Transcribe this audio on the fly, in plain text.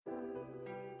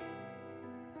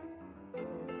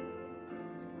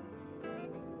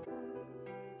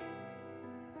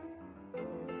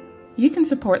You can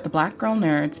support the Black Girl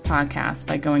Nerds podcast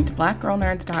by going to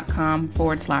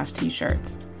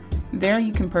blackgirlnerds.com/t-shirts. There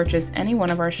you can purchase any one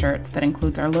of our shirts that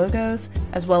includes our logos,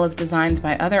 as well as designs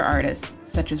by other artists,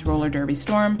 such as Roller Derby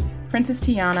Storm, Princess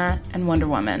Tiana, and Wonder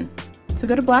Woman. So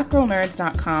go to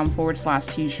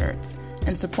blackgirlnerds.com/t-shirts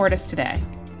and support us today.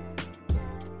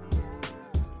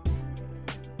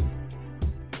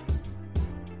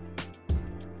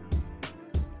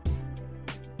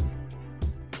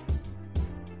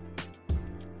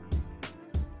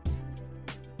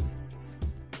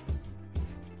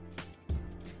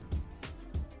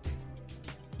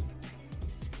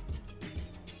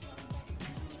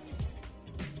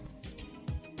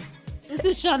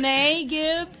 This is Shanae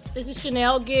Gibbs. This is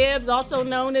Chanel Gibbs, also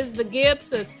known as the Gibbs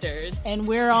Sisters. And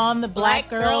we're on the Black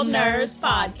Girl Nerds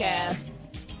podcast.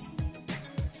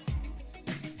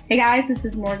 Hey guys, this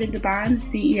is Morgan DeBond,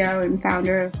 CEO and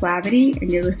founder of Batty, and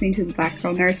you're listening to the Black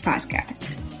Girl Nerds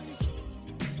podcast.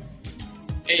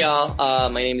 Hey y'all,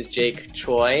 my name is Jake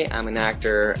Choi. I'm an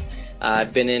actor.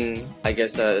 I've been in,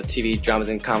 TV dramas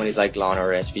and comedies like Law &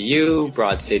 Order SVU,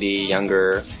 Broad City,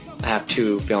 Younger. I have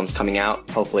 2 films coming out,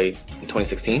 hopefully in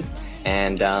 2016.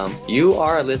 And you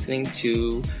are listening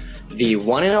to the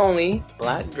one and only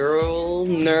Black Girl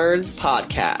Nerds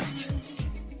podcast.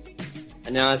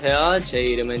 안녕하세요. 제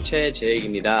이름은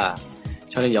최재익입니다.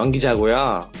 저는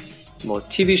연기자고요.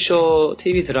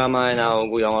 TV 드라마에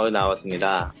나오고 영화에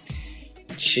나왔습니다.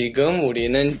 지금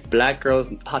우리는 Black Girls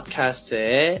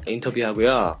팟캐스트에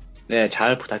인터뷰하고요. 네,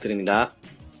 잘 부탁드립니다.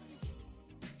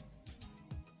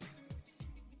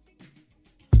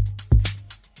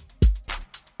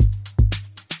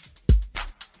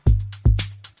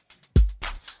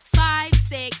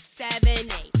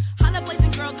 Boys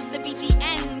and girls is the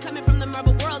BGN, coming from the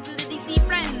Marvel world to the DC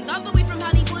friends, all the way from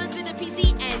Hollywood to the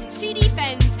PCN. She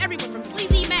defends everyone from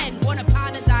sleazy men. Won't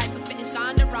apologize for spitting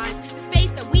Shonda rhymes. The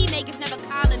space that we make is never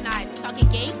colonized. Talking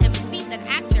games and movies and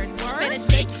actors. Better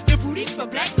shake your booties for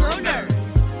Black Girl Nerds.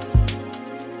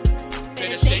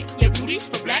 Better shake your booties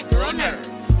for Black Girl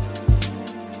Nerds.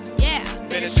 Yeah,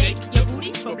 better shake your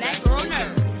booties for Black Girl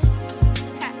Nerds.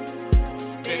 Ha.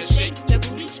 Better shake your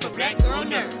booties for Black Girl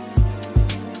Nerds.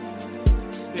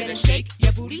 Better shake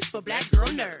your booties for Black Girl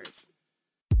Nerds.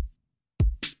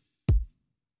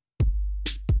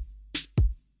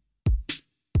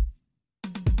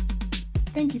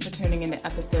 Thank you for tuning into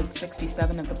episode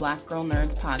 67 of the Black Girl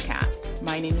Nerds podcast.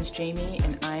 My name is Jamie,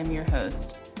 and I am your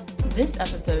host. This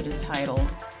episode is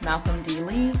titled Malcolm D.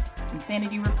 Lee,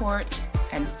 Insanity Report,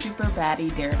 and Super Batty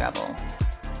Daredevil.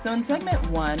 So in segment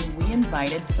 1, we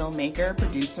invited filmmaker,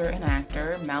 producer, and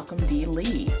actor Malcolm D.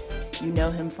 Lee. You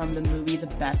know him from the movie The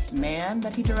Best Man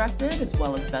that he directed, as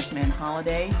well as Best Man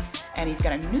Holiday, and he's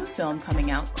got a new film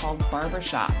coming out called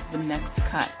Barbershop, The Next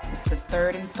Cut. It's the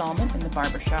 3rd installment in the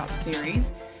Barbershop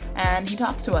series, and he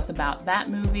talks to us about that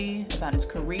movie, about his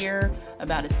career,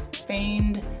 about his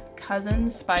famed cousin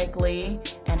Spike Lee,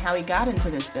 and how he got into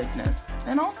this business.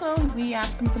 And also, we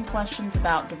ask him some questions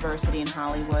about diversity in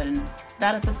Hollywood, and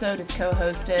that episode is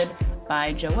co-hosted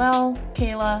by Joelle,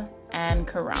 Kayla, and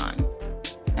Karan.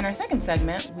 In our second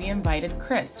segment, we invited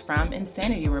Chris from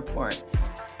Insanity Report.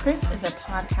 Chris is a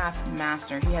podcast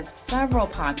master. He has several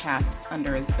podcasts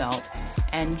under his belt,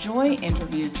 and Joy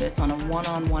interviews this on a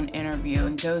one-on-one interview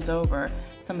and goes over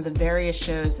some of the various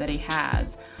shows that he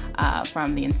has,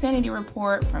 from the Insanity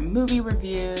Report, from movie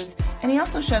reviews, and he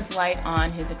also sheds light on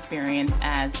his experience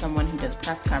as someone who does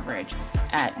press coverage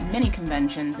at many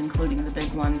conventions, including the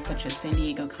big ones such as San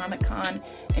Diego Comic-Con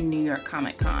and New York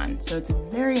Comic-Con. So it's a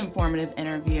very informative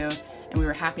interview, and we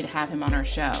were happy to have him on our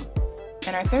show.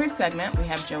 In our third segment, we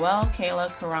have Joelle, Kayla,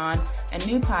 Karan, and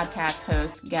new podcast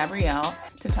host Gabrielle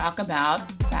to talk about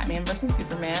Batman vs.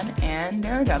 Superman and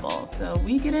Daredevil. So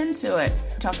we get into it.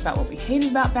 We talk about what we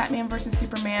hated about Batman vs.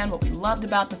 Superman, what we loved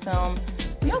about the film.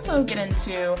 We also get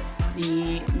into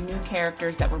the new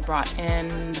characters that were brought in,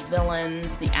 the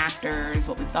villains, the actors,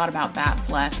 what we thought about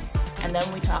Batfleck. And then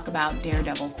we talk about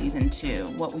Daredevil Season 2,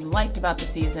 what we liked about the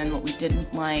season, what we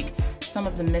didn't like, some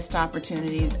of the missed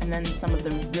opportunities, and then some of the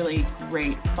really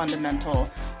great, fundamental,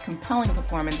 compelling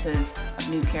performances of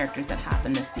new characters that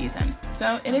happened this season.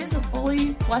 So it is a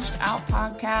fully fleshed out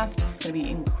podcast. It's going to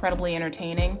be incredibly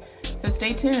entertaining. So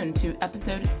stay tuned to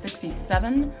episode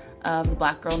 67 of the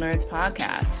Black Girl Nerds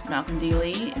podcast. Malcolm D.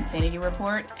 Lee, Insanity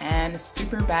Report, and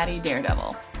Super Batty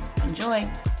Daredevil. Enjoy!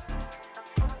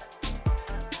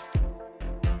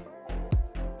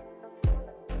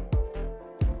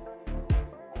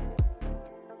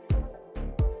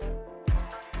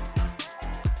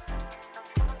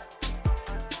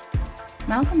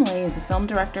 Malcolm Lee is a film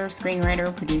director,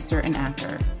 screenwriter, producer, and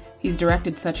actor. He's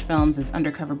directed such films as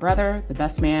Undercover Brother, The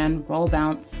Best Man, Roll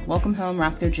Bounce, Welcome Home,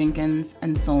 Roscoe Jenkins,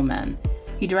 and Soul Men.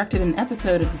 He directed an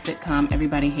episode of the sitcom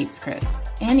Everybody Hates Chris.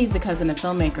 And he's the cousin of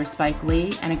filmmaker Spike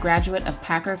Lee and a graduate of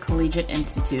Packer Collegiate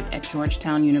Institute at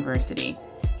Georgetown University.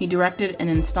 He directed an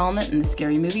installment in the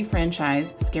Scary Movie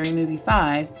franchise, Scary Movie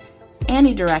 5, and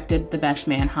he directed The Best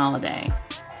Man Holiday.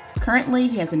 Currently,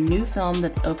 he has a new film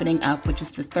that's opening up, which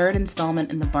is the third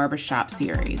installment in the Barbershop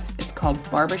series. It's called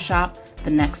Barbershop: The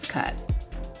Next Cut.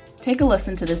 Take a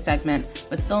listen to this segment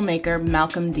with filmmaker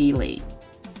Malcolm D. Lee.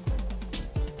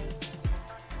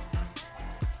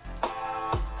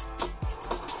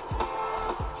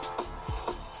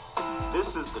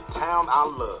 This is the town I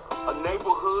love, a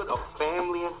neighborhood of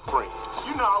family and friends.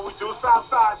 You know how we do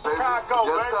Southside Chicago,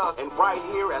 yes, baby. And right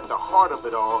here at the heart of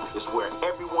it all is where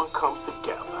everyone comes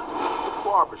together, the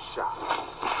barbershop.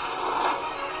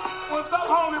 What's up,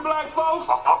 homie black folks?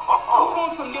 Who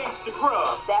wants some gangsta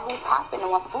grub? That who's hopping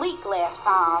on fleek last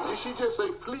time. Did she just say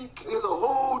fleek? There's a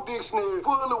whole dictionary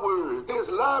full of words. There's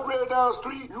a library down the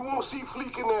street. You won't see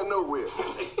fleek in there nowhere.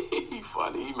 He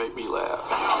funny. He make me laugh.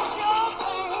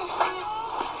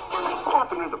 What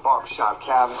happened in the barbershop,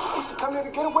 Calvin? We used to come here to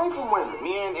get away from women.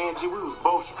 Me and Angie, we was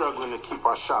both struggling to keep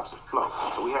our shops afloat,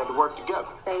 so we had to work together.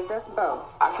 Saved us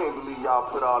both. I can't believe y'all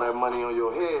put all that money on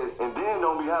your heads and then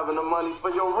don't be having the money for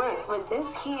your rent. With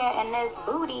this here and this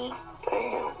booty,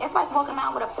 Damn. it's like walking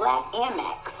around with a black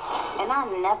Amex. And I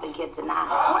never get denied.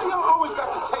 Why y'all always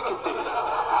got to take it there?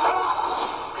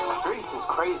 Streets is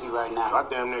crazy right now. I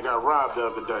damn near got robbed the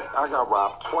other day. I got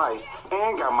robbed twice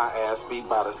and got my ass beat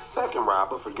by the second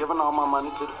robber for giving all my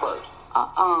money to the first.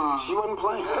 She wasn't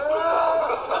playing.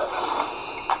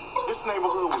 This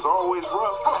neighborhood was always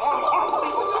rough.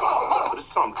 But there's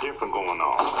something different going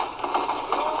on.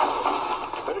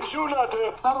 Hey, shooting out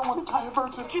there. I don't want to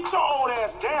divert you. Get your old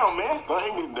ass down, man. I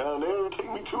ain't getting down there. It'll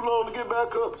take me too long to get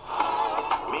back up.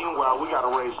 Meanwhile, we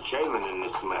gotta raise Jalen in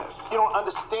this mess. You don't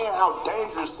understand how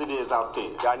dangerous it is out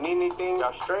there. Y'all need anything?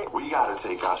 Y'all straight? We gotta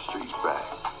take our streets back.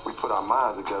 We put our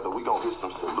minds together, we gonna get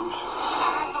some solutions.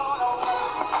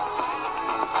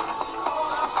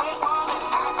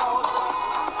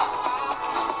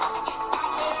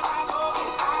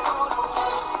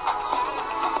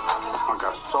 I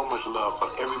got so much love for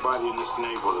everybody in this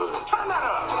neighborhood. Turn that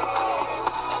up!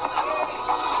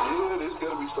 Yeah, this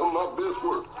gotta be some of my best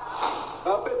work.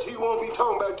 I bet he won't be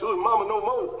talking back to his mama no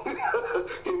more.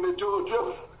 Him and George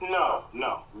Jefferson.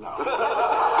 No.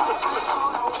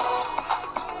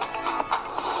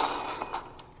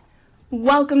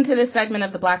 Welcome to this segment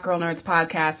of the Black Girl Nerds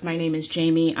podcast. My name is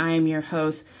Jamie. I am your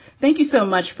host. Thank you so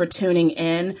much for tuning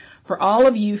in. For all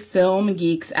of you film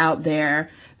geeks out there,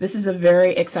 this is a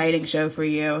very exciting show for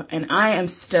you, and I am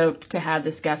stoked to have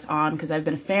this guest on because I've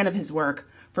been a fan of his work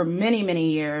for many,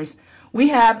 many years. We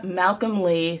have Malcolm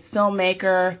Lee,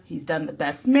 filmmaker. He's done The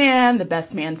Best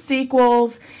Man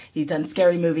sequels. He's done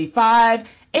Scary Movie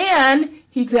 5, and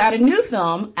he's got a new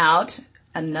film out,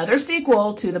 another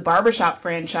sequel to the Barbershop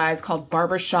franchise called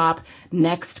Barbershop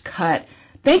Next Cut.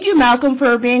 Thank you, Malcolm,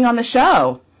 for being on the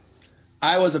show.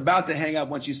 I was about to hang up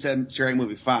once you said Scary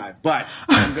Movie 5, but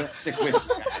I'm going to stick with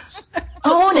you guys.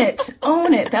 Own it.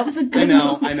 That was a good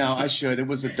movie. I know. I should. It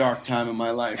was a dark time in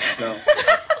my life, so.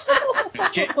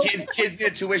 Kids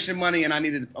needed tuition money, and I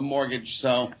needed a mortgage,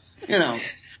 so,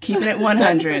 Keeping it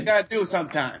 100. You got to do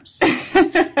sometimes.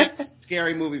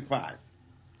 Scary Movie 5.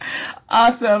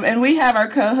 Awesome. And we have our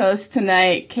co-hosts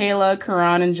tonight, Kayla,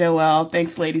 Karan, and Joelle.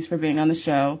 Thanks, ladies, for being on the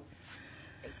show.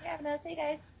 Thanks for having us. Hey,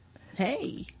 guys.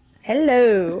 Hey.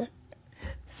 Hello.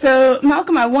 So,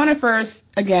 Malcolm, I want to first,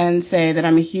 again, say that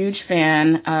I'm a huge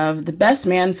fan of the Best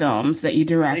Man films that you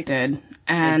directed.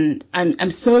 And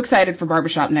I'm so excited for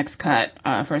Barbershop Next Cut,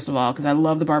 first of all, because I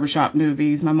love the Barbershop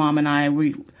movies. My mom and I,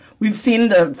 we've seen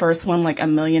the first one like a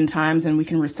million times, and we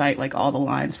can recite like all the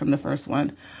lines from the first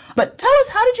one. But tell us,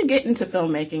 how did you get into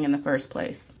filmmaking in the first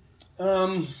place? It's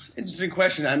an interesting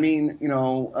question. I mean,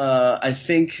 I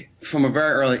think from a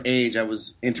very early age, I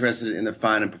was interested in the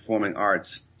fine and performing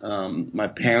arts. My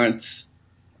parents,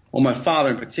 well, my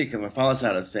father in particular, my father's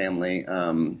side of the family,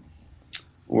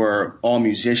 were all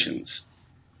musicians.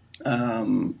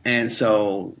 And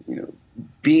so,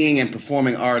 being in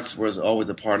performing arts was always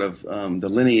a part of the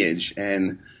lineage.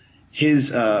 And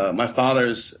my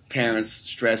father's parents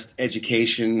stressed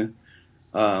education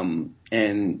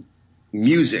and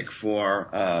music for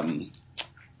for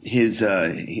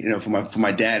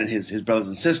my dad and his brothers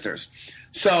and sisters.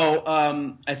 So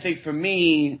I think for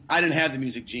me, I didn't have the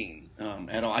music gene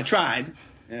at all. I tried,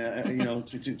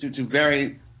 to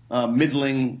very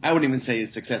middling. I wouldn't even say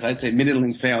success. I'd say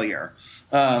middling failure.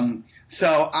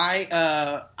 So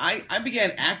I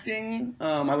began acting.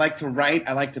 I like to write.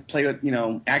 I like to play with,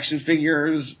 action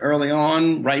figures early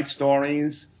on, write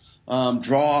stories,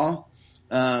 draw.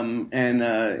 And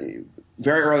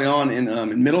very early on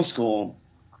in middle school,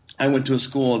 I went to a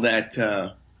school that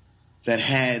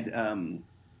had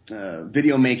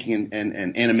video making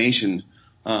and animation.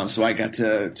 So I got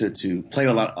to play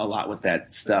a lot with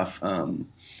that stuff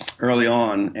early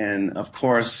on. And of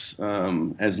course,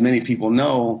 as many people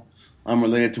know, I'm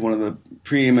related to one of the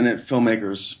preeminent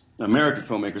filmmakers, American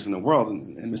filmmakers in the world,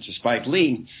 and Mr. Spike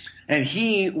Lee. And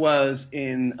he was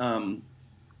in,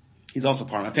 he's also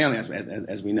part of my family,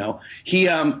 as we know. He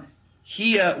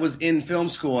was in film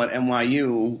school at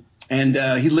NYU, and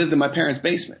he lived in my parents'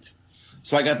 basement.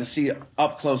 So I got to see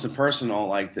up close and personal,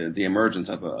 like the emergence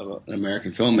of an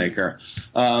American filmmaker.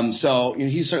 So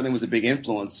he certainly was a big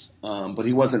influence, but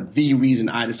he wasn't the reason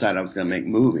I decided I was going to make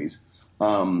movies.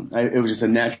 It was just a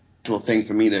natural thing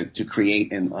for me to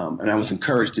create, and I was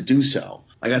encouraged to do so.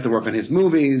 I got to work on his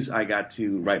movies. I got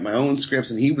to write my own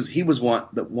scripts, and he was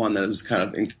the one that was kind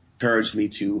of encouraged me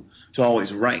to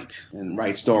always write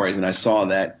stories. And I saw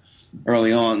that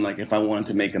early on, like if I wanted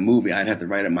to make a movie, I'd have to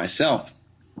write it myself.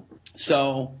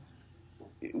 So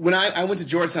when I went to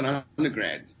Georgetown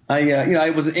undergrad,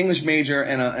 I was an English major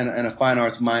and a fine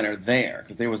arts minor there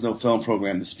because there was no film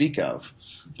program to speak of.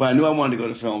 But I knew I wanted to go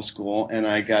to film school, and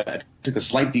I took a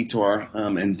slight detour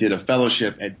and did a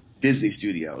fellowship at Disney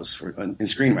Studios in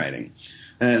screenwriting.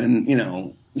 And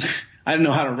I didn't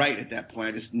know how to write at that point.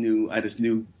 I just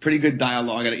knew pretty good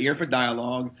dialogue. I had an ear for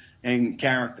dialogue and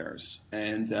characters,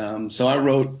 and so I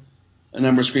wrote a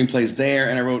number of screenplays there,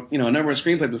 and I wrote a number of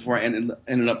screenplays before I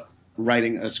ended up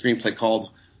writing a screenplay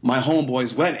called My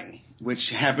Homeboy's Wedding, which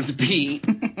happened to be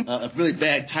a really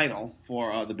bad title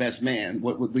for The Best Man,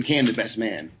 what became The Best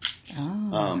Man.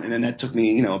 Oh. And then that took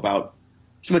me, about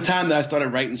from the time that I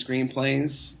started writing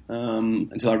screenplays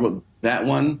until I wrote that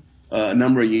one, a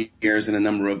number of years and a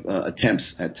number of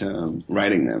attempts at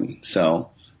writing them.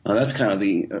 So that's kind of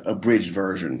the abridged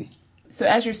version. So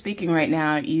as you're speaking right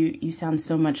now, you sound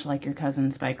so much like your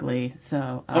cousin Spike Lee.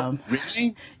 So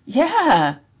really?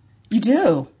 Yeah, you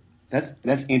do.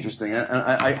 That's interesting.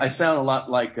 I sound a lot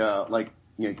like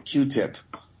Q-Tip,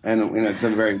 and it's a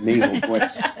very nasal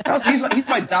voice. He's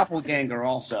my doppelganger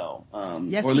also,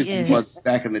 yes, or at least he was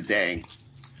back in the day.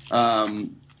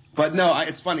 But no,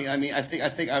 it's funny. I mean, I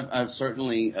think I've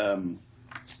certainly.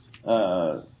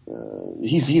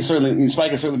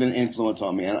 Spike has certainly been an influence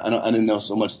on me. I didn't know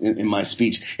so much in my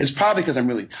speech. It's probably because I'm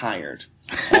really tired.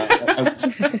 I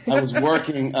was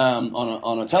working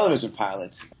on a television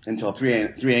pilot until 3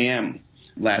 a.m.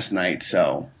 last night,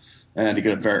 so I had to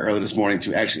get up very early this morning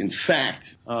to actually, in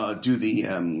fact, do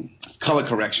the color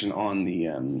correction on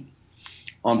the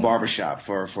on Barbershop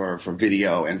for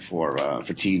video and for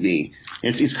TV.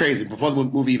 It's crazy. Before the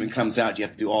movie even comes out, you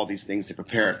have to do all these things to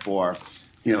prepare it for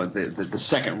the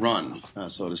second run,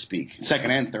 so to speak, second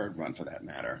and third run for that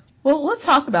matter. Well, let's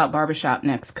talk about Barbershop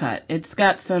Next Cut. It's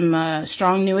got some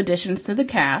strong new additions to the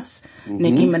cast. Mm-hmm.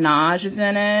 Nicki Minaj is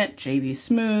in it, J.B.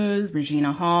 Smoove,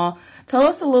 Regina Hall. Tell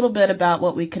us a little bit about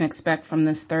what we can expect from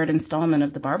this third installment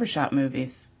of the Barbershop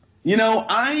movies.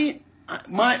 My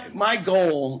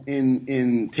goal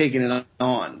in taking it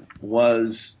on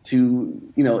was to,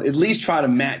 at least try to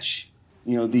match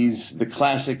the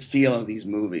classic feel of these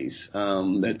movies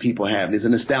that people have. There's a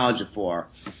nostalgia for,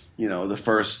 the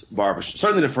first Barbershop,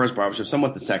 certainly the first Barbershop,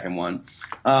 somewhat the second one.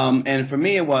 And for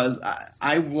me, it was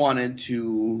I wanted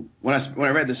to when I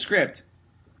read the script,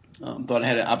 thought I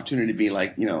had an opportunity to be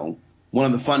like one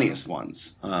of the funniest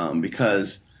ones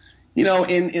because in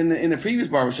the previous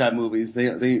Barbershop movies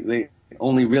they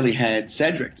only really had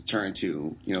Cedric to turn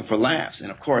to for laughs, and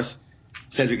of course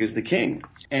Cedric is the king.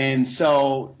 And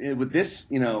so with this,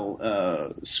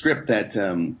 script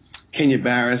that Kenya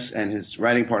Barris and his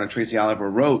writing partner Tracy Oliver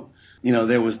wrote,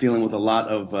 there was dealing with a lot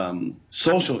of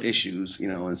social issues,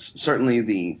 and certainly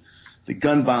the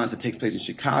gun violence that takes place in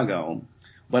Chicago.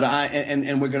 But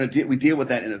we deal with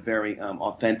that in a very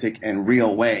authentic and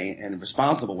real way and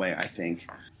responsible way, I think.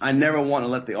 I never want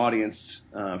to let the audience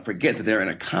forget that they're in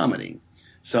a comedy.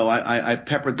 So I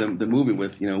peppered the movie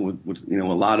with a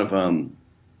lot of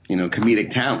comedic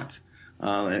talent.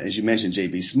 As you mentioned,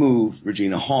 J.B. Smoove,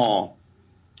 Regina Hall,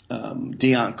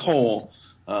 Deion Cole,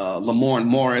 Lamorne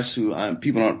Morris, who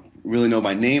people don't really know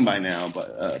by name by now,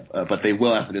 but they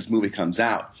will after this movie comes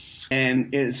out.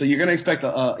 And so you're going to expect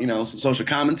some social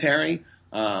commentary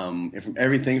from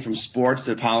everything from sports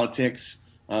to politics,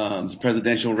 to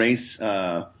presidential race,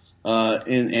 and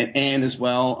as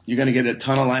well, you're going to get a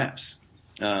ton of laughs.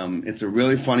 It's a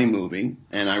really funny movie,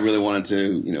 and I really wanted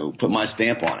to, put my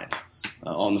stamp on it.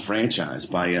 on the franchise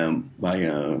by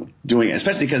doing it,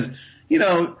 especially because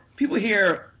people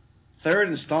hear third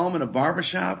installment of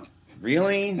Barbershop,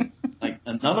 really, like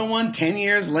another one 10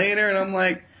 years later, and I'm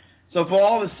like, so for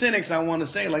all the cynics, I want to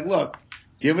say, like, look,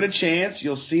 give it a chance.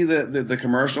 You'll see the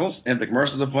commercials, and if the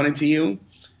commercials are funny to you,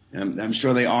 and I'm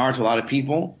sure they are to a lot of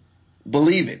people.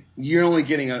 Believe it, you're only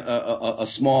getting a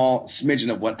small smidgen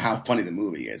of how funny the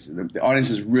movie is. The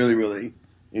audiences really, really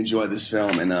enjoy this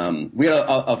film, and we had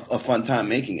a fun time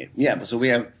making it. Yeah, so we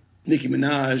have Nicki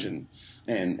Minaj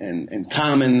and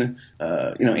Common,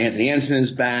 Anthony Anderson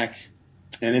is back,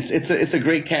 and it's a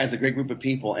great cast, a great group of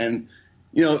people, and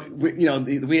we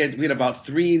had about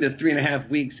 3 to 3.5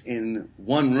 weeks in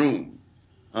one room,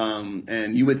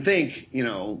 and you would think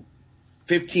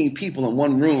 15 people in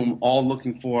one room all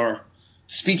looking for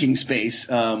speaking space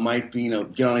might be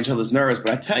get on each other's nerves,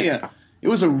 but I tell you, it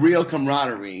was a real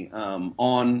camaraderie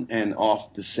on and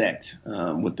off the set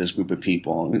with this group of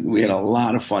people. We had a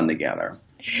lot of fun together.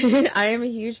 I am a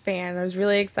huge fan. I was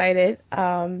really excited.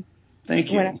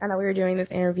 Thank you. When I found out we were doing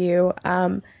this interview.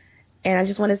 And I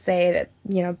just want to say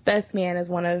that, Best Man is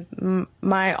one of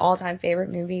my all-time favorite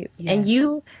movies. Yes. And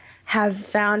you have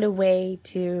found a way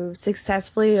to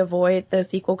successfully avoid the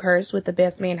sequel curse with the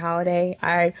Best Man holiday.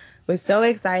 I was so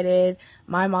excited.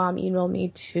 My mom emailed me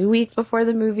 2 weeks before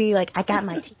the movie, like, I got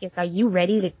my tickets. Are you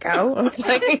ready to go? I was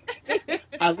like,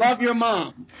 I love your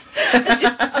mom.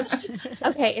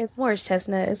 Okay, it's Morris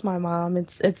Chestnut. It's my mom.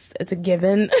 It's a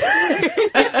given.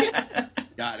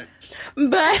 Got it.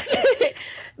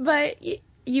 But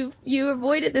you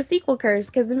avoided the sequel curse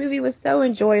because the movie was so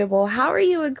enjoyable. How did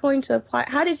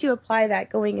you apply that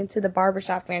going into the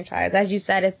Barbershop franchise? As you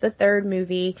said, it's the third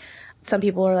movie. Some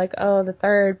people are like, oh, the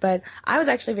third, but I was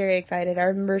actually very excited. I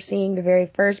remember seeing the very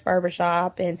first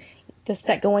Barbershop and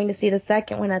going to see the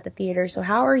second one at the theater. So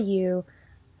how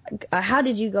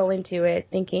did you go into it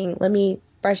thinking, let me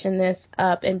freshen this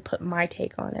up and put my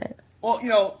take on it?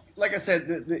 Well, like I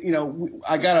said,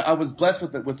 I was blessed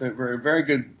with a very, very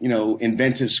good,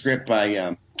 inventive script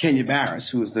by Kenya Barris,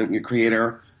 who is the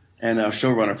creator and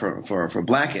showrunner for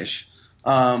Blackish,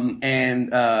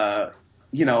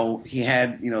 he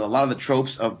had a lot of the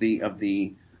tropes of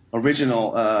the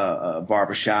original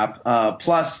Barbershop,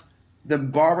 plus the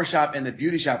Barbershop and the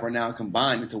Beauty Shop are now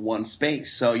combined into one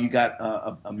space. So you got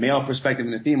a male perspective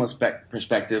and a female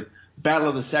perspective. Battle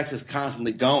of the sexes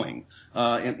constantly going.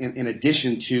 In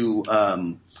addition to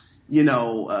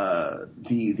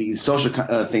the social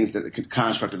things that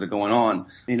construct that are going on.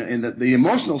 And the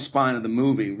emotional spine of the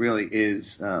movie really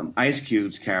is Ice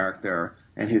Cube's character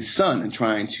and his son, and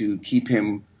trying to keep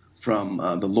him from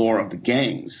the lure of the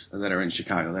gangs that are in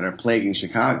Chicago, that are plaguing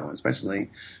Chicago,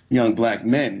 especially young black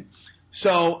men.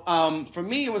 So for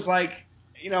me, it was like,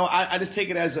 I just take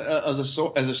it as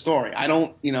a story. I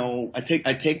don't, I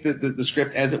take the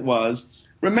script as it was,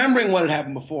 remembering what had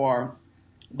happened before,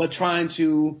 but trying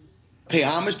to pay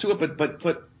homage to it, but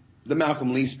put the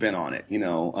Malcolm Lee spin on it.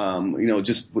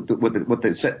 Just what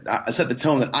they set the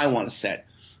tone that I want to set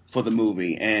for the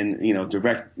movie, and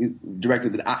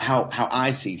directed it how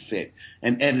I see fit,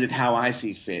 and edited how I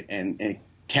see fit, and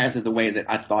cast it the way that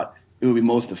I thought it would be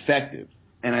most effective.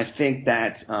 And I think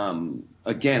that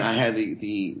again, I had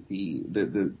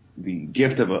the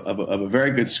gift of a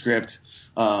very good script,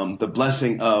 the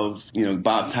blessing of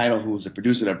Bob Title, who was the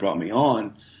producer that brought me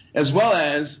on, as well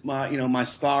as my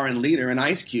star and leader in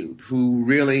Ice Cube, who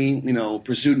really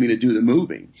pursued me to do the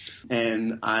movie.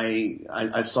 And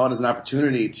I saw it as an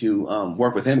opportunity to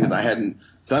work with him, because I hadn't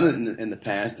done it in the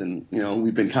past, and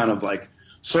we've been kind of like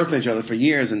circling each other for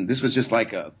years, and this was just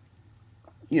like a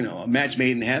match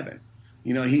made in heaven.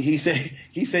 He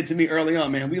said to me early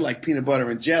on, man, we like peanut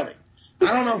butter and jelly. I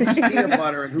don't know who's peanut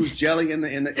butter and who's jelly in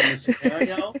the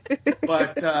scenario,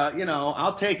 but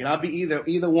I'll take it. I'll be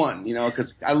either one,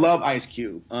 because I love Ice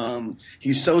Cube.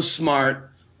 He's so smart,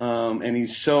 and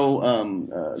he's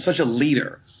so such a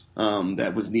leader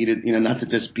that was needed, not to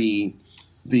just be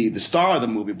the star of the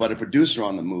movie, but a producer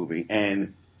on the movie.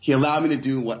 And he allowed me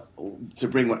to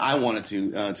bring what I wanted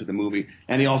to the movie,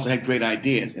 and he also had great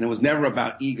ideas. And it was never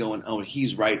about ego and, oh,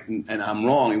 he's right and I'm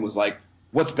wrong. It was like,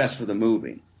 what's best for the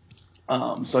movie?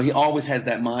 So he always has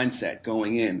that mindset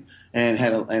going in, and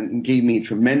and gave me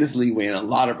tremendous leeway and a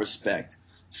lot of respect.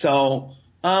 So,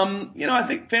 I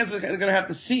think fans are going to have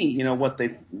to see, what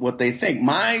they think.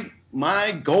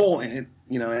 My goal in it,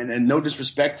 and no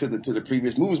disrespect to the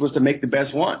previous movies, was to make the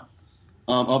best one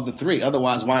of the three.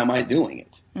 Otherwise, why am I doing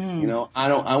it?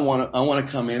 I want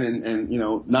to come in and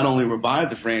not only revive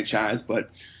the franchise, but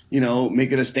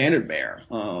make it a standard bearer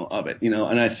of it.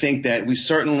 And I think that we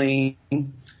certainly.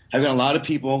 I've got a lot of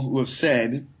people who have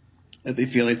said that they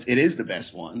feel it is the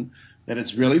best one, that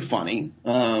it's really funny,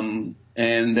 and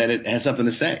that it has something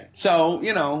to say. So,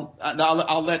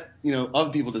 I'll let,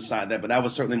 other people decide that, but that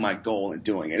was certainly my goal in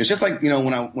doing it. It's just like,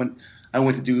 when I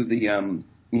went to do the,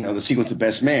 the sequel to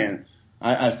Best Man,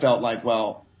 I felt like,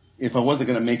 well, if I wasn't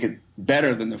going to make it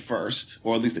better than the first,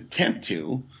 or at least attempt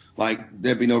to, like,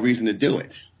 there'd be no reason to do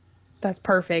it. That's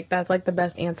perfect. That's like the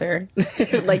best answer.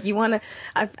 Like, you want to,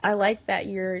 I like that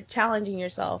you're challenging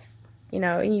yourself,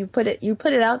 and you put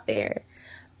it out there.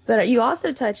 But you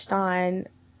also touched on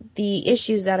the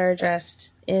issues that are addressed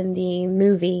in the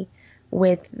movie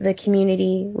with the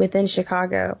community within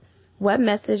Chicago. What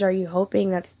message are you hoping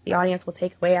that the audience will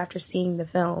take away after seeing the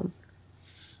film?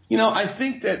 I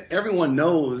think that everyone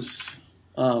knows,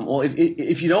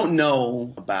 if you don't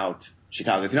know about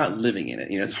Chicago, if you're not living in it,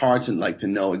 it's hard to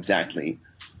know exactly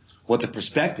what the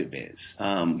perspective is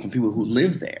from people who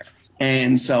live there.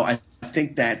 And so I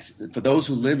think that for those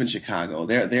who live in Chicago,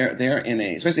 they're in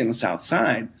especially in the South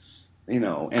Side, and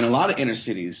a lot of inner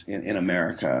cities in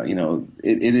America,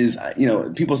 it is,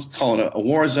 people call it a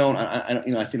war zone.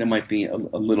 I think it might be a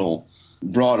little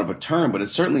broad of a term, but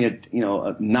it's certainly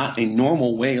not a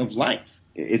normal way of life.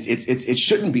 It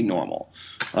shouldn't be normal.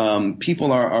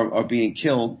 People are being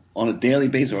killed on a daily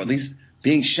basis, or at least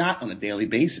being shot on a daily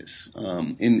basis,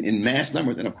 in mass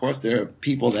numbers. And of course, there are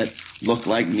people that look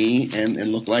like me and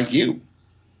look like you,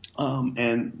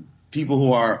 and people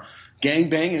who are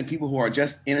gangbanging and people who are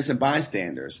just innocent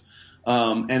bystanders.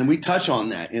 And we touch on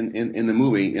that in the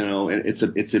movie.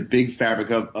 It's a big fabric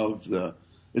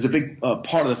it's a big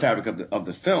part of the fabric of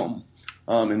the film.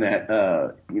 In that,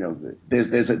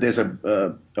 there's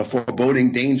a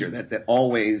foreboding danger that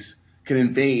always can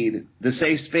invade the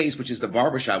safe space, which is the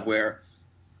barbershop, where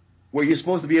you're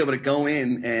supposed to be able to go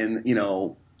in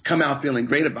and, come out feeling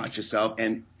great about yourself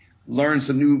and learn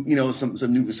some new, some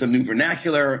new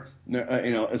vernacular,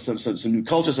 some new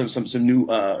culture, some new,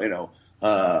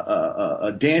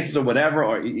 dances or whatever,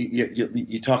 or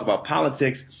you talk about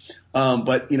politics.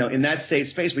 But, in that safe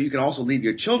space where you can also leave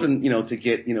your children, to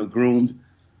get, groomed,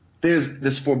 there's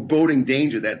this foreboding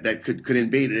danger that could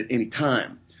invade it at any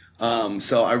time.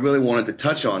 So I really wanted to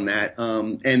touch on that.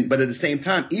 But at the same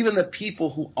time, even the people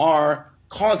who are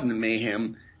causing the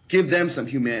mayhem, give them some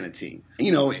humanity.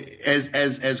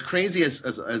 As crazy as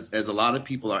a lot of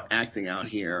people are acting out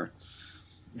here,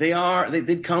 they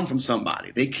come from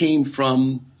somebody. They came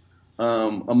from,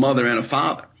 a mother and a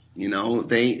father.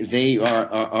 They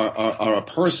are a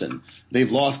person.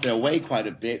 They've lost their way quite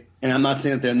a bit. And I'm not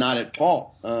saying that they're not at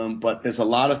fault. But there's a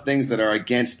lot of things that are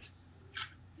against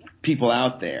people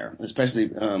out there, especially,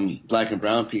 black and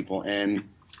brown people. And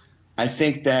I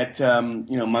think that,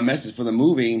 my message for the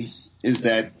movie is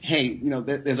that, hey,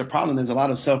 there's a problem. There's a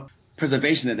lot of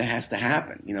self-preservation that has to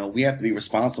happen. We have to be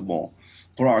responsible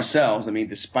for ourselves. I mean,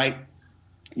 despite,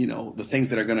 the things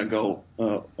that are going to go,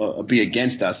 be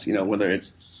against us, whether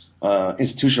it's,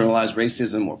 institutionalized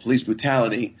racism or police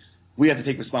brutality, we have to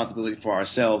take responsibility for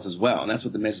ourselves as well. And that's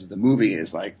what the message of the movie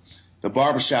is. Like, the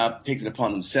barbershop takes it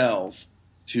upon themselves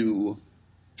to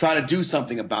try to do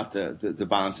something about the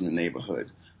violence in the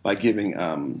neighborhood by giving,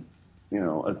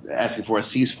 asking for a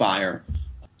ceasefire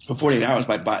for 48 hours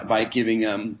by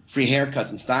giving free haircuts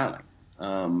and styling,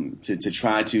 to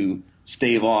try to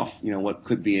stave off, what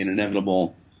could be an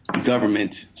inevitable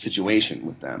government situation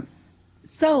with them.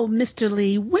 So, Mr.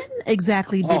 Lee, when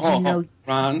exactly did you know?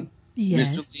 Ron, yes.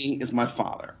 Mr. Lee is my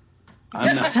father.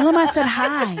 Tell him I said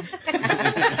hi.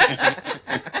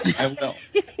 I will.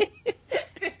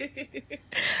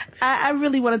 I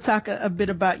really want to talk a bit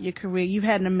about your career. You've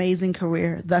had an amazing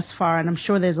career thus far, and I'm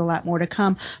sure there's a lot more to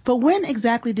come. But when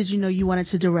exactly did you know you wanted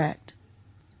to direct?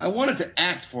 I wanted to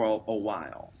act for a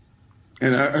while.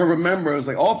 And I remember it was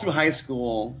like all through high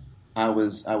school I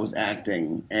was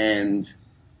acting, and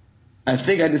I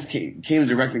think I just came to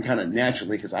directing kind of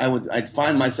naturally, because I'd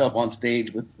find myself on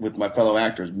stage with my fellow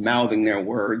actors mouthing their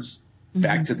words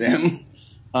back to them,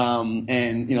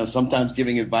 and sometimes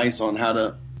giving advice on how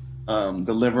to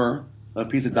deliver a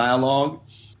piece of dialogue.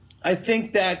 I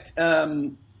think that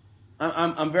I'm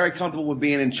very comfortable with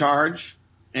being in charge,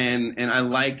 and I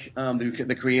like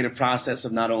the creative process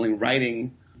of not only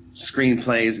writing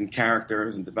screenplays and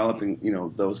characters and developing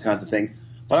those kinds of things,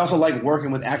 but I also like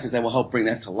working with actors that will help bring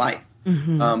that to life.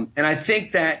 Mm-hmm. And I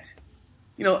think that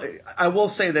I will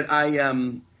say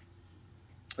that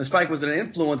Spike was an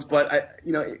influence, but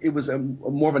it was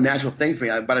more of a natural thing for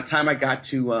me. By the time I got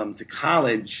to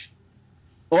college,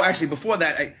 or actually before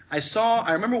that,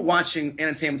 I remember watching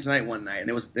Entertainment Tonight one night,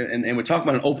 and we're talking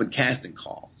about an open casting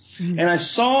call, and I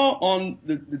saw on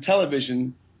the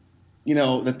television,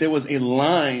 that there was a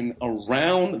line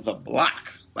around the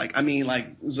block Like, I mean, like,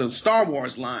 it was a Star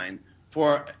Wars line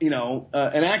for,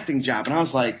 an acting job. And I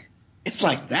was like, it's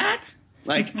like that?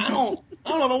 Like, I don't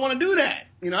know if I want to do that.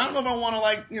 I don't know if I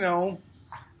want to,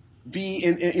 be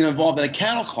involved in a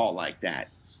cattle call like that.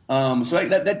 So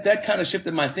that kind of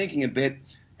shifted my thinking a bit.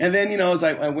 And then, as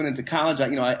I went into college,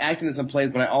 I acted in some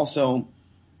plays, but I also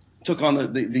took on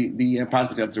the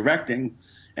prospect of directing.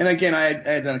 And again, I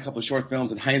had done a couple of short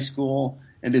films in high school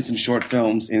and did some short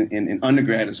films in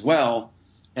undergrad as well.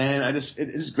 And it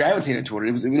just gravitated toward it.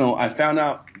 It was, I found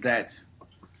out that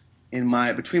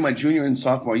between my junior and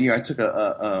sophomore year, I took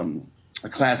a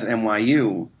class at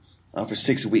NYU for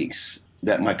 6 weeks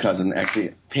that my cousin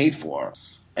actually paid for.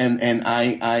 And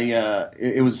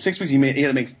it was 6 weeks. He had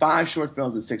to make 5 short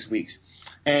films in 6 weeks.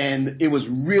 And it was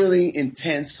really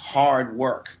intense, hard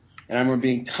work. And I remember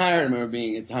being tired. I remember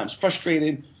being at times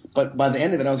frustrated. But by the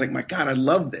end of it, I was like, my God, I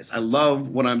love this. I love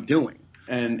what I'm doing.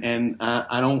 And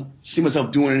I don't see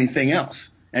myself doing anything else.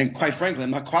 And quite frankly,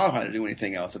 I'm not qualified to do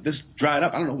anything else. If this dried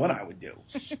up, I don't know what I would do.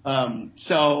 I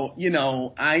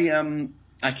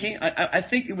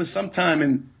think it was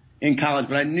sometime in college,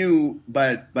 but I knew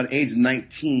by the age of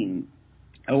 19,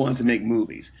 I wanted to make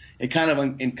movies. It kind of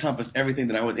encompassed everything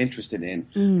that I was interested in,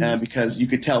 because you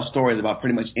could tell stories about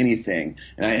pretty much anything.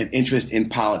 And I had interest in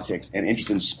politics and interest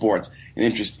in sports and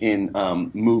interest in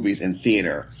movies and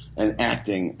theater and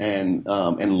acting and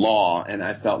law. And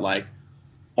I felt like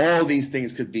all these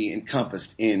things could be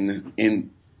encompassed in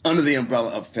under the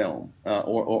umbrella of film,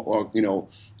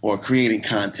 or creating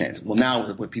content. Well,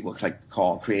 now what people like to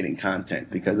call creating content,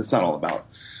 because it's not all about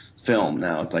film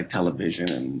now. It's like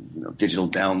television and digital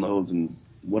downloads and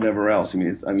whatever else. I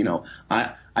mean,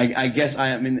 I guess I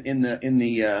am in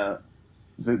the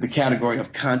category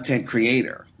of content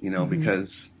creator,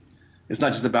 because it's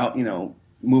not just about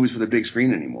movies for the big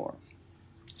screen anymore.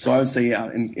 So I would say,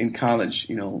 yeah, in college,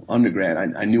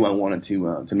 undergrad, I knew I wanted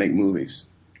to make movies.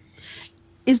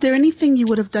 Is there anything you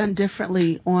would have done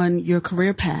differently on your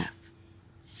career path?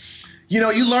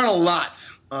 You learn a lot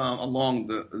along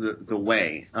the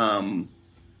way.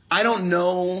 I don't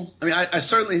know. I mean, I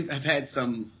certainly have had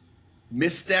some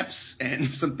missteps and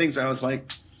some things where I was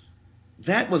like,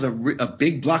 that was a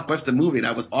big blockbuster movie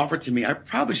that was offered to me. I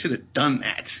probably should have done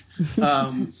that.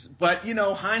 But,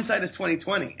 hindsight is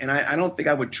 20/20. And I don't think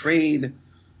I would trade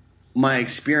my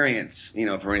experience,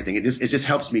 for anything. It just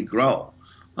helps me grow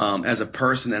as a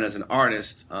person and as an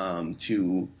artist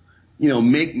to,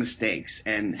 make mistakes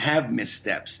and have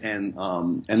missteps and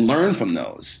learn from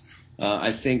those.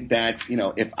 I think that,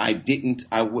 if I didn't,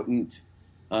 I wouldn't.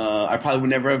 I probably would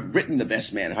never have written The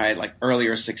Best Man if I had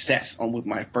earlier success with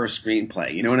my first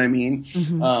screenplay. You know what I mean?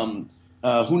 Mm-hmm.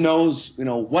 Who knows,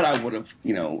 what I would have,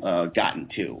 gotten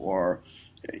to, or,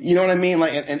 you know what I mean?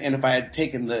 And if I had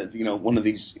taken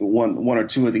one or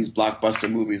two of these blockbuster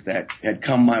movies that had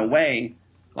come my way,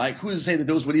 who's to say that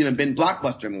those would even been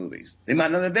blockbuster movies? They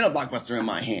might not have been a blockbuster in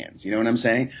my hands. You know what I'm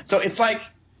saying? So it's I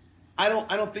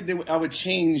don't think that I would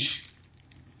change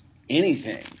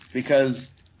anything,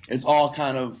 because it's all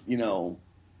kind of,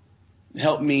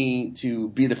 helped me to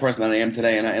be the person that I am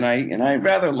today. And I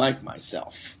rather like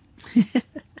myself.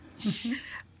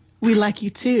 We like you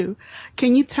too.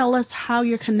 Can you tell us how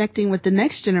you're connecting with the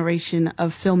next generation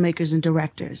of filmmakers and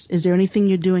directors? Is there anything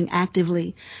you're doing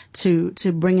actively to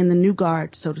bring in the new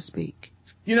guard, so to speak?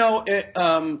 Funny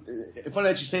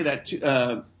that you say that too.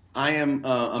 I am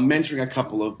I'm mentoring a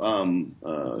couple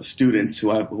of students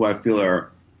who I feel are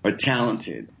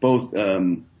talented. Both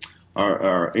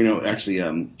are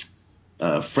actually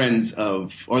friends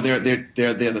of, or they're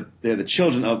the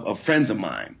children of friends of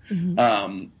mine. Mm-hmm.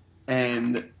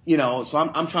 So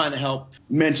I'm trying to help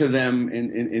mentor them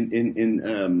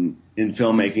in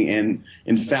filmmaking. And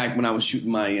in fact, when I was shooting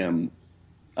my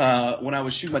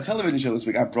television show this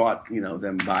week, I brought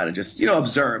them by to just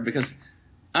observe, because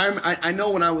I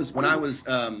know when I was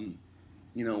working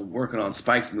on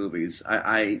Spike's movies,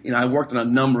 I worked on a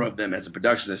number of them as a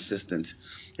production assistant.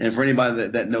 And for anybody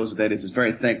that knows what that is, it's a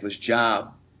very thankless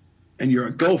job. And you're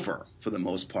a gopher for the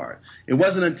most part. It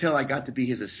wasn't until I got to be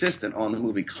his assistant on the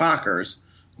movie Clockers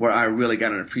where I really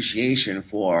got an appreciation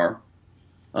for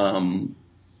filmmaking,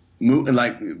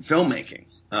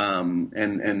 and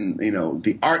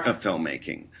the art of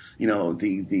filmmaking.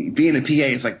 The being a PA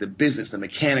is like the business, the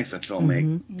mechanics of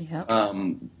filmmaking. Mm-hmm. Yep.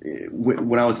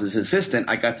 When I was his assistant,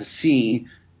 I got to see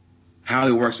how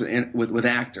he works with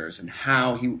actors, and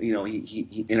how he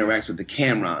interacts with the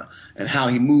camera, and how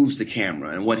he moves the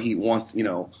camera, and what he wants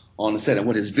on the set, and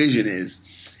what his vision is.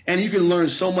 And you can learn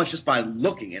so much just by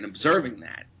looking and observing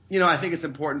that. I think it's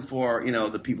important for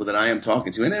the people that I am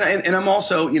talking to, and I'm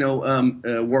also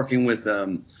working with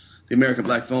the the American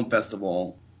Black Film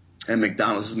Festival and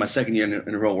McDonald's. This is my second year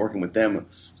in a row working with them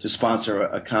to sponsor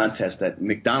a contest that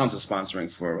McDonald's is sponsoring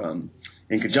for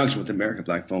in conjunction with the American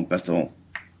Black Film Festival,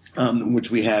 which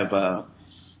we have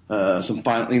some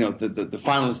final, the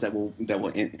finalists that will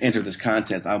enter this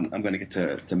contest. I'm going to get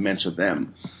to mention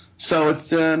them. So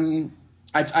it's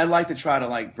I like to try to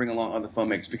like bring along other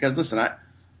filmmakers because listen, I'm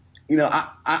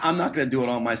not going to do it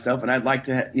all myself, and I'd like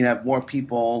to have more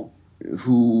people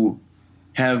who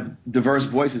have diverse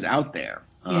voices out there.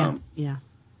 And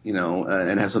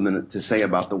have something to say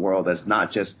about the world that's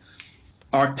not just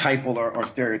archetypal or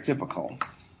stereotypical.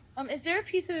 Is there a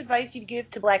piece of advice you'd give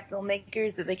to Black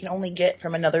filmmakers that they can only get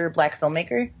from another Black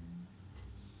filmmaker?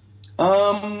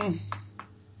 I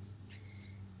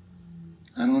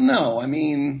don't know. I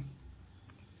mean,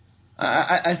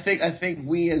 I think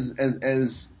we as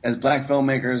Black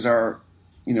filmmakers are,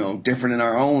 different in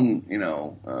our own,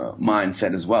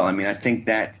 mindset as well. I mean, I think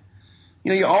that,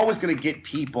 you're always going to get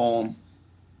people,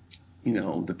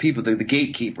 the people, the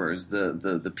gatekeepers,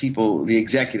 the people, the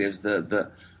executives,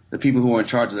 the people who are in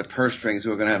charge of the purse strings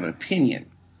who are going to have an opinion.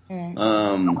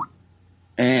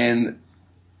 And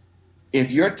if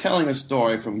you're telling a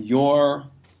story from your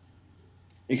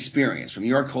experience, from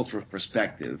your cultural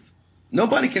perspective,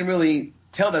 nobody can really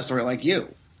tell that story like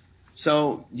you.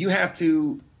 So you have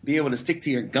to be able to stick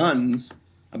to your guns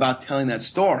about telling that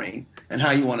story and how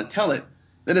you want to tell it.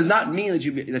 That does not mean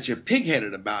that you're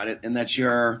pig-headed about it and that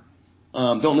you're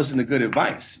don't listen to good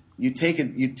advice. You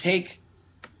take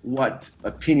what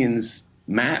opinions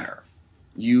matter.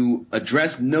 You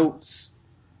address notes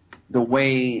the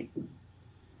way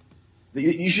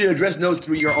you should address notes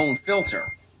through your own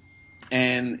filter,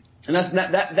 and that's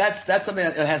something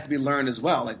that has to be learned as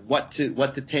well. Like what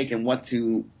to take and what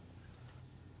to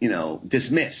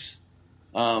dismiss.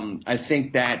 I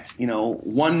think that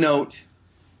one note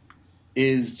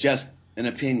is just an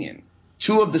opinion.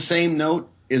 Two of the same note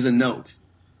is a note.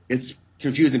 It's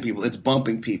confusing people. It's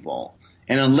bumping people.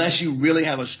 And unless you really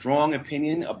have a strong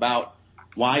opinion about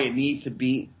why it needs to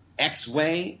be X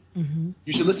way,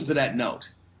 you should listen to that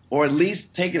note or at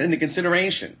least take it into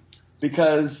consideration.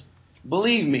 Because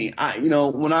believe me,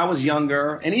 when I was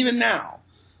younger and even now,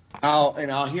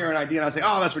 I'll hear an idea and I'll say,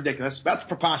 oh, that's ridiculous. That's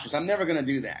preposterous. I'm never going to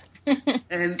do that.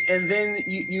 and then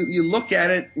you look at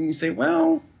it and you say,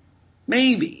 well,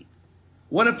 maybe.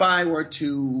 What if I were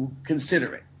to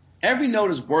consider it? Every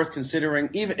note is worth considering,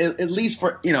 even at least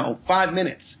for 5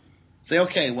 minutes. Say,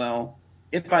 okay, well,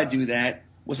 if I do that,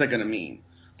 what's that going to mean?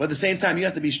 But at the same time, you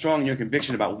have to be strong in your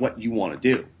conviction about what you want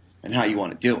to do and how you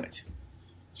want to do it.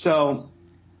 So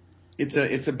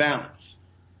it's a balance.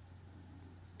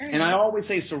 And I always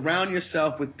say, surround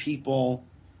yourself with people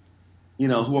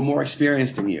who are more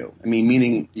experienced than you. I mean,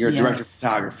 meaning your director of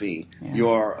photography,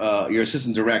 your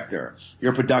assistant director,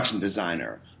 your production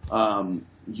designer,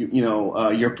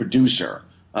 your producer.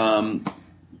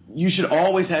 You should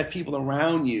always have people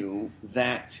around you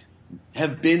that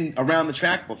have been around the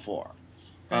track before,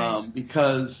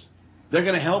 because they're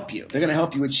going to help you. They're going to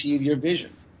help you achieve your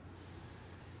vision.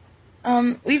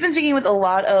 We've been speaking with a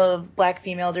lot of Black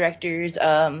female directors,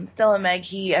 Stella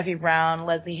Meghe, Effie Brown,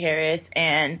 Leslie Harris,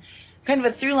 and kind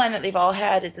of a through line that they've all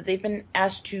had is that they've been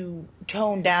asked to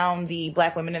tone down the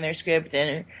Black women in their script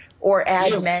or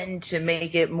add men to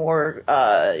make it more,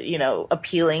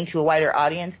 appealing to a wider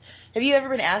audience. Have you ever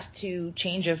been asked to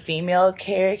change a female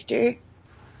character?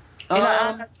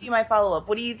 I'll give you my follow-up.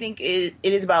 What do you think it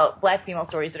is about Black female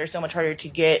stories that are so much harder to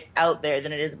get out there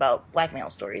than it is about Black male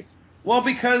stories? Well,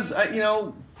 because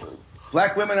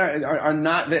Black women are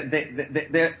not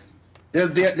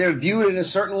they're viewed in a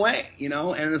certain way,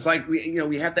 and it's like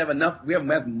we have to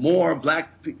have more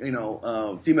Black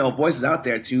female voices out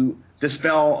there to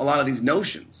dispel a lot of these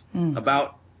notions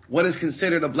about what is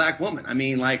considered a Black woman. I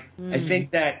mean, I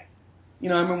think that I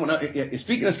remember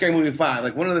speaking of Scary Movie 5,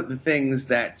 like one of the things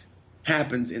that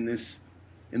happens in this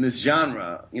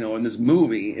genre, in this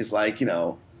movie is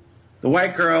the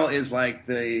white girl is like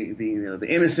the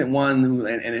innocent one who,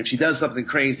 and if she does something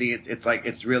crazy,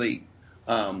 it's really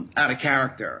out of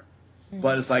character.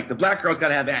 But it's like the Black girl's got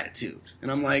to have attitude,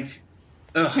 and I'm like,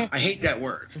 ugh, I hate that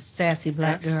word. The sassy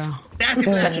Black girl. That's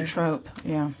such a trope.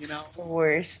 Yeah, the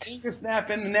worst. Finger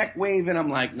snapping, neck waving. I'm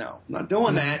like, no, I'm not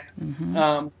doing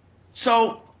that.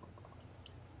 So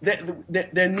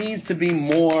there needs to be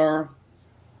more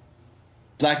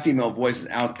Black female voices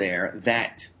out there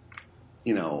that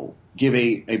give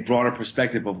a broader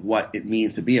perspective of what it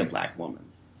means to be a Black woman,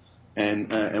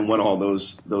 and what all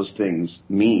those things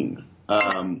mean,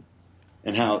 and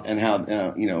how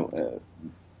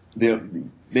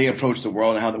they approach the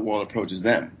world and how the world approaches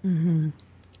them.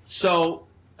 So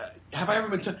have I ever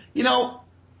been to, you know,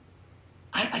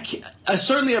 I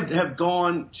certainly have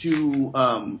gone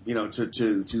to, you know,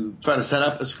 to try to set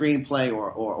up a screenplay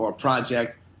or a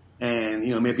project, and,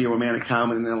 you know, maybe a romantic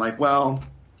comedy, and they're like, well,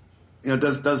 you know,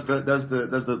 does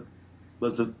the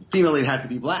female lead have to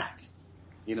be black?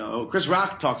 You know, Chris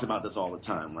Rock talks about this all the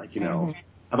time, like, you know,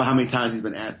 about how many times he's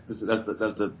been asked, does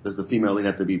the female lead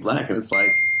have to be black? And it's like,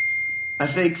 I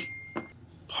think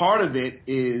part of it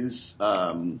is,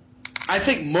 I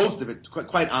think most of it,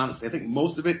 quite honestly, I think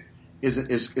most of it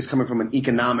is coming from an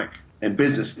economic and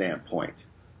business standpoint.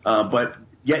 But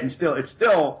yet it's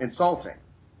still insulting,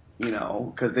 you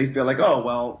know, because they feel like, oh,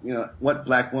 well, you know, what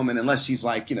black woman, unless she's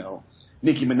like, you know,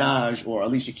 Nicki Minaj or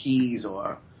Alicia Keys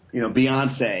or, you know,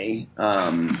 Beyonce,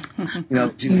 you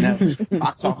know, she doesn't have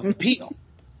box office appeal.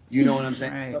 You know what I'm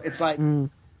saying? Right. So it's like,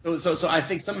 so I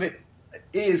think some of it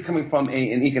is coming from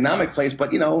an economic place,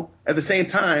 but, you know, at the same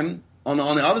time, on the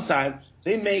other side,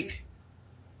 they make,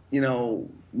 you know,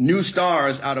 new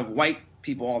stars out of white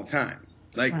people all the time.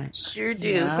 Like, sure do.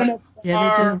 Yeah.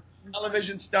 Star,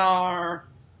 television star,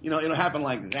 you know, it'll happen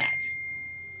like that.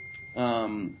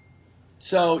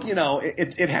 So, you know,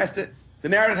 it has to, the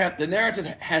narrative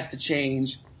has to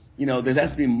change. You know, there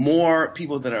has to be more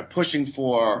people that are pushing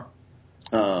for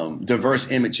diverse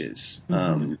images,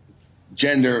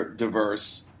 gender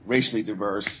diverse, racially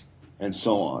diverse, and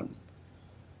so on.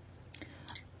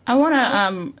 I want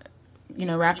to, you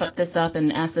know, wrap this up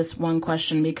and ask this one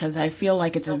question, because I feel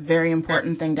like it's a very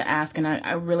important thing to ask, and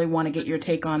I really want to get your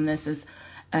take on this as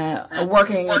a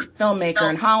working filmmaker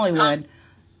in Hollywood.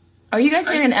 Are you guys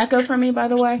hearing an echo from me, by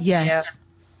the way? Yes.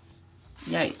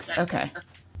 Yikes. Okay.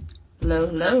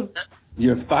 Low.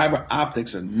 Your fiber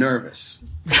optics are nervous.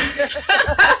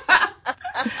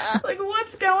 Like,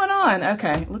 what's going on?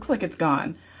 Okay, looks like it's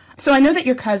gone. So I know that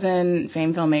your cousin,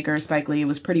 famed filmmaker Spike Lee,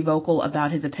 was pretty vocal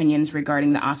about his opinions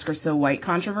regarding the Oscar So White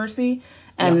controversy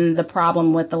and the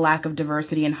problem with the lack of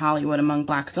diversity in Hollywood among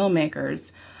black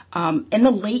filmmakers. In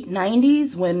the late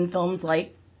 90s, when films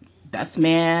like Best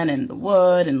Man and The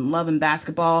Wood and Love and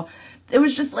Basketball, there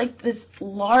was just like this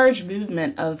large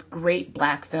movement of great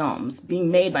black films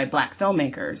being made by black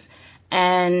filmmakers.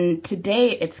 And today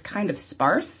it's kind of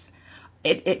sparse.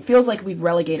 It feels like we've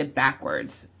relegated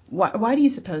backwards. Why do you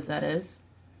suppose that is?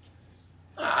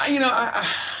 You know,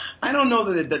 I don't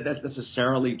know that that's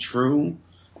necessarily true.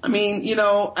 I mean, you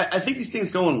know, I think these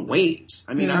things go in waves.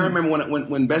 I mean, I remember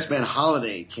when Best Man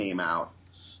Holiday came out,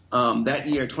 that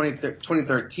year,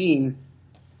 2013,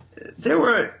 there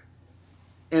were,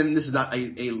 and this is not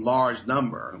a large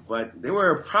number, but there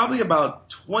were probably about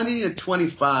 20 to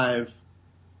 25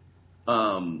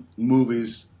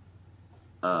 movies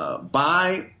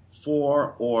by,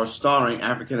 for, or starring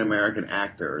African American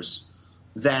actors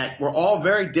that were all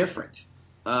very different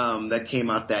that came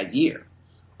out that year.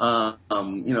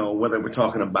 You know, whether we're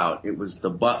talking about it was The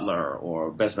Butler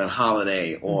or Best Man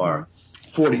Holiday or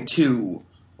 42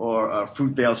 or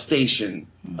Fruitvale Station.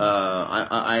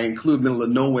 I include Middle of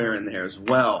Nowhere in there as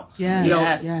well. Yes. You know,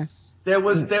 yes. There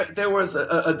was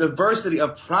a diversity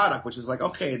of product, which was like,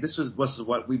 okay, this was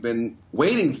what we've been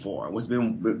waiting for,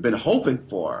 been hoping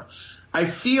for. I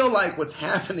feel like what's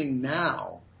happening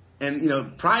now, and you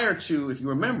know, prior to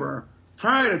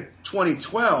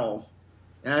 2012,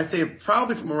 and I'd say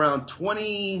probably from around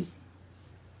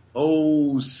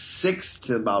 2006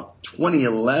 to about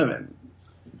 2011,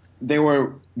 they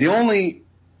were the only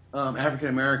African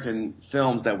American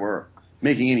films that were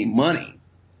making any money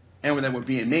and that were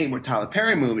being made were Tyler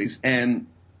Perry movies. And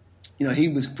you know, he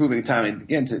was proving time and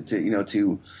again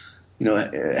to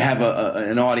have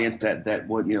an audience that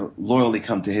would, you know, loyally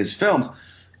come to his films.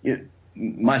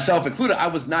 Myself included, I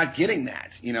was not getting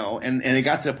that, you know, and it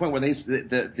got to the point where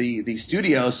the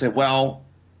studios said, well,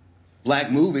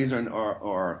 black movies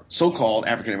or so-called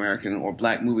African American or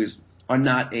black movies are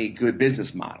not a good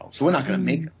business model, so we're not going to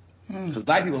make them because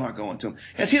black people aren't going to them.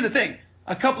 Because here's the thing: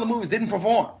 a couple of movies didn't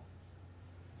perform,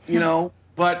 you know,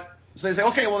 but so they say,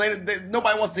 okay, well,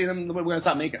 nobody wants to see them, we're going to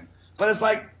stop making them. But it's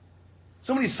like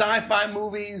so many sci-fi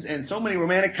movies and so many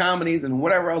romantic comedies and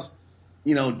whatever else,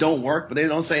 you know, don't work, but they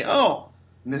don't say, oh,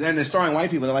 and they're starring white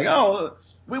people. They're like, oh,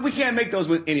 we can't make those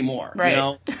anymore. Right. You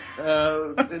know,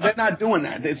 they're not doing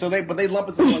that. But they lump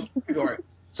us in one category.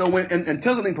 So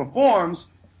until something performs,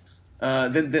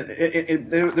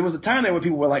 there was a time there where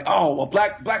people were like, oh, well,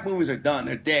 black movies are done.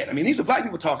 They're dead. I mean, these are black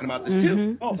people talking about this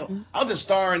too. Oh, no, I'll just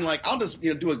star in I'll just,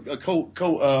 you know, do a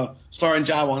co-starring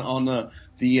job on the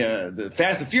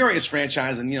Fast and Furious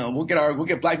franchise, and you know, we'll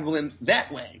get black people in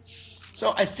that way.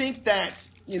 So I think that,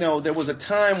 you know, there was a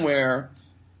time where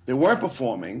they weren't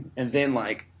performing, and then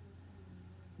like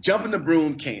Jumpin' the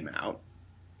Broom came out,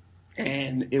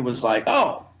 And it was like,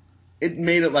 oh, it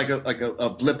made it like a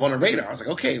blip on the radar. I was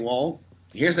like, okay, well,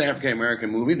 here's an African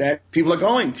American movie that people are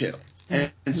going to.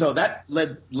 And so that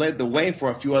led the way for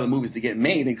a few other movies to get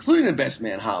made, including The Best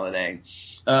Man Holiday.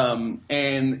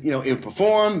 And, you know, it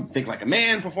performed, Think Like a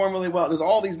Man performed really well. There's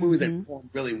all these movies that performed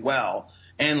really well.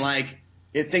 And, like,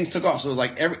 things took off. So it was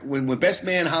like when Best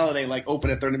Man Holiday, like,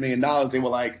 opened at $30 million, they were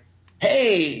like,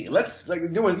 hey, let's, like,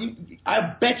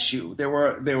 I bet you there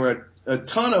were a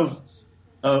ton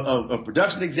of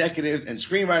production executives and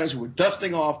screenwriters who were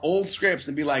dusting off old scripts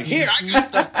and be like, here, I got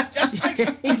something just like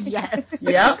it. Yes.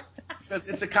 Yep. Because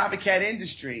it's a copycat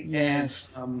industry.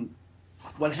 Yes. And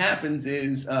what happens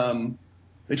is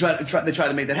they try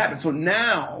to make that happen. So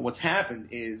now what's happened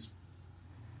is,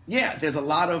 yeah, there's a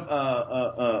lot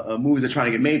of movies that are trying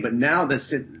to get made, but now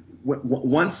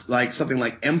once like something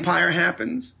like Empire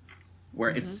happens, where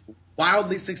it's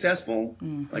wildly successful,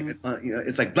 like you know,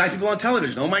 it's like black people on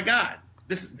television. Oh my God,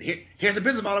 here's a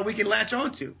business model we can latch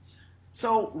onto.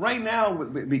 So right now,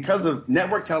 because of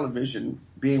network television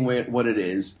being what it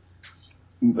is,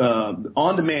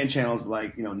 on-demand channels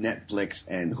like, you know, Netflix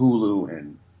and Hulu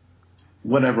and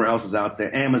whatever else is out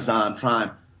there, Amazon Prime,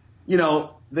 you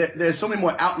know, there's so many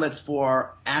more outlets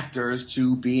for actors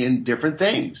to be in different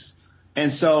things.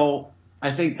 And so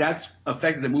I think that's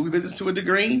affected the movie business to a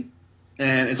degree,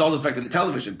 and it's also affected the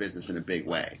television business in a big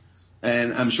way.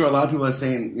 And I'm sure a lot of people are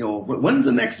saying, you know, when's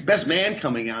the next Best Man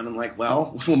coming out? And I'm like,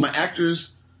 well, when my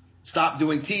actors stop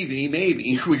doing TV,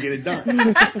 maybe we get it done. You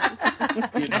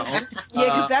know? Yeah,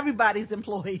 because everybody's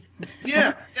employed.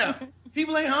 Yeah.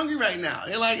 People ain't hungry right now.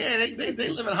 They're like, hey, they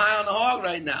living high on the hog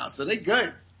right now, so they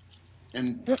good.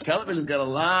 And television's got a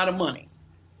lot of money.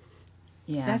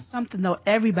 Yeah. That's something, though,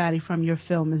 everybody from your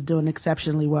film is doing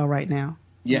exceptionally well right now.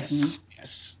 Yes.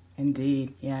 Yes.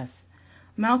 Indeed, yes.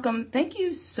 Malcolm, thank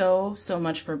you so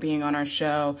much for being on our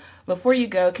show. Before you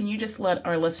go, can you just let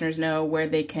our listeners know where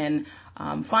they can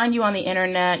find you on the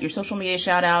internet, your social media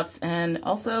shout-outs, and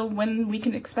also when we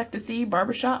can expect to see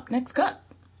Barbershop Next Cut?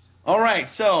 All right,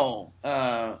 so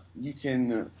you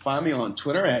can find me on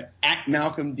Twitter at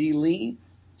Malcolm D. Lee.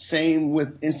 Same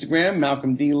with Instagram,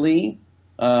 Malcolm D. Lee.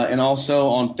 And also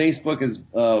on Facebook is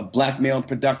Blackmailed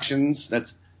Productions.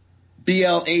 That's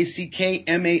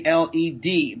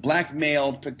BLACKMALED,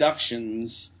 Blackmailed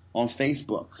Productions on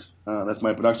Facebook. That's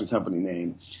my production company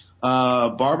name.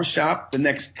 Barbershop, The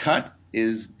Next Cut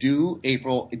is due out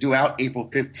April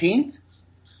 15th.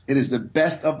 It is the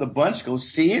best of the bunch. Go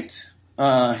see it.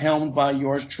 Helmed by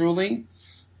yours truly.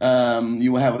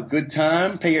 You will have a good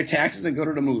time, pay your taxes, and go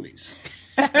to the movies.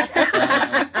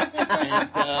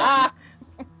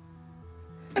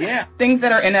 Yeah. Things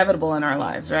that are inevitable in our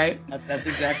lives, right? That's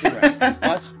exactly right.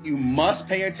 You must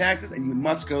pay your taxes, and you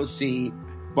must go see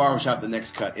Barbershop: The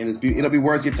Next Cut, and it'll be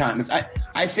worth your time.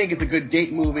 I think it's a good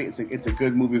date movie. It's a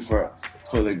good movie for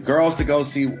the girls to go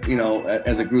see, you know,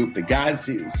 as a group. The guys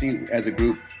see as a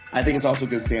group. I think it's also a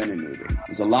good family movie.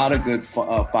 There's a lot of good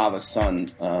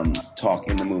father-son talk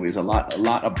in the movie. There's a lot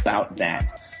about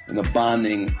that and the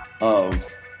bonding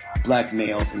of black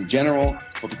males in general,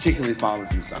 but particularly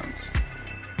fathers and sons.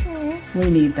 We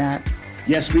need that.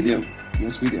 Yes, we do.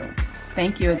 Yes, we do.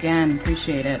 Thank you again.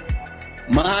 Appreciate it.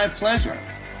 My pleasure.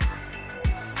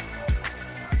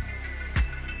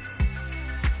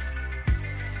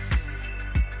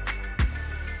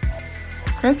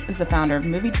 Chris is the founder of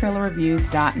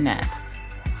MovieTrailerReviews.net.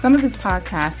 Some of his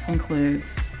podcasts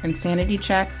includes Insanity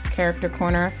Check, Character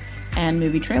Corner, and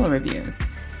Movie Trailer Reviews.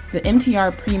 The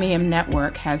MTR Premium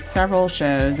Network has several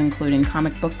shows, including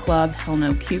Comic Book Club, Hell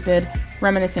No Cupid,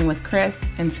 Reminiscing with Chris,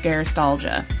 and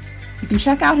Scarestalgia. You can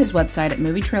check out his website at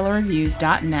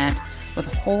MovieTrailerReviews.net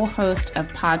with a whole host of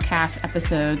podcast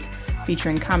episodes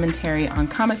featuring commentary on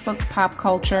comic book pop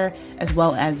culture as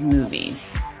well as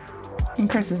movies. And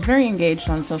Chris is very engaged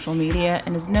on social media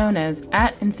and is known as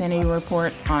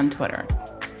 @InsanityReport on Twitter.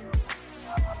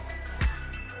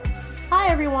 Hi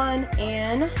everyone,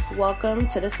 and welcome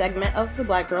to the segment of the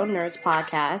Black Girl Nerds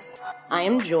podcast. I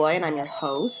am Joy, and I'm your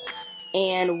host,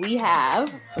 and we have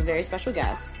a very special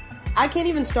guest. I can't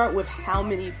even start with how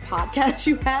many podcasts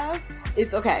you have.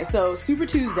 It's okay, so Super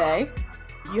Tuesday,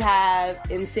 you have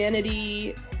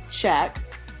Insanity Check,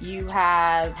 you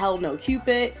have Hell No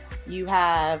Cupid, you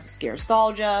have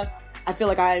Scarestalgia. I feel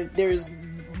like there's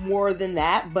more than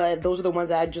that, but those are the ones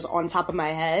that are just on top of my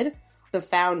head. The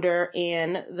founder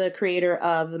and the creator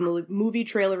of the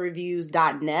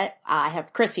MovieTrailerReviews.net. I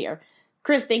have Chris here.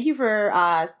 Chris, thank you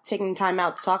for taking time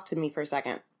out to talk to me for a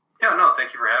second. Yeah, no,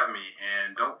 thank you for having me.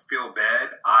 And don't feel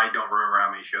bad. I don't remember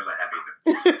how many shows I have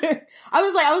either.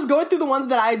 I was going through the ones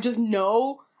that I just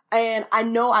know. And I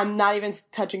know I'm not even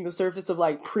touching the surface of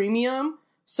like premium.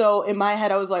 So in my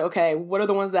head, I was like, okay, what are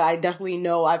the ones that I definitely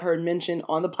know I've heard mentioned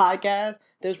on the podcast?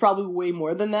 There's probably way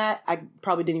more than that. I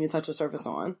probably didn't even touch the surface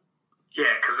on.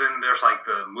 Yeah, because then there's like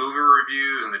the movie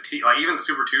reviews and like even the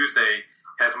Super Tuesday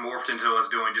has morphed into us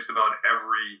doing just about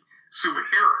every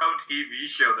superhero TV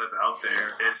show that's out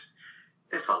there.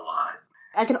 It's a lot.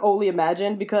 I can only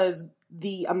imagine because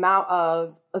the amount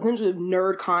of essentially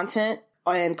nerd content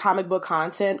and comic book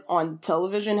content on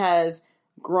television has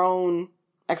grown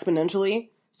exponentially.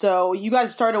 So you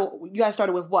guys started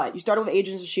with what? You started with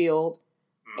Agents of S.H.I.E.L.D.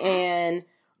 And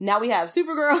now we have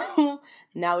Supergirl.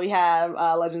 Now we have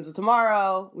Legends of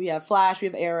Tomorrow. We have Flash. We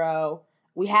have Arrow.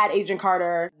 We had Agent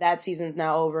Carter. That season's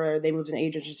now over. They moved into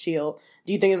Agents of S.H.I.E.L.D.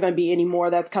 Do you think there's going to be any more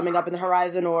that's coming up in the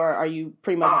horizon, or are you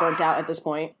pretty much burnt out at this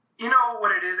point? You know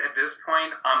what it is at this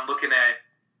point? I'm looking at,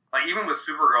 like, even with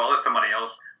Supergirl, let somebody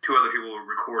else, 2 other people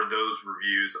record those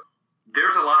reviews.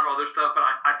 There's a lot of other stuff, but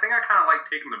I think I kind of like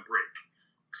taking the break.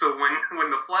 So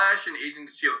when the Flash and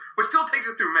Agents of S.H.I.E.L.D., which still takes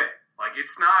it through May, like,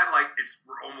 it's not like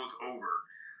we're almost over.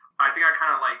 I think I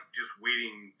kind of like just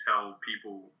waiting till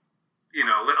people,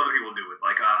 let other people do it.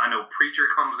 Like, I know Preacher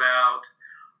comes out,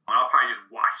 and I'll probably just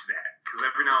watch that. Because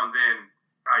every now and then,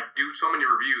 I do so many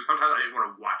reviews, sometimes I just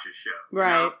want to watch a show.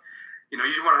 Right. You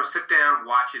just want to sit down,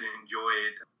 watch it, and enjoy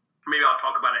it. Maybe I'll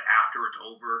talk about it after it's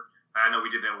over. I know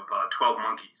we did that with 12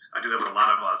 Monkeys. I did that with a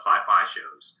lot of sci-fi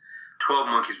shows. 12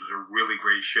 Monkeys was a really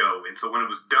great show. And so when it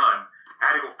was done,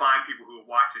 I had to go find people who had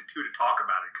watched it, too, to talk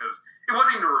about it. Because it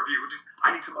wasn't even a review. It was just,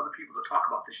 I need some other people to talk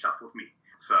about this stuff with me.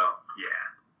 So, yeah.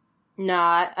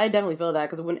 Nah, I definitely feel that.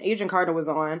 Because when Agent Carter was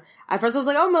on, at first I was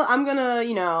like, oh, I'm going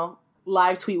to,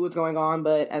 live tweet what's going on.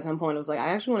 But at some point, I was like,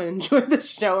 I actually want to enjoy the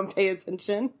show and pay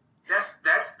attention.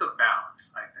 That's the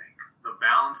balance, I think. The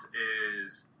balance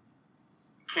is,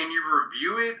 can you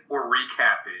review it or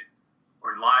recap it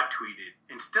or live tweet it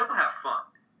and still have fun?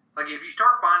 Like, if you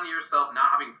start finding yourself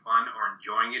not having fun or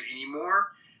enjoying it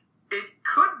anymore, it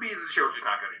could be that the show's just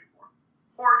not good anymore.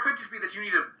 Or it could just be that you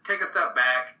need to take a step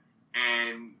back,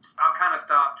 and I've kind of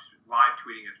stopped live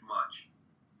tweeting as much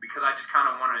because I just kind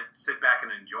of want to sit back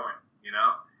and enjoy it,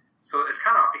 So it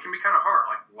can be kind of hard.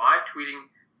 Like, live tweeting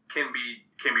can be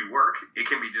work. It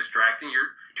can be distracting.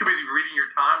 You're too busy reading your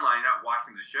timeline, not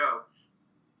watching the show.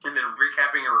 And then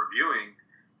recapping or reviewing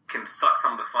can suck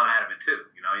some of the fun out of it too.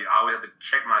 I always have to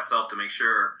check myself to make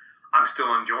sure I'm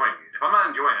still enjoying it. If I'm not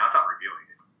enjoying it, I'll stop reviewing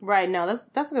it. Right. No,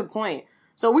 that's a good point.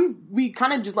 So we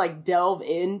kind of just like delve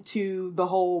into the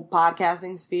whole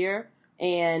podcasting sphere,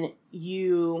 and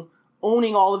you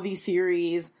owning all of these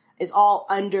series is all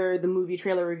under the movie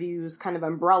trailer reviews kind of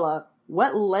umbrella.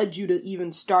 What led you to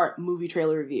even start movie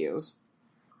trailer reviews?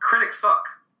 Critics suck.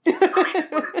 That's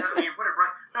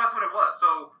what it was.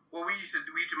 So, we used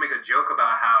to make a joke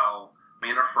about how me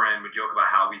and a friend would joke about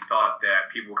how we thought that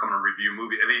people would come and review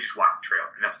movies and they just watch the trailer,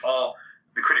 and that's all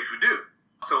the critics would do.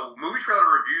 So, movie trailer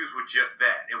reviews were just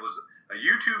that. It was a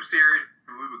YouTube series.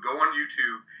 We would go on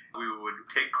YouTube, we would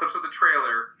take clips of the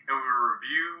trailer, and we would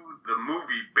review the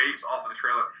movie based off of the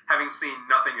trailer, having seen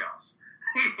nothing else.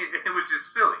 It was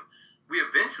just silly. We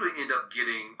eventually end up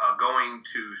going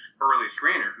to early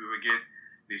screeners. We would get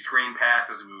these screen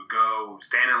passes. We would go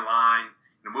stand in line.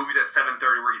 The movie's at 7:30.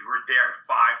 We're there at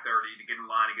 5:30 to get in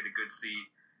line and get a good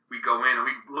seat. We go in and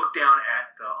we look down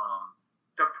at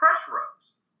the press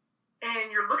rows.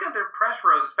 And you're looking at their press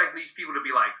rows, expecting these people to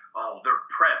be like, oh, they're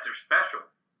press, they're special.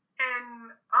 And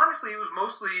honestly, it was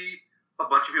mostly a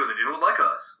bunch of people that didn't look like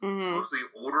us. Mm-hmm. Mostly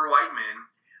older white men.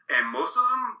 And most of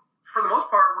them, for the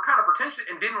most part, were kind of pretentious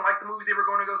and didn't like the movies they were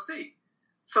going to go see.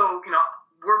 So,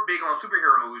 we're big on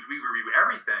superhero movies. We review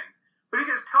everything. But you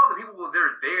can just tell the people,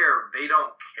 they're there, they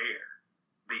don't care.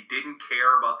 They didn't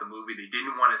care about the movie. They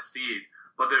didn't want to see it.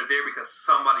 But they're there because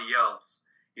somebody else,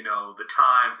 the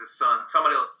Times, the Sun,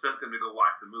 somebody else sent them to go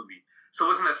watch the movie. So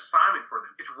it was an assignment for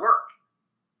them. It's work.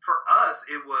 For us,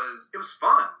 it was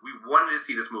fun. We wanted to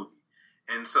see this movie.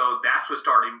 And so that's what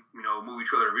started, movie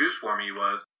trailer reviews for me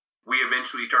was we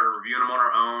eventually started reviewing them on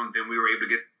our own. Then we were able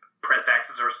to get press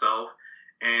access ourselves.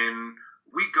 And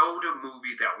we go to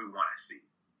movies that we want to see.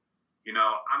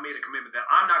 I made a commitment that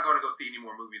I'm not going to go see any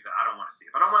more movies that I don't want to see.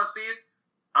 If I don't want to see it,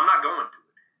 I'm not going to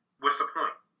it. What's the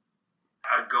point?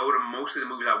 I go to most of the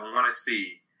movies I want to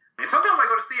see. And sometimes I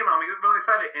go to see them and I'm really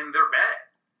excited and they're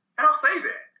bad. And I'll say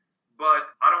that.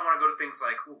 But I don't want to go to things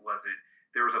like, who was it?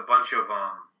 There was a bunch of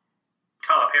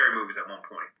Tyler Perry movies at one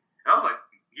point. And I was like,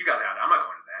 you guys out there, I'm not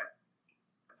going to that.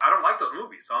 I don't like those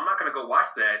movies, so I'm not going to go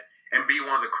watch that and be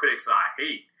one of the critics that I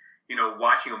hate.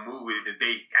 Watching a movie that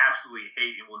they absolutely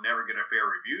hate and will never get a fair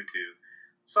review to.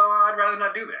 So I'd rather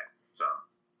not do that. So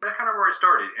That's kind of where it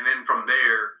started. And then from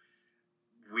there,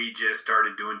 we just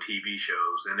started doing TV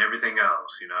shows and everything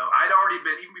else, you know. I'd already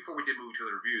been, even before we did movie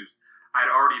trailer reviews, I'd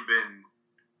already been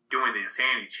doing the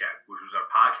Insanity Check, which was our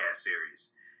podcast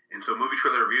series. And so movie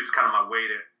trailer reviews was kind of my way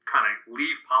to kind of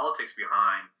leave politics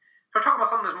behind. Start talking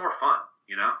about something that's more fun,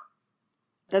 you know?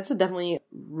 That's definitely a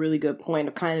really good point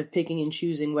of kind of picking and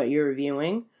choosing what you're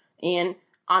reviewing and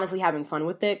honestly having fun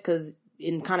with it, because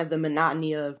in kind of the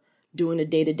monotony of doing a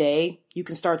day-to-day, you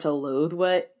can start to loathe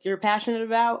what you're passionate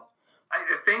about. I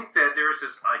think that there's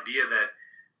this idea that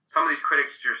some of these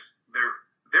critics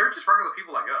they're just regular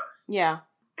people like us. Yeah.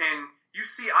 And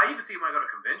I even see it when I go to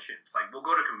conventions. Like, we'll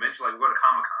go to conventions, like we'll go to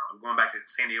Comic-Con. We're going back to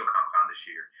San Diego Comic-Con this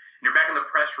year. And you're back in the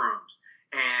press rooms.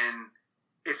 And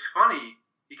it's funny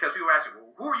because people ask me,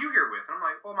 well, who are you here with? And I'm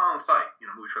like, well, my own site, you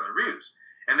know, movie trailer reviews.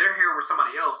 And they're here with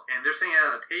somebody else, and they're sitting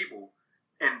at a table,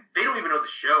 and they don't even know the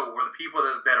show or the people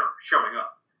that are showing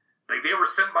up. Like, they were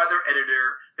sent by their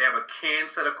editor. They have a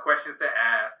canned set of questions to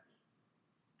ask.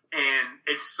 And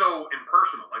it's so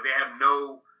impersonal. Like, they have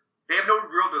no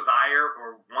real desire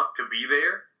or want to be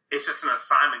there. It's just an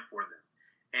assignment for them.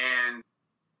 And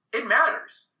it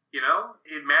matters, you know?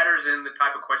 It matters in the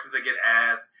type of questions that get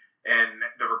asked and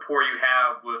the rapport you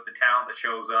have with the talent that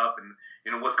shows up and,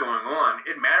 you know, what's going on.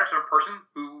 It matters to a person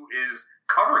who is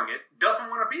covering it doesn't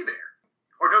want to be there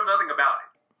or knows nothing about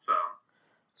it.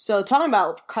 So talking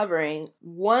about covering,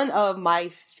 one of my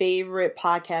favorite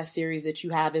podcast series that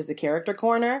you have is the Character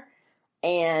Corner.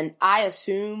 And I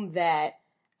assume that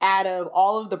out of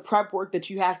all of the prep work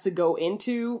that you have to go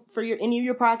into for any of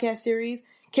your podcast series,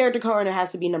 Character Corner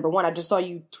has to be number one. I just saw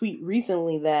you tweet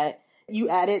recently that you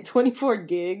added 24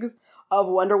 gigs of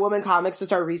Wonder Woman comics to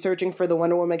start researching for the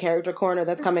Wonder Woman Character Corner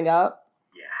that's coming up.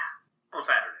 Yeah, on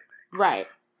Saturday. Right.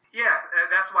 Yeah,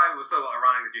 that's why it was so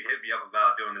ironic that you hit me up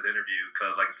about doing this interview,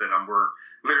 because, like I said, we're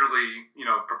literally, you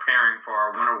know, preparing for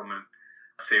our Wonder Woman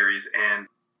series. And,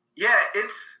 yeah,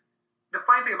 it's the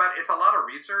funny thing about it, it's a lot of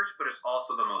research, but it's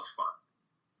also the most fun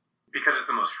because it's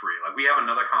the most free. Like, we have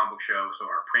another comic book show, so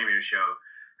our premiere show,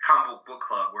 Comic Book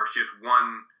Club, where it's just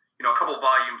one, you know, a couple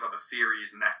volumes of a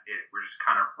series, and that's it. We're just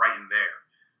kind of right in there.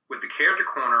 With the Character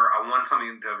Corner, I wanted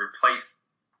something to replace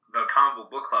the Comic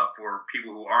Book Club for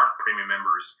people who aren't premium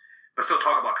members, but still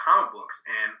talk about comic books.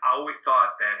 And I always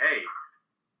thought that, hey,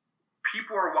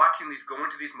 people are watching these, going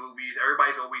to these movies.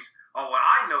 Everybody's always, oh, well,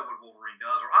 I know what Wolverine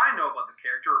does, or I know about this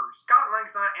character, or Scott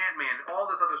Lang's not Ant-Man, all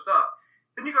this other stuff.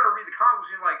 Then you go to read the comic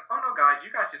books, and you're like, oh, no, guys,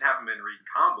 you guys just haven't been reading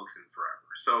comic books in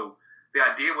forever. So the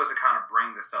idea was to kind of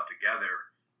bring this stuff together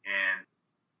and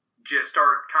just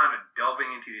start kind of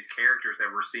delving into these characters that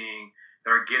we're seeing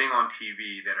that are getting on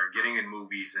TV, that are getting in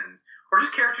movies, and or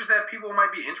just characters that people might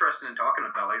be interested in talking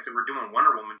about. Like I said, we're doing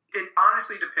Wonder Woman. It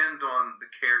honestly depends on the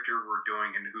character we're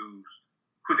doing and who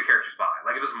the character's by.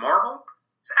 Like, if it's Marvel,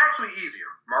 it's actually easier.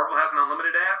 Marvel has an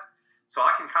unlimited app, so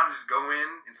I can kind of just go in,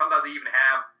 and sometimes they even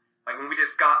have, like when we did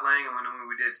Scott Lang and when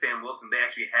we did Sam Wilson, they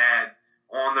actually had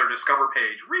on their Discover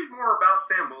page, read more about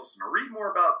Sam Wilson or read more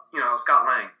about, you know, Scott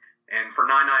Lang. And for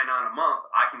 $9.99 a month,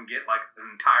 I can get like an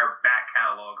entire back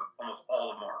catalog of almost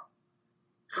all of Marvel.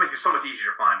 So it makes it so much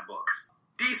easier to find books.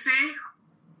 DC,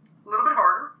 a little bit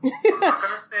harder. I'm not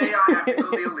going to say I have to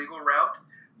go the illegal route.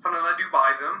 Sometimes I do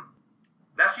buy them.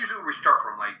 That's usually where we start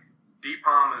from. Like,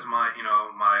 Deepam is my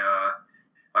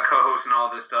co-host and all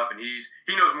this stuff, and he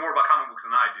knows more about comic books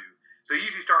than I do. So he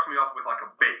usually starts me off with like a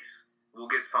base.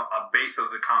 We'll get a base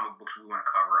of the comic books we want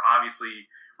to cover. Obviously,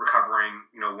 we're covering,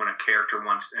 you know, when a character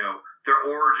wants, you know, their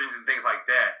origins and things like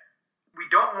that. We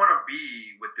don't want to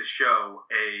be, with the show,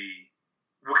 a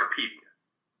Wikipedia.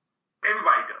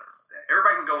 Everybody does that.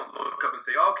 Everybody can go and look up and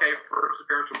say, oh, okay, first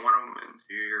appearance of Wonder Woman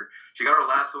here. She got her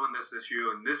lasso in this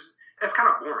issue, and this. That's kind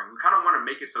of boring. We kind of want to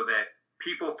make it so that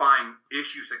people find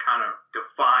issues that kind of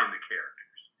define the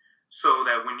characters. So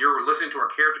that when you're listening to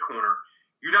our Character Corner,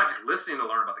 you're not just listening to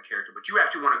learn about the character, but you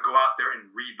actually want to go out there and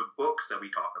read the books that we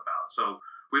talk about. So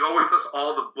we always list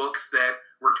all the books that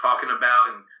we're talking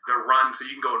about and their run, so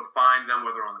you can go and find them,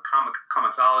 whether on the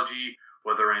Comixology,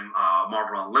 whether in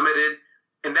Marvel Unlimited.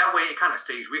 And that way it kind of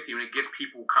stays with you, and it gets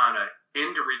people kind of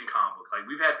into reading comic books. Like,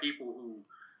 we've had people who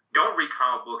don't read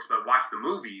comic books but watch the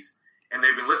movies, and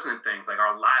they've been listening to things. Like,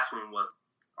 our last one was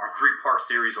our 3-part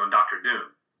series on Dr.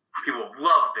 Doom. People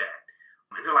love that.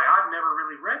 And they're like, I've never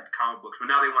really read comic books,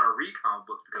 but now they want to read comic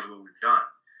books because of what we've done.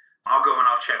 I'll go and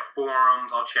I'll check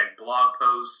forums, I'll check blog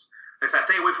posts. Like I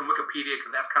stay away from Wikipedia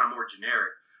because that's kind of more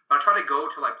generic. But I try to go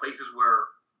to like places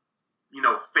where, you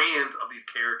know, fans of these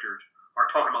characters are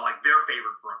talking about like their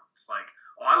favorite runs. Like,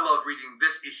 oh, I love reading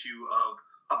this issue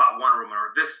about Wonder Woman,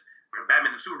 or this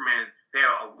Batman and Superman, they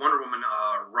had a Wonder Woman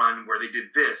run where they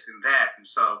did this and that. And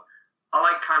so I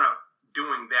like kind of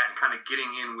doing that and kind of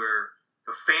getting in where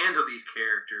the fans of these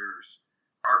characters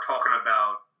are talking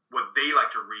about what they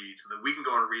like to read so that we can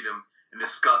go and read them and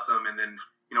discuss them and then,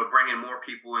 bring in more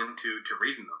people into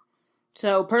reading them.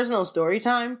 So, personal story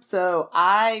time. So,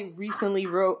 I recently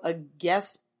wrote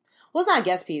it's not a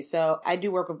guest piece. So, I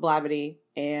do work with Blavity,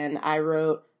 and I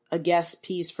wrote a guest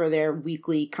piece for their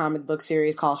weekly comic book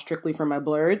series called Strictly for My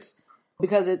Blurreds.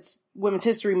 Because it's Women's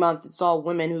History Month, it's all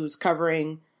women who's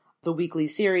covering the weekly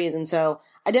series. And so,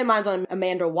 I did mine on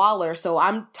Amanda Waller. So,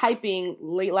 I'm typing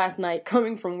late last night,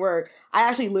 coming from work. I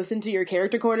actually listened to your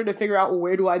character corner to figure out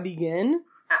where do I begin.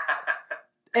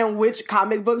 And which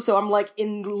comic book. So I'm like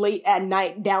in late at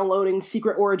night downloading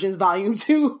Secret Origins Volume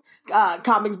 2,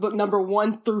 comics book number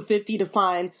 1 through 50 to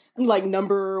find like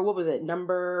number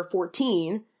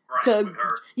 14 to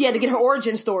get her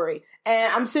origin story.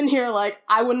 And I'm sitting here like,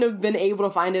 I wouldn't have been able to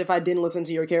find it if I didn't listen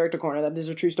to your character corner. That is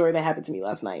a true story that happened to me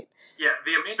last night. Yeah,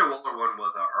 the Amanda Waller one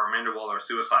was, our Amanda Waller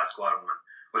Suicide Squad one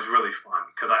was really fun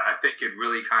because I think it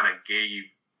really kind of gave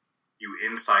you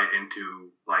insight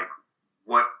into like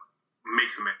what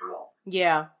makes Amanda Waller.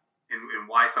 Yeah. And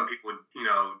why some people,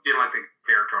 didn't like the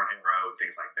character on Arrow and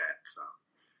things like that. So.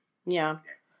 Yeah.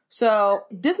 So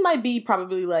this might be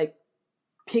probably like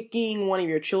picking one of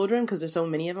your children because there's so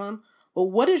many of them. But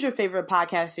what is your favorite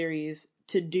podcast series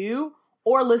to do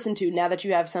or listen to now that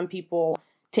you have some people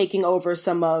taking over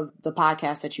some of the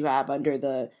podcasts that you have under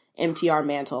the MTR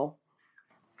mantle?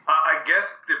 I guess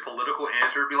the political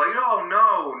answer would be like, oh,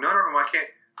 no, none of them. I can't.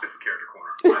 This is Character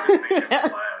Corner.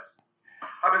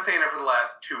 I've been saying it for the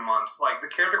last 2 months. Like, the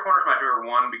Character Corner is my favorite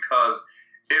one because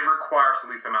it requires the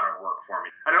least amount of work for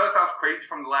me. I know that sounds crazy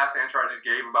from the last answer I just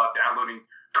gave about downloading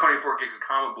 24 gigs of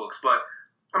comic books, but,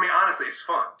 I mean, honestly, it's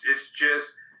fun. It's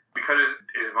just because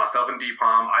it's myself and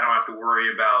D-Palm, I don't have to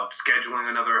worry about scheduling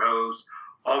another host.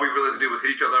 All we really have to do is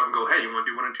hit each other up and go, hey, you want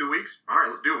to do one in 2 weeks? All right,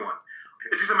 let's do one.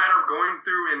 It's just a matter of going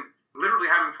through and literally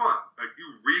having fun. Like,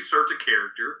 you research a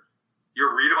character, you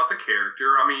read about the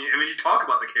character, and then you talk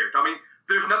about the character.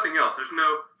 There's nothing else. There's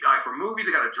no, like, for movies,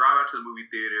 I got to drive out to the movie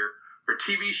theater. For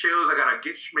TV shows, I got to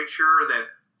make sure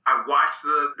that I watch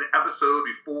the episode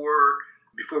before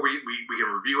we can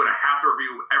review it. I have to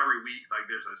review every week.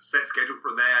 Like, there's a set schedule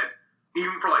for that.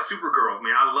 Even for, like, Supergirl.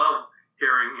 I love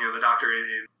hearing, the Doctor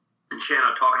and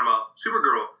Shanna talking about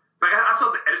Supergirl. Like, I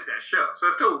still have to edit that show. So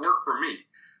it still worked for me.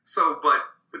 So, but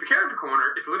with the Character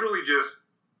Corner, it's literally just,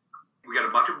 we got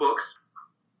a bunch of books,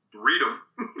 read them,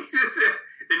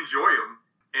 enjoy them,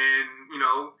 and,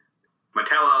 my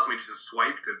tab allows me to just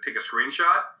swipe to take a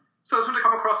screenshot. So as soon as I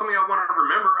come across something I want to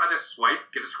remember, I just swipe,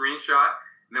 get a screenshot,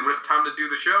 and then when it's time to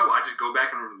do the show, I just go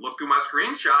back and look through my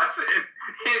screenshots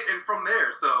and from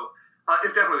there. So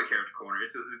it's definitely the Character Corner.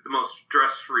 It's the most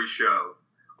stress-free show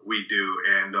we do,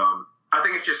 and I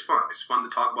think it's just fun. It's fun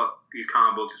to talk about these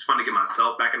comic books. It's fun to get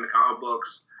myself back into comic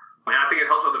books, and I think it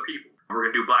helps other people.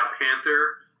 We're going to do Black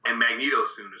Panther and Magneto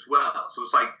soon as well. So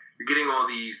it's like you're getting all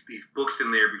these books in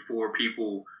there before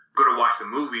people go to watch the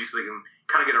movie so they can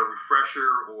kind of get a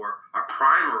refresher or a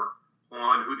primer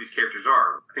on who these characters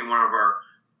are. I think one of our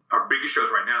biggest shows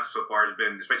right now so far has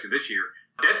been, especially this year,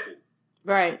 Deadpool.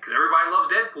 Right. Because everybody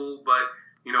loves Deadpool, but,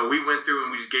 we went through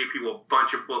and we just gave people a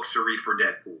bunch of books to read for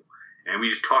Deadpool. And we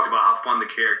just talked about how fun the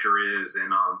character is.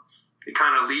 And it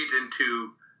kind of leads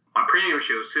into my premium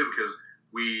shows, too, because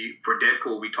for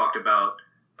Deadpool, we talked about,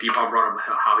 D-Palm brought up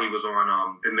how he was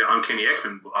on in the Uncanny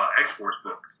X-Men X-Force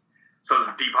books. So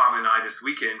D-Palm and I this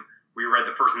weekend, we read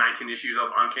the first 19 issues of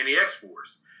Uncanny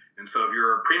X-Force. And so if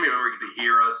you're a premium member, you get to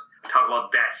hear us talk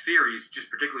about that series,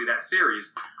 just particularly that series,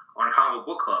 on a comic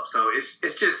book club. So it's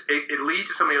just, it leads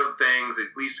to so many other things. It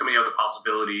leads to so many other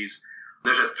possibilities.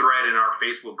 There's a thread in our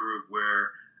Facebook group where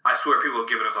I swear people have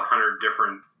given us 100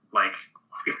 different,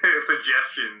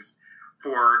 suggestions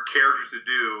for characters to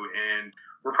do. And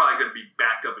we're probably going to be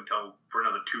backed up for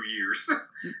another 2 years.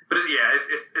 But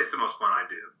it's the most fun I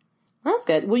do. That's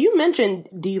good. Well, you mentioned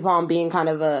D-Palm being kind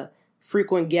of a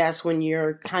frequent guest when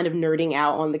you're kind of nerding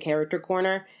out on the Character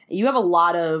Corner. You have a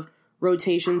lot of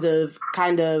rotations of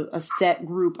kind of a set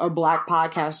group of Black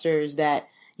podcasters that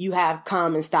you have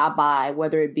come and stop by,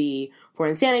 whether it be for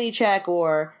Insanity Check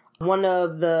or one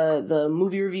of the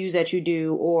movie reviews that you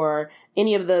do or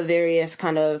any of the various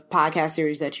kind of podcast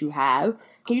series that you have.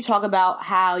 Can you talk about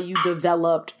how you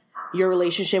developed your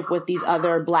relationship with these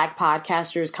other Black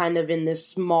podcasters kind of in this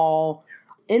small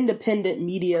independent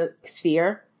media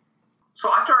sphere? So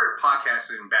I started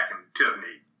podcasting back in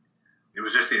 2008. It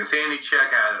was just the Insanity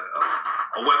Check. I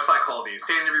had a website called the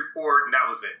Insanity Report, and that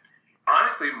was it.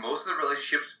 Honestly, most of the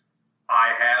relationships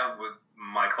I have with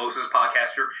my closest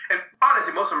podcaster, and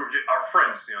honestly, most of them are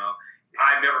friends. You know,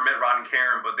 I've never met Rod and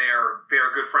Karen, but they are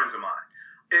good friends of mine.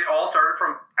 It all started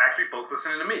from actually folks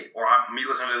listening to me, or me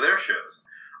listening to their shows.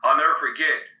 I'll never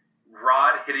forget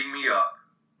Rod hitting me up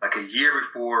like a year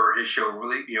before his show,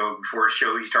 before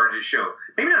he started his show.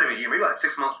 Maybe not even a year, maybe like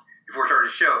 6 months before he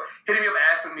started his show, hitting me up,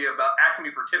 asking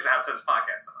me for tips on how to set his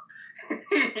podcast up.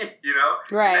 You know?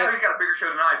 Right. Now he's got a bigger show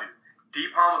than I do.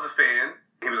 D-Palm was a fan.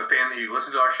 He was a fan. He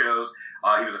listened to our shows.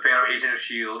 He was a fan of Agent of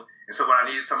S.H.I.E.L.D. And so when I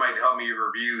needed somebody to help me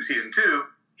review season 2,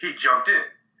 he jumped in.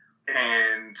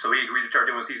 And so he agreed to start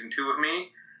doing season 2 with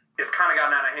me. It's kind of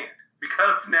gotten out of hand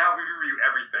because now we review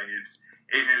everything. It's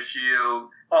Agent of S.H.I.E.L.D.,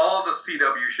 all the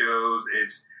CW shows.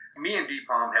 It's me and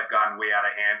D-Palm have gotten way out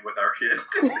of hand with our shit.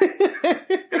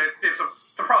 And it's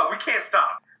a problem. We can't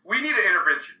stop. We need an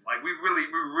intervention. Like, we really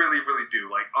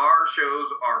do. Like, our shows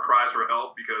are cries for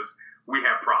help because we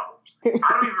have problems. I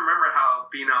don't even remember how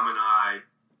Phenom and I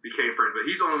became friends, but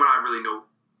he's the only one I really know.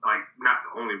 Like, not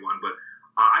the only one, but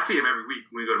I see him every week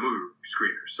when we go to movie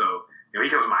screeners. So, you know, he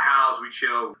comes to my house, we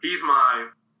chill. He's my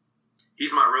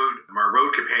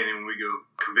road companion when we go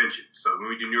conventions. So when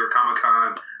we do New York Comic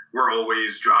Con, we're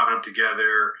always driving up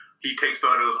together. He takes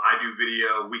photos, I do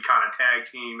video. We kind of tag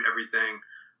team everything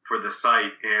for the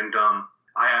site. And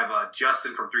I have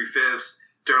Justin from 3/5,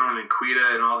 Sterling and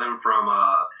Quita and all them from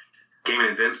Gaming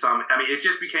and Then Some. I mean, it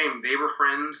just became, they were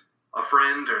friends of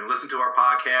friends or listen to our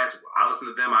podcast. I listen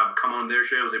to them. I would come on their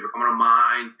shows. They would come on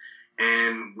mine.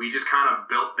 And we just kind of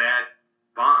built that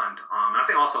bond. And I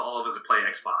think also all of us have played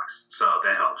Xbox. So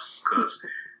that helps because,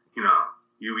 you know,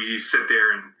 you sit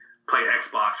there and play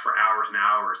Xbox for hours and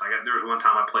hours. There was one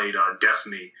time I played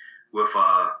Destiny with,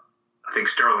 I think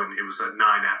Sterling. It was 9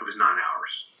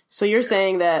 hours. So you're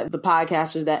saying that the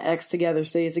podcasters that X together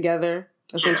stays together,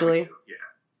 essentially? Yeah.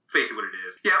 Basically what it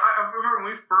is. Yeah, I remember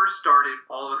when we first started,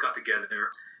 all of us got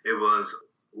together. It was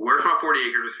Where's My 40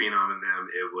 Acres with Phenom and them.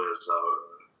 It was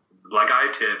Black Eye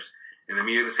Tips, and then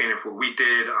me and the Santa Pool. We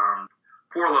did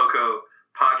Four Loco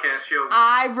podcast show.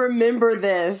 I remember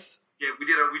this. Yeah, we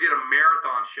did a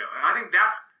marathon show, and I think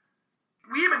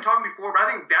we had been talking before, but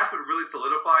I think that's what really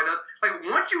solidified us. Like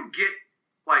once you get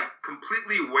like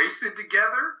completely wasted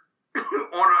together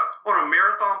on a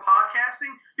marathon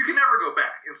podcasting, you can never go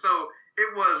back. And so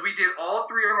we did all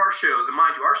 3 of our shows, and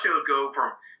mind you, our shows go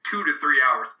from 2 to 3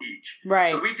 hours each.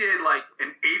 Right. So we did like an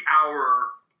 8-hour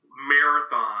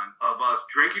marathon of us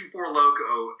drinking Four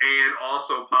Loko and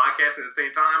also podcasting at the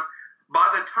same time.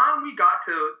 By the time we got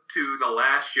to the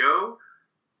last show,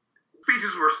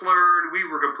 speeches were slurred. We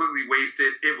were completely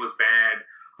wasted. It was bad.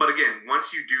 But again,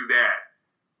 once you do that,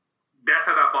 that's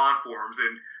how that bond forms.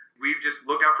 And we've just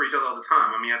looked out for each other all the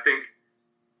time. I mean, I think,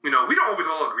 you know, we don't always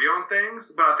all agree on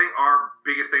things, but I think our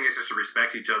biggest thing is just to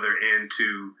respect each other and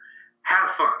to have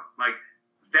fun. Like,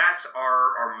 that's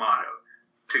our motto.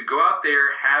 To go out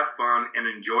there, have fun, and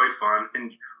enjoy fun.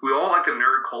 And we all like the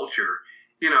nerd culture.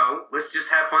 You know, let's just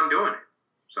have fun doing it.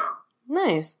 So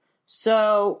nice.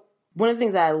 So one of the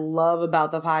things that I love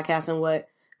about the podcast and what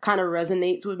kind of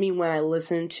resonates with me when I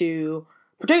listen to,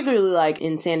 particularly like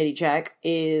Insanity Check,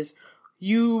 is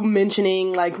you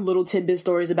mentioning like little tidbit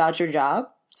stories about your job.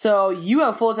 So you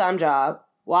have a full-time job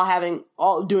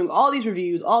while doing all these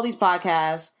reviews, all these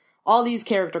podcasts, all these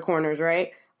character corners,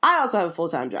 right? I also have a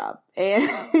full-time job,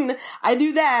 and I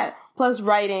do that plus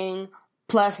writing,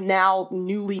 plus now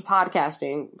newly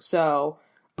podcasting. So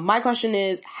my question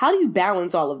is, how do you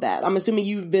balance all of that? I'm assuming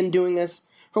you've been doing this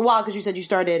for a while because you said you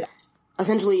started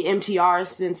essentially MTR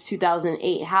since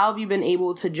 2008. How have you been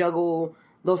able to juggle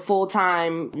the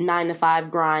full-time 9-to-5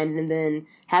 grind and then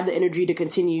have the energy to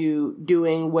continue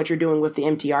doing what you're doing with the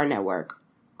MTR network?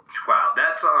 Wow,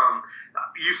 that's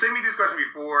you sent me this question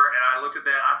before, and I looked at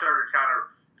that. I started to kind of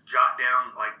jot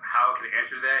down like how I could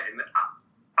answer that, and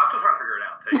I'm still trying to figure it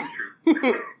out. To tell you the truth,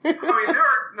 I mean,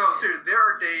 seriously, there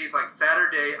are days like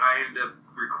Saturday I ended up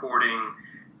recording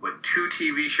with 2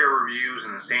 TV show reviews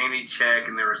and a Sandy check,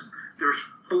 and there's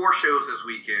 4 shows this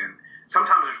weekend.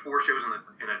 Sometimes there's 4 shows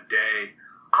in a day.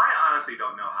 I honestly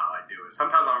don't know how I do it.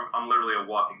 Sometimes I'm literally a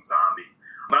walking zombie.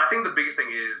 But I think the biggest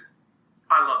thing is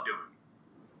I love doing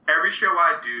it. Every show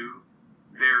I do,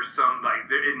 there's some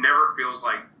it never feels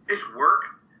like it's work,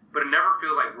 but it never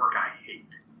feels like work I hate.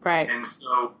 Right. And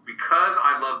so because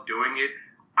I love doing it,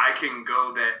 I can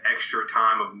go that extra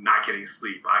time of not getting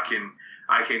sleep. I can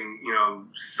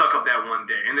suck up that one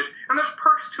day. And there's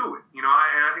perks to it. You know,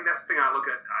 and I think that's the thing I look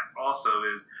at also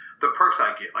is the perks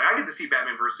I get. Like I get to see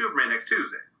Batman vs Superman next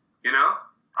Tuesday. You know?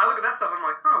 I look at that stuff and I'm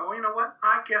like, oh, well, you know what?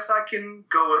 I guess I can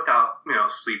go without,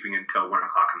 sleeping until 1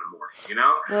 o'clock in the morning, you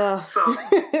know? So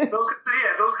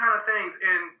those kind of things.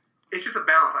 And it's just a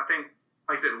balance. I think,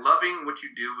 like I said, loving what you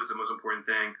do is the most important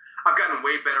thing. I've gotten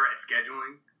way better at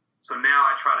scheduling. So now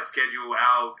I try to schedule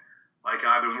out, like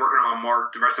I've been working on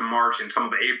the rest of March and some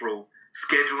of April,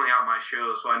 scheduling out my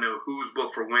shows so I know who's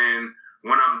booked for when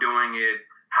I'm doing it,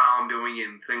 how I'm doing it,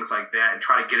 and things like that, and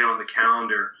try to get it on the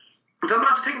calendar. It's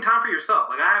about just taking time for yourself.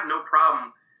 Like, I have no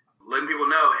problem letting people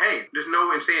know, hey, there's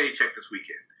no Insanity Check this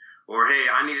weekend. Or, hey,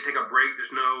 I need to take a break.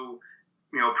 There's no,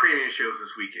 premium shows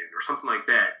this weekend or something like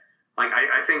that. Like,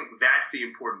 I think that's the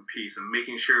important piece of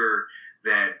making sure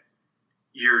that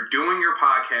you're doing your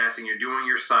podcast and you're doing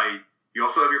your site. You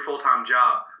also have your full-time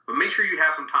job, but make sure you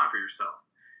have some time for yourself.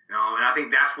 And I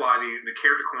think that's why the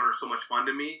Character Corner is so much fun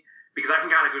to me, because I can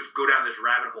kind of just go down this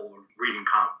rabbit hole of reading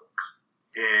comic books.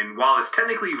 And while it's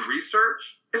technically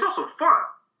research, it's also fun.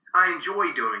 I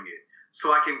enjoy doing it.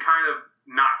 So I can kind of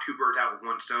knock two birds out with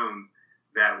one stone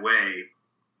that way.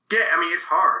 Yeah, I mean, it's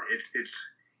hard.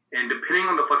 And depending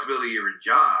on the flexibility of your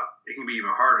job, it can be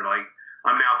even harder. Like,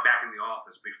 I'm now back in the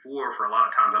office. Before, for a lot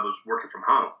of times, I was working from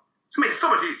home. So it made it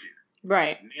so much easier.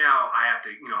 Right. Now I have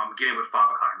to, I'm getting up at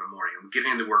 5 o'clock in the morning. I'm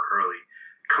getting into work early,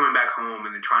 coming back home,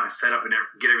 and then trying to set up and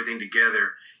get everything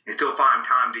together and still find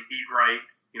time to eat right,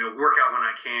 work out when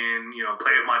I can,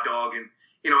 play with my dog, and,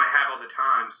 I have all the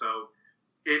time. So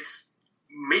it's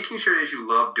making sure that you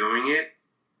love doing it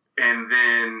and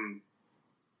then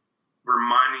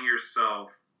reminding yourself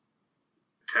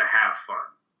to have fun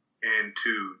and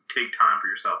to take time for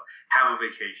yourself. Have a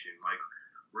vacation. Like,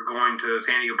 we're going to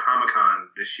San Diego Comic-Con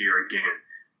this year again.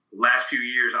 Last few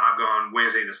years, I've gone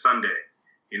Wednesday to Sunday.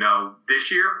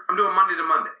 This year, I'm doing Monday to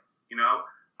Monday.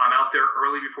 I'm out there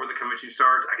early before the convention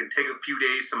starts. I can take a few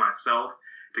days to myself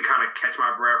to kind of catch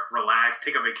my breath, relax,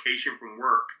 take a vacation from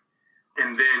work,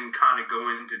 and then kind of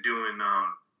go into doing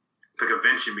the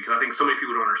convention, because I think so many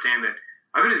people don't understand that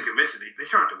I go to these conventions, they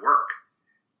turn out to work.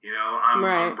 I'm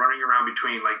running around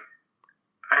between, like,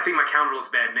 I think my calendar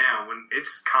looks bad now. When it's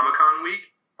Comic-Con week,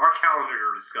 our calendars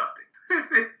are disgusting.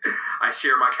 I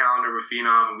share my calendar with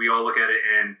Phenom, and we all look at it,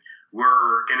 and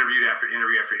we're interviewed after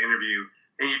interview after interview.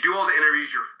 And you do all the interviews,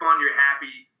 you're fun, you're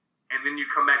happy, and then you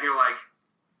come back and you're like,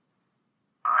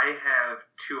 I have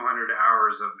 200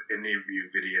 hours of interview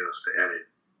videos to edit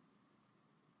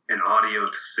and audio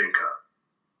to sync up.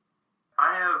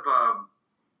 I have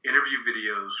interview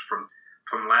videos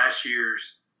from last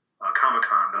year's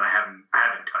Comic-Con that I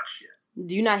haven't touched yet.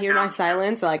 Do you not hear my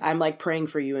silence? Like, I'm like praying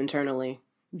for you internally,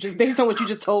 just based on what you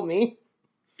just told me.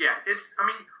 Yeah, but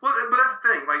that's the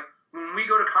thing. Like, when we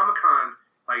go to Comic-Con,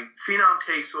 like, Phenom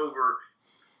takes well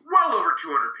over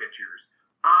 200 pictures.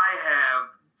 I have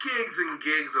gigs and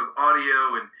gigs of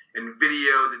audio and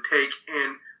video to take,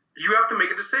 and you have to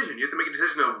make a decision. You have to make a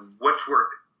decision of what's worth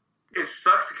it. It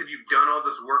sucks because you've done all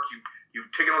this work,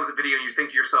 you've taken all this video, and you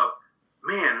think to yourself,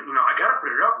 man, I got to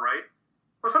put it up, right?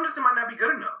 Well, sometimes it might not be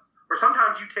good enough. Or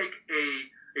sometimes you take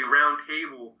a round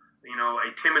table, a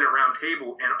 10-minute round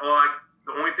table, and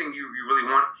the only thing you really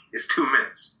want is 2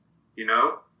 minutes,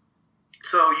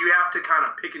 So you have to kind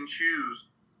of pick and choose,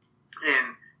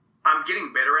 and I'm getting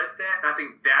better at that, and I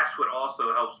think that's what also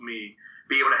helps me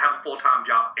be able to have a full-time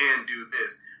job and do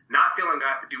this. Not feeling I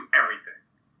have to do everything,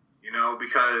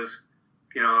 because,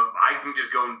 I can just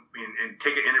go and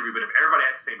take an interview, but if everybody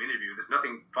has the same interview, there's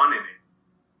nothing fun in it.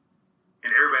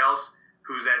 And everybody else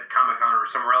who's at Comic-Con or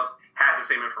somewhere else has the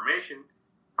same information,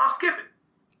 I'll skip it.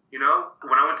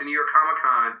 When I went to New York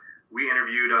Comic-Con, we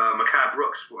interviewed Mekhi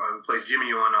Brooks, who plays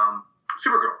Jimmy on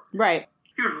Supergirl. Right.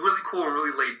 He was really cool and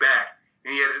really laid back.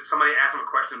 And somebody asked him a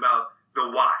question about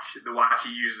the watch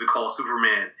he uses to call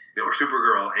Superman or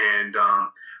Supergirl, and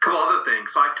a couple other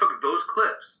things. So I took those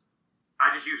clips. I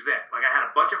just used that. Like, I had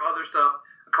a bunch of other stuff,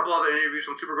 a couple other interviews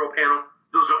from Supergirl panel.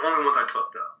 Those are the only ones I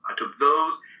took, though. I took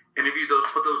those, interviewed those,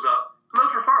 put those up. And those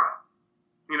were fine.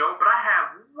 But I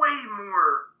have way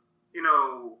more,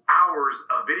 hours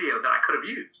of video that I could have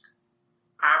used.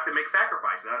 I have to make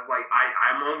sacrifices.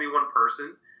 I'm only one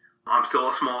person. I'm still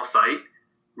a small site.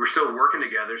 We're still working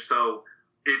together. So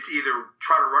it's either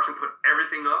try to rush and put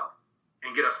everything up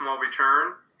and get a small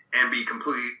return and be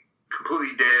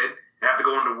completely dead and have to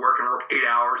go into work and work 8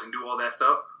 hours and do all that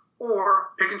stuff, or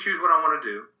pick and choose what I want to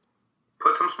do,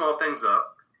 put some small things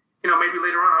up. Maybe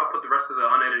later on I'll put the rest of the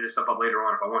unedited stuff up later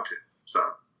on if I want to.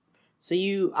 So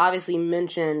you obviously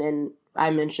mentioned, and I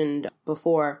mentioned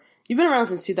before, you've been around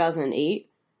since 2008,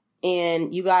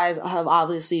 and you guys have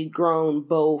obviously grown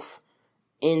both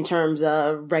in terms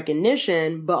of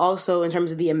recognition, but also in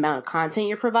terms of the amount of content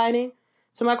you're providing.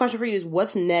 So my question for you is,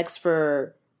 what's next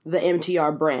for the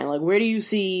MTR brand? Like, where do you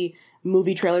see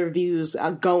movie trailer reviews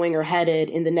going or headed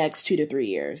in the next 2 to 3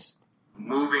 years?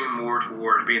 moving more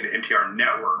towards being the MTR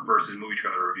network versus movie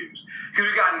trailer reviews.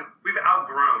 Because we've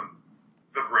outgrown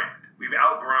the brand. We've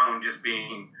outgrown just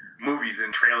being movies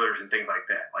and trailers and things like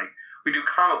that. Like, we do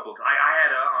comic books. I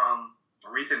had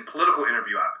a recent political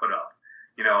interview I put up.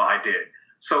 I did.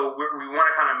 So we want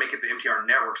to kind of make it the MTR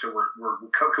network, so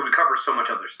we cover so much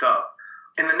other stuff.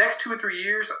 In the next 2 or 3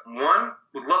 years, one,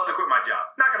 would love to quit my job.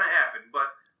 Not going to happen,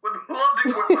 but would love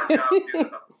to quit my job and do this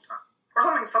stuff full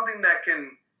time. Or something that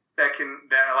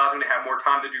allows me to have more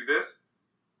time to do this.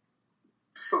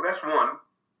 So that's one.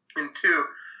 And two,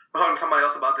 I was talking to somebody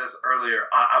else about this earlier.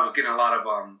 I was getting a lot of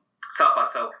South by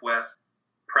Southwest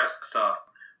press stuff.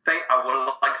 I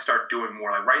would like to start doing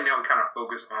more. Like right now, we kind of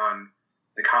focus on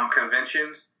the comic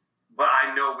conventions, but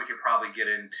I know we could probably get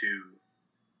into,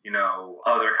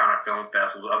 other kind of film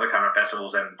festivals, other kind of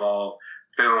festivals that involve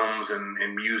films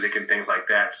and music and things like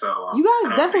that. So you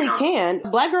guys definitely can.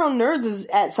 Black Girl Nerds is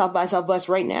at South by Southwest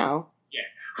right now. Yeah.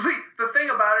 See, the thing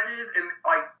about it is,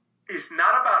 it's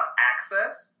not about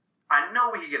access. I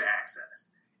know we can get access.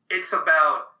 It's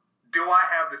about, do I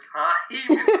have the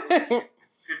time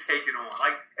to take it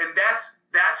on? And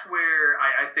that's where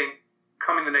I think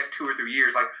coming the next 2 or 3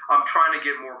 years, I'm trying to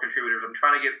get more contributors. I'm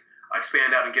trying to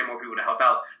expand out and get more people to help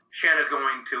out. Shanna's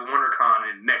going to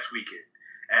WonderCon next weekend.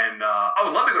 And I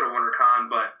would love to go to WonderCon,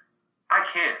 but I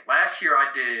can't. Last year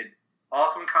I did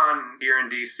AwesomeCon here in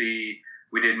D.C.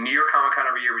 We did New York Comic Con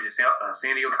every year. We did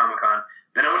San Diego Comic Con.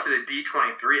 Then I went to the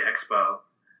D23 Expo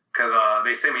because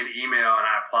they sent me an email and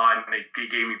I applied and they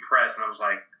gave me press. And I was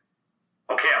like,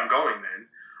 okay, I'm going then.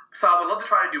 So I would love to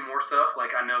try to do more stuff.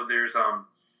 I know there's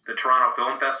the Toronto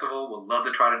Film Festival. Would love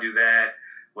to try to do that.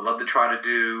 Would love to try to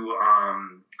do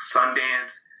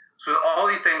Sundance. So all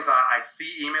these things I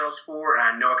see emails for, and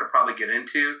I know I could probably get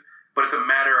into, but it's a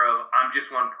matter of I'm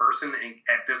just one person, and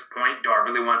at this point, do I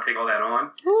really want to take all that on?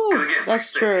 Because again,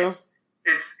 that's true.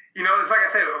 It's it's like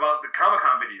I said about the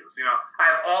Comic-Con videos. I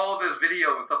have all this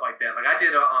video and stuff like that. I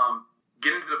did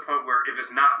getting to the point where if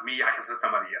it's not me, I can send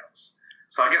somebody else.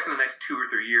 So I guess in the next 2 or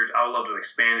 3 years, I would love to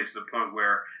expand it to the point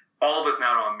where all of it's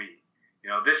not on me.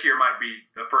 This year might be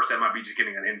the first step, might be just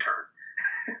getting an intern.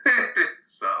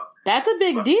 So that's a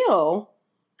big deal.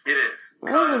 It is.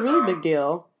 That is a really big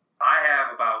deal. I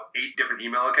have about 8 different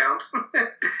email accounts,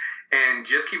 and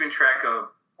just keeping track of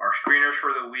our screeners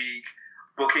for the week,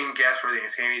 booking guests for the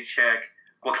Insanity Check,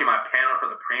 booking my panel for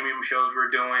the premium shows we're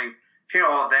doing,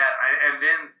 all that, and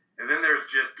then there's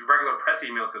just the regular press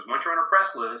emails, because once you're on a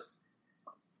press list,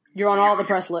 you're on all the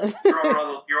press lists.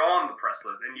 you're on the press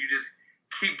list, and you just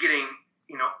keep getting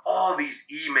all these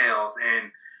emails,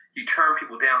 and you turn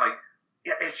people down.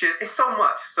 It's so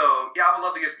much. So yeah, I would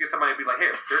love to just get somebody to be like,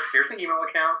 hey, here's an email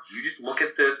account. You just look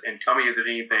at this and tell me if there's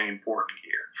anything important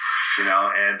here,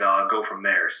 and go from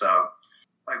there. So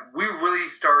we really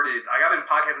started. I've been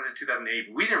podcasting since 2008.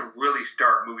 But we didn't really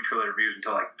start movie trailer reviews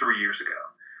until 3 years ago.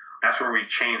 That's where we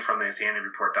changed from the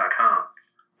InsanityReport.com.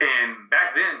 And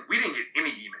back then, we didn't get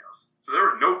any emails. So there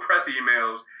was no press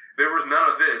emails. There was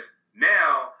none of this.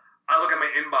 Now, I look at my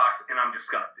inbox and I'm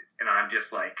disgusted. And I'm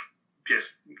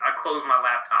I close my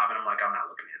laptop and I'm like, I'm not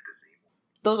looking at this anymore.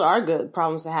 Those are good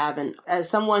problems to have. And as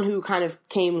someone who kind of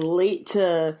came late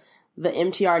to the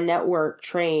MTR network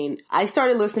train, I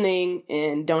started listening,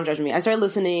 and don't judge me,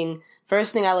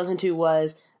 first thing I listened to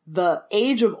was the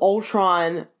Age of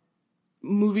Ultron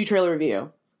movie trailer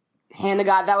review. Hand to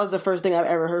God, that was the first thing I've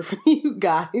ever heard from you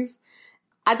guys.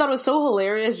 I thought it was so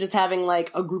hilarious just having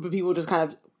a group of people just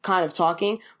kind of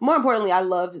talking. More importantly, I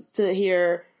love to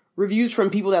hear reviews from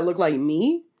people that look like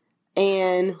me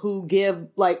and who give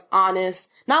honest,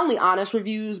 not only honest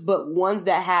reviews, but ones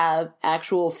that have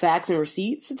actual facts and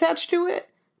receipts attached to it.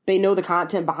 They know the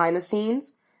content behind the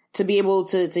scenes, to be able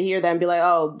to hear that and be like,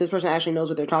 oh, this person actually knows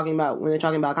what they're talking about when they're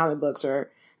talking about comic books,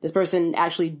 or this person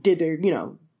actually did their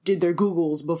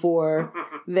Googles before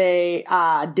they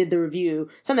did the review.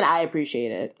 Something I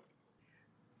appreciated.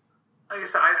 Like I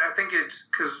said, I think it's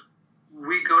because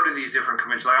we go to these different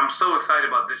conventions. I'm so excited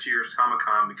about this year's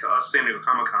Comic-Con, because San Diego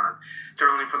Comic-Con,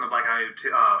 Sterling from the Black Eye,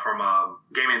 from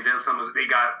Gaming and Then Some, they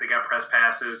got press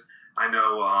passes. I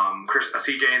know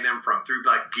CJ and them from Three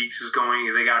Black Geeks is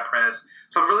going. They got press.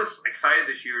 So I'm really excited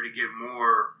this year to get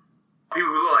more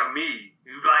people who look like me,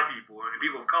 black people and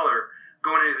people of color,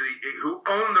 going into who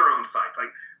own their own sites.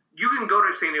 You can go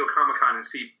to San Diego Comic-Con and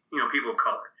see people of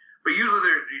color. But usually,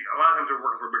 a lot of times they're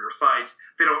working for bigger sites.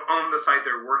 They don't own the site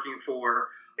they're working for.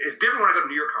 It's different when I go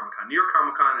to New York Comic-Con. New York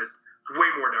Comic-Con is way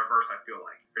more diverse, I feel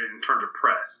like, in terms of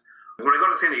press. When I go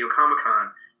to San Diego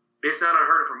Comic-Con, it's not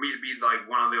unheard of for me to be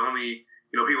one of the only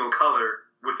people of color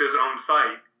with his own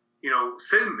site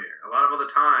sitting there. A lot of other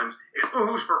times, it's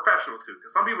who's professional too.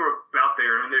 Because some people are out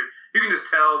there, and you can just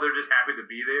tell they're just happy to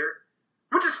be there,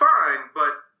 which is fine.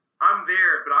 But I'm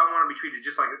there, but I want to be treated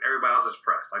just like everybody else's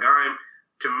press. Like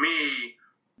to me,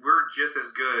 we're just as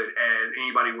good as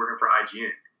anybody working for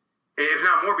IGN. If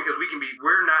not more, because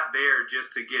we're not there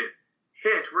just to get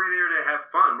hits. We're there to have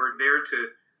fun. We're there to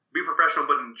be professional,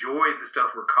 but enjoy the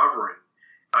stuff we're covering.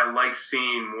 I like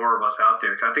seeing more of us out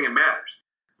there, because I think it matters.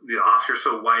 The Oscars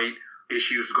so white,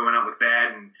 issues going on with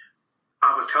that. And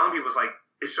I was telling people,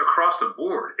 it's across the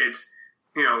board. It's,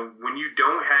 when you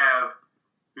don't have,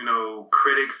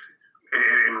 critics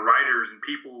and writers and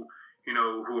people,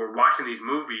 who are watching these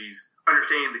movies,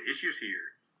 understanding the issues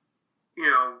here,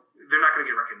 they're not going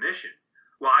to get recognition.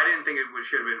 Well, I didn't think it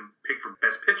should have been picked for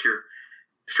Best Picture.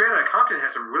 Straight Outta Compton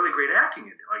has some really great acting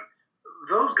in it. Like,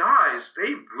 those guys,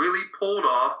 they really pulled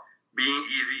off being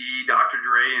Eazy-E, Dr.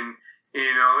 Dre, and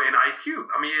Ice Cube.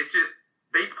 I mean, it's just,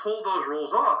 they pulled those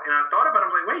roles off. And I thought about it, I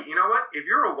was like, wait, you know what? If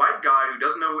you're a white guy who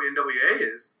doesn't know who NWA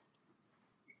is,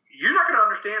 you're not going to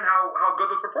understand how good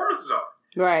those performances are.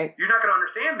 Right. You're not going to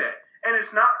understand that. And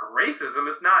it's not racism.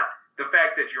 It's not the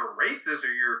fact that you're racist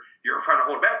or you're trying to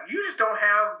hold back. You just don't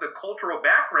have the cultural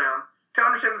background to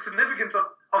understand the significance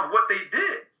of what they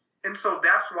did. And so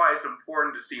that's why it's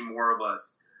important to see more of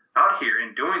us out here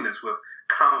and doing this with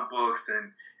comic books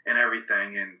and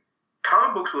everything. And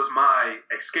comic books was my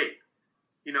escape.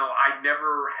 I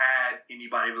never had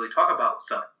anybody really talk about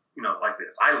stuff, like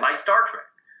this. I like Star Trek.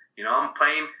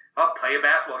 I'll play a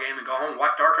basketball game and go home and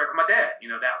watch Star Trek with my dad.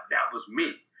 That was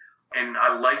me. And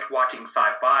I liked watching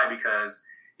sci-fi because,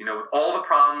 with all the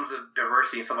problems of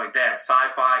diversity and stuff like that,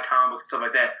 sci-fi, comic books, stuff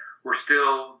like that, were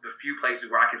still the few places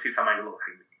where I could see somebody who looked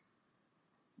like me.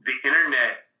 The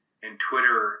internet and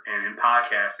Twitter and in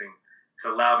podcasting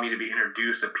has allowed me to be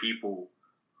introduced to people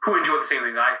who enjoy the same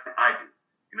thing I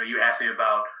do. You asked me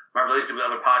about my relationship with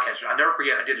other podcasters. I'll never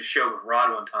forget, I did a show with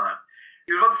Rod one time.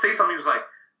 He was about to say something. He was like,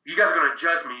 you guys are going to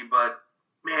judge me, but,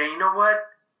 man, you know what?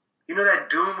 That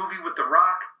Doom movie with The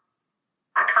Rock?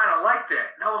 I kind of like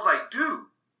that. And I was like, dude,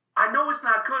 I know it's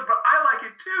not good, but I like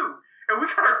it too. And we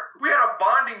had a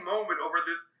bonding moment over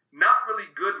this not really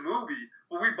good movie,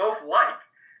 but we both liked.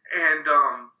 And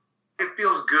it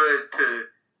feels good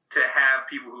to have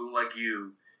people who like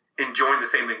you enjoying the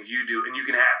same things you do, and you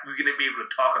can be able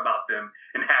to talk about them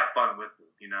and have fun with them,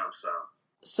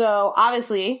 So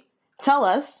obviously, tell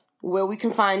us where we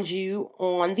can find you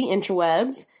on the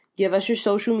interwebs. Give us your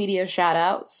social media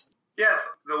shout-outs. Yes,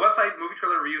 the website,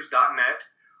 movietrailerreviews.net,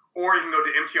 or you can go to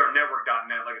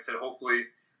mtrnetwork.net. Like I said, hopefully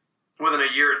within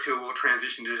a year or two, we'll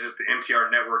transition to just the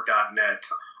mtrnetwork.net.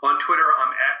 On Twitter,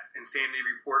 I'm at Insanity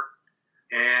Report.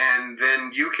 And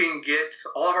then you can get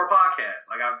all of our podcasts.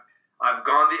 Like I've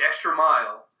gone the extra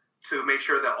mile to make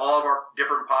sure that all of our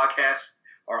different podcasts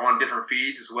are on different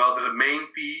feeds as well. There's a main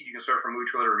feed you can search for Movie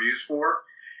Trailer Reviews for.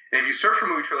 And if you search for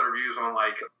Movie Trailer Reviews on,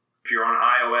 if you're on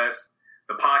iOS,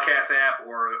 the podcast app,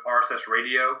 or RSS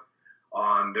Radio,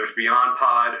 there's Beyond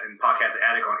Pod and Podcast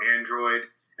Addict on Android,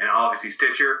 and obviously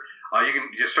Stitcher. You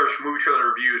can just search for Movie Trailer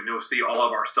Reviews, and you'll see all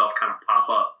of our stuff kind of pop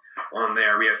up on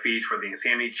there. We have feeds for the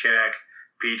Insanity Check,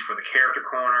 feeds for the Character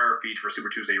Corner, feeds for Super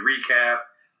Tuesday Recap.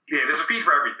 Yeah, there's a feed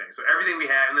for everything. So everything we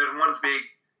have, and there's one big,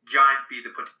 giant feed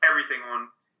that puts everything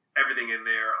in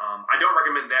there. I don't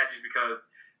recommend that just because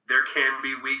there can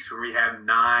be weeks where we have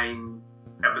 9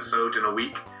 episodes in a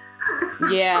week.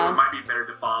 Yeah. So it might be better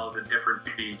to follow the different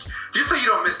feeds, just so you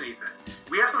don't miss anything.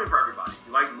 We have something for everybody. If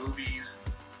you like movies,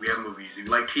 we have movies. If you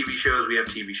like TV shows, we have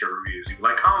TV show reviews. If you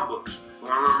like comic books, we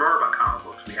want to learn more about comic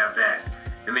books, we have that.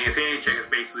 And the Insanity Check has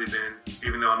basically been,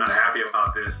 even though I'm not happy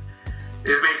about this,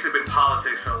 it's basically been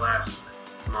politics for the last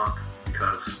month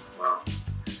because, well,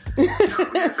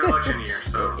 it's an election year,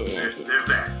 so there's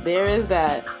that. There is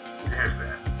that. There's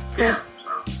that.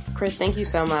 Chris, thank you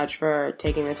so much for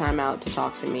taking the time out to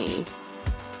talk to me.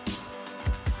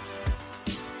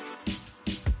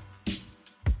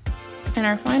 In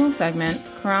our final segment,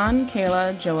 Karan,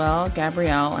 Kayla, Joelle,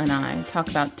 Gabrielle, and I talk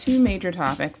about 2 major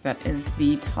topics that is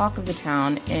the talk of the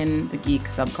town in the geek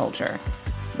subculture: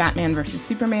 Batman vs.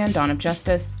 Superman, Dawn of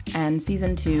Justice, and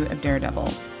Season 2 of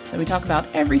Daredevil. So we talk about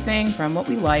everything from what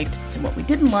we liked to what we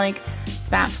didn't like,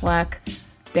 Batfleck,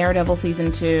 Daredevil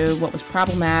Season 2, what was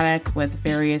problematic with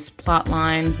various plot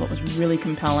lines, what was really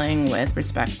compelling with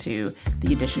respect to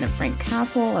the addition of Frank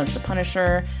Castle as the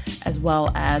Punisher, as well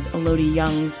as Elodie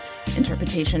Young's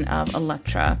interpretation of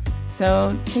Elektra.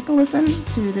 So take a listen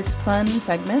to this fun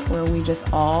segment where we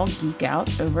just all geek out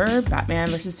over Batman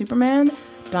vs. Superman,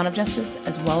 Dawn of Justice,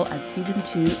 as well as Season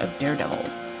 2 of Daredevil.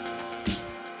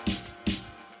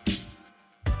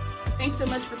 Thanks so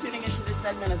much for tuning into this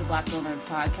segment of the Black Girl Nerds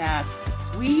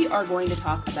podcast, we are going to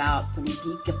talk about some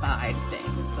geekified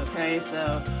things, okay?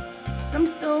 So some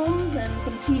films and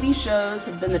some TV shows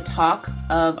have been the talk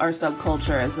of our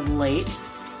subculture as of late.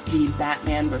 The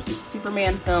Batman versus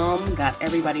Superman film got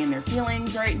everybody in their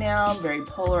feelings right now, very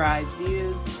polarized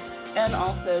views, and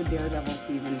also Daredevil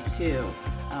Season 2.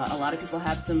 A lot of people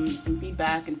have some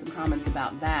feedback and some comments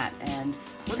about that, and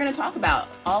we're going to talk about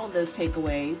all of those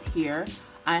takeaways here.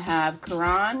 I have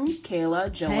Karan,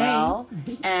 Kayla, Joelle,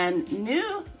 and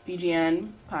new BGN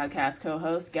podcast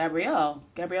co-host Gabrielle.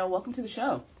 Gabrielle, welcome to the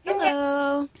show.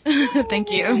 Hello.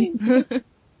 Thank you.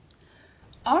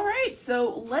 All right,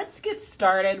 so let's get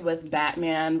started with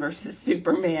Batman versus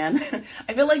Superman.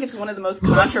 I feel like it's one of the most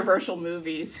controversial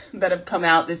movies that have come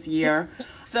out this year.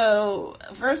 So,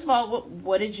 first of all,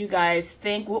 what did you guys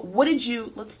think?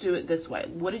 Let's do it this way.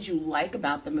 What did you like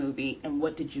about the movie, and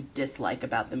what did you dislike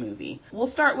about the movie? We'll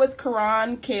start with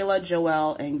Karan, Kayla,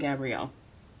 Joelle, and Gabrielle.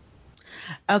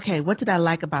 Okay, what did I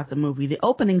like about the movie? The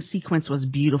opening sequence was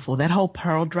beautiful. That whole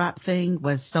pearl drop thing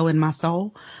was so in my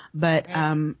soul. But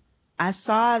I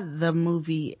saw the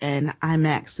movie in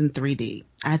IMAX in 3D.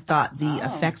 I thought the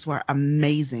effects were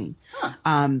amazing.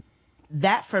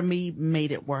 That for me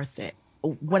made it worth it.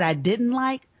 What I didn't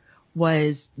like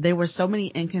was there were so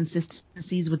many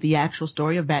inconsistencies with the actual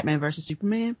story of Batman versus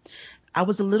Superman. I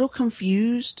was a little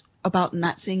confused about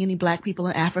not seeing any black people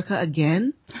in Africa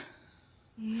again.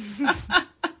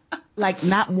 Like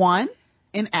not one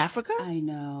in Africa. I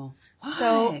know. Why?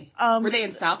 So, were they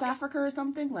in South Africa or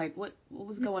something? Like, what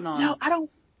was going on? No, I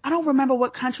don't remember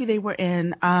what country they were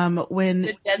in. When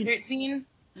the desert scene.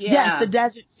 Yeah. Yes, the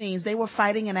desert scenes. They were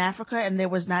fighting in Africa, and there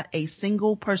was not a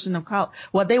single person of color.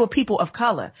 Well, they were people of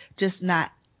color, just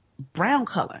not brown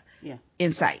color. Yeah.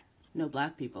 In sight. No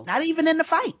black people. Not even in the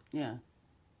fight. Yeah.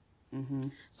 Mm-hmm.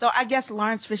 So I guess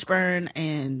Lawrence Fishburne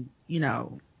and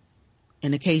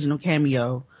an occasional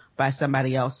cameo by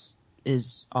somebody else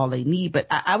is all they need. But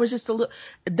I was just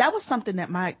that was something that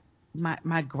my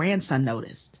grandson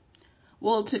noticed.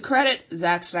 Well, to credit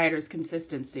Zack Snyder's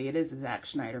consistency, it is a Zack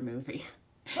Snyder movie.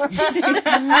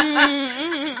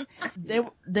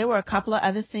 There were a couple of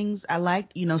other things I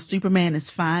liked. Superman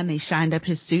is fine. They shined up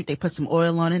his suit. They put some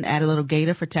oil on it and added a little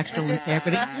gator for textural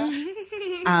integrity.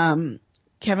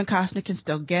 Kevin Costner can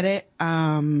still get it.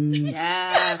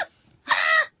 Yes.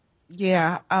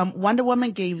 Yeah, Wonder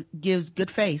Woman gives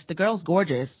good face. The girl's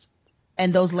gorgeous,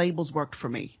 and those labels worked for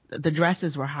me. The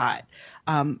dresses were hot.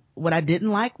 What I didn't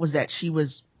like was that she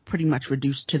was pretty much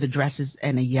reduced to the dresses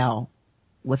and a yell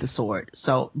with a sword.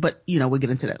 So, but we'll get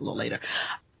into that a little later.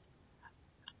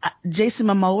 Jason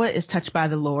Momoa is touched by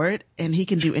the Lord, and he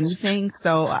can do anything.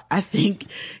 So I think,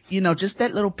 just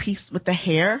that little piece with the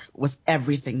hair was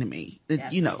everything to me.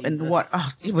 Yes, and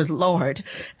it was Lord.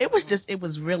 It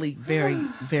was really very,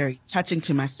 very touching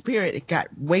to my spirit. It got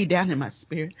way down in my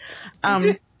spirit.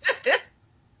 I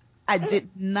did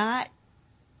not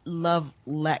love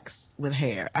Lex with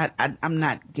hair. I'm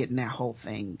not getting that whole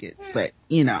thing, but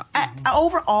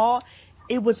overall,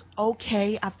 it was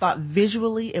okay. I thought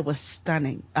visually it was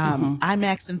stunning.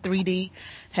 IMAX in 3D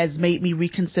has made me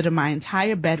reconsider my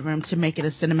entire bedroom to make it a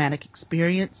cinematic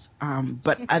experience.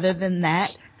 But other than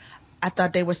that, I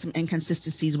thought there were some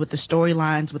inconsistencies with the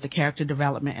storylines, with the character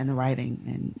development and the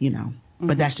writing, and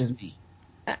but that's just me.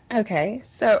 Okay,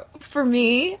 so for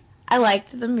me, I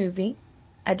liked the movie.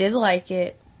 I did like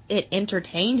it. It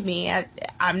entertained me.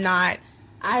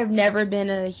 I've never been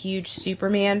a huge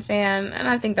Superman fan, and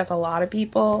I think that's a lot of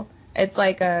people. It's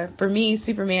like for me,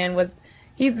 Superman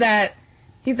he's that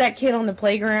kid on the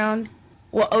playground.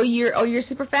 Well, you're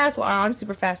super fast. Well, I'm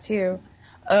super fast too.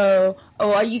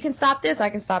 You can stop this. I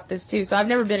can stop this too. So I've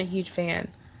never been a huge fan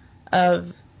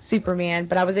of Superman,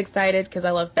 but I was excited because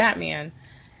I love Batman,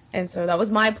 and so that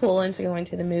was my pull into going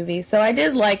to the movie. So I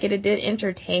did like it. It did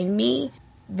entertain me.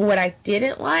 But what I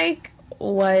didn't like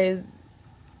was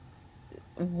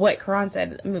what Karan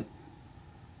said. I mean,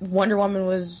 Wonder Woman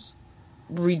was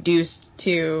reduced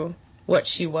to what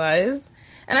she was.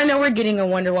 And I know we're getting a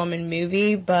Wonder Woman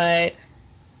movie, but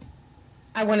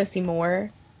I want to see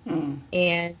more.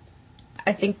 And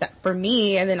I think that for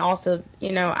me, and then also,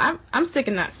 I'm sick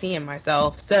of not seeing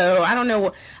myself. So I don't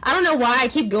know why I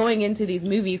keep going into these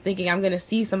movies thinking I'm going to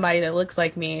see somebody that looks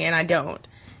like me, and I don't.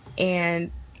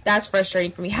 And that's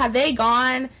frustrating for me. Had they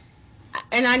gone,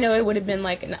 and I know it would have been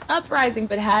like an uprising,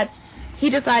 but had he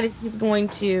decided he's going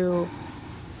to,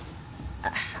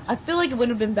 I feel like it would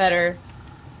have been better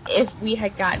if we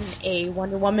had gotten a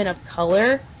Wonder Woman of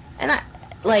color, and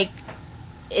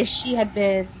if she had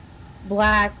been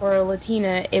black or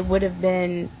Latina, it would have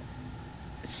been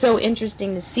so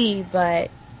interesting to see,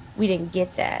 but we didn't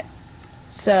get that.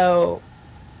 So,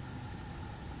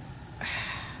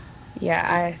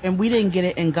 yeah, And we didn't get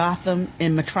it in Gotham,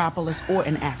 in Metropolis, or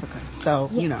in Africa. So,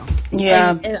 you know.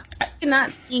 Yeah. And I'm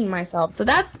not seeing myself. So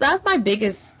that's my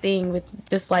biggest thing with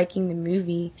disliking the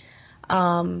movie.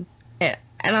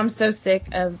 And I'm so sick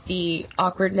of the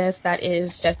awkwardness that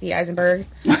is Jesse Eisenberg,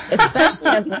 especially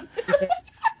as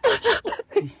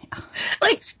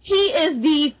like he is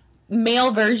the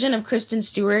male version of Kristen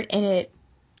Stewart, and it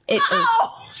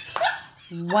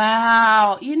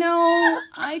Wow. You know,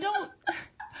 I don't.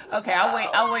 Okay,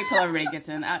 I'll wait till everybody gets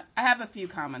in. I have a few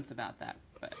comments about that.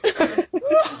 But.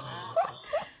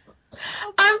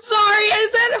 I'm sorry.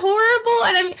 Is that horrible?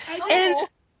 And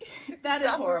that is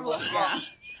horrible. Yeah.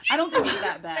 I don't think it's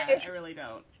that bad. I really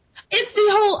don't. It's the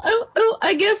whole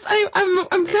I guess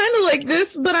I'm kind of like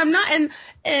this, but I'm not.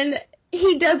 And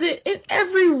he does it in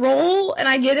every role, and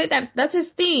I get it. That's his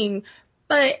thing.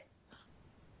 But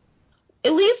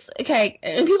at least, okay,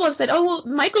 and people have said, oh, well,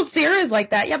 Michael Cera is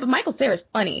like that. Yeah, but Michael Cera's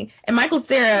funny. And Michael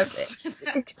Cera,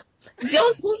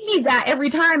 don't give me that every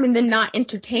time and then not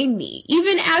entertain me.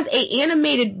 Even as a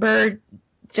animated bird,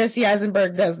 Jesse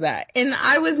Eisenberg does that. And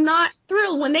I was not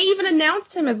thrilled. When they even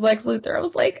announced him as Lex Luthor, I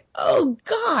was like, oh,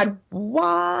 God,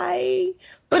 why?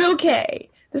 But okay,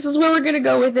 this is where we're going to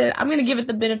go with it. I'm going to give it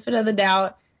the benefit of the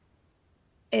doubt.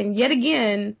 And yet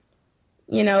again,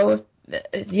 you know,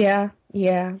 yeah,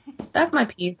 that's my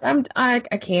piece. I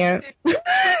can't.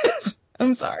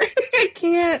 I'm sorry. I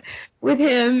can't with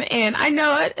him. And I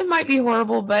know it might be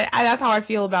horrible, but that's how I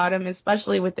feel about him,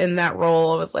 especially within that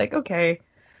role. I was like, okay.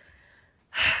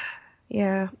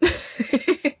 Yeah.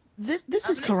 This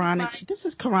is Quranic. This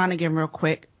is Quranic again real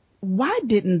quick. Why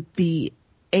didn't the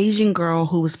Asian girl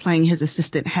who was playing his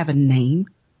assistant have a name?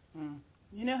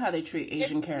 You know how they treat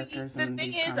Asian characters in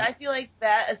these comics. The thing is, I feel like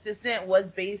that assistant was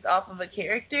based off of a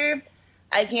character.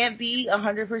 I can't be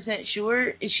 100%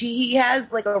 sure. He has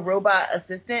like a robot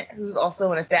assistant who's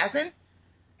also an assassin.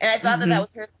 And I thought that was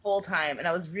her the whole time, and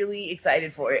I was really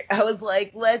excited for it. I was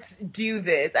like, let's do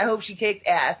this. I hope she kicks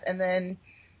ass. And then,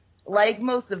 like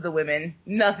most of the women,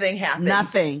 nothing happened.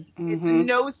 Nothing. It's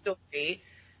no story.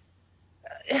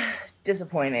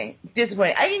 Disappointing. I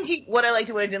can keep what I liked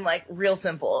and what I didn't like real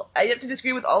simple. I have to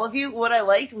disagree with all of you. What I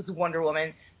liked was Wonder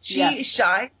Woman. She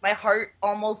shined. My heart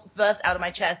almost burst out of my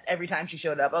chest every time she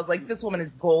showed up. I was like, this woman is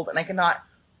gold, and I cannot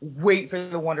wait for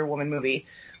the Wonder Woman movie.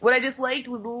 What I disliked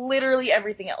was literally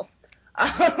everything else.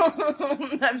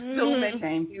 I'm so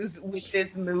confused with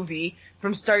this movie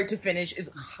from start to finish. It's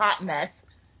a hot mess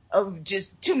of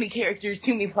just too many characters,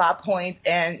 too many plot points,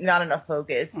 and not enough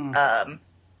focus.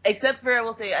 Except for, I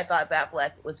will say, I thought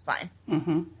Batfleck was fine.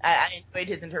 I enjoyed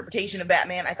his interpretation of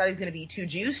Batman. I thought he was going to be too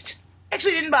juiced.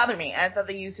 Actually, it didn't bother me. I thought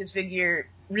they used his figure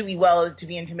really well to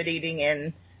be intimidating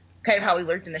and kind of how he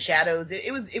lurked in the shadows.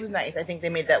 It was nice. I think they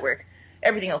made that work.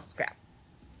 Everything else is crap.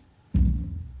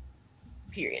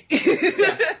 Period.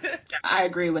 I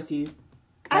agree with you.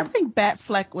 I think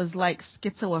Batfleck was like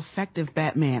schizoaffective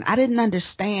Batman. I didn't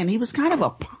understand. He was kind of a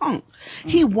punk.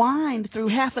 He whined through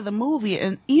half of the movie.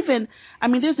 And even, I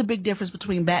mean, there's a big difference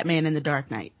between Batman and The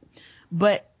Dark Knight.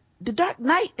 But The Dark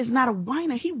Knight is not a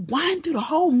whiner. He whined through the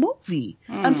whole movie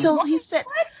until he said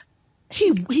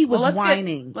he was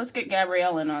whining. Let's get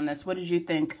Gabrielle in on this. What did you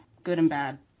think? Good and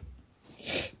bad?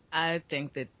 I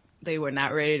think that they were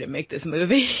not ready to make this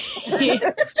movie.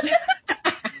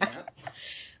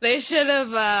 They should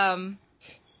have,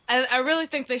 I really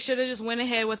think they should have just went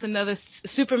ahead with another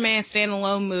Superman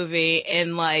standalone movie,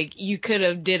 and like you could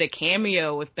have did a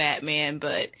cameo with Batman,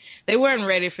 but they weren't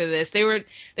ready for this. They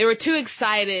were too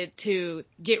excited to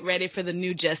get ready for the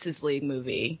new Justice League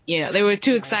movie. You know, they were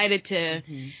too excited to.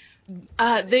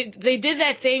 They did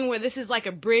that thing where this is like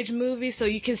a bridge movie, so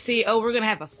you can see, oh, we're gonna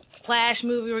have a Flash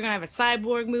movie, we're gonna have a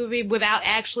Cyborg movie, without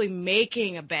actually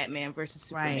making a Batman versus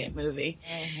Superman movie.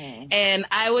 And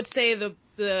I would say the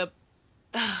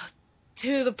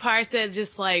two of the parts that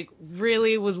just like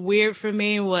really was weird for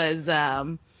me was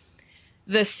the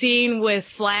scene with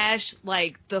Flash,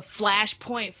 like the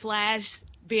Flashpoint Flash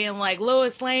being like,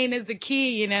 Lois Lane is the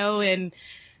key, you know, and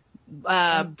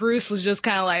Bruce was just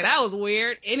kind of like, that was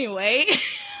weird. Anyway.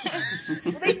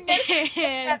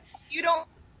 And you don't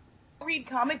read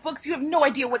comic books, you have no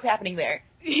idea what's happening there.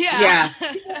 Yeah.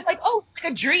 Like, oh,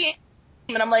 like a dream.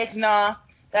 And I'm like, nah,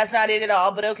 that's not it at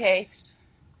all, but okay.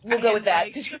 We'll go with that,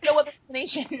 because you have no other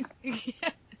explanation.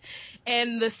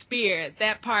 And the spear,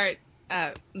 that part,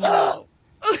 no.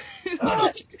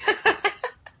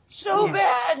 So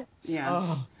bad. Yeah.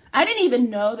 Oh. I didn't even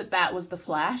know that was the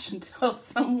Flash until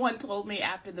someone told me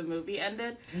after the movie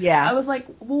ended. Yeah. I was like,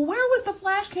 well, where was the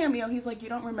Flash cameo? He's like, you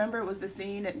don't remember? It was the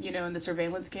scene, in the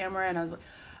surveillance camera. And I was like,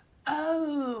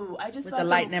 Oh, I just with saw the some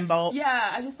lightning bolt.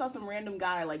 Yeah, I just saw some random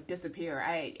guy like disappear.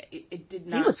 It did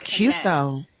not. He was cute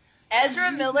though.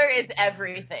 Ezra Miller is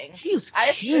everything. He was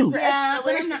cute. Yeah,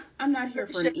 but I'm not here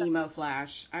for an emo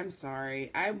Flash. I'm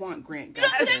sorry. I want Grant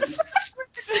Gustin. Doing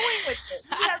with it.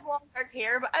 He has long dark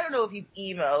hair, but I don't know if he's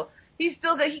emo. He's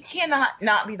still good. He cannot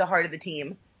not be the heart of the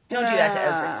team. Don't do that to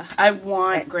Ezra. I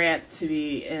want Grant to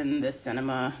be in the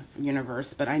cinema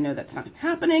universe, but I know that's not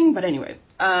happening. But anyway,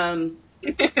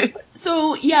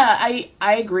 so yeah, I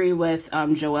agree with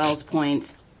Joelle's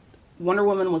points. Wonder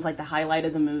Woman was like the highlight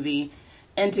of the movie.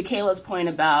 And to Kayla's point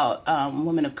about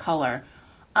women of color,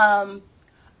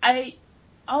 I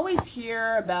always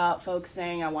hear about folks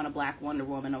saying, I want a black Wonder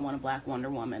Woman, I want a black Wonder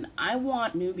Woman. I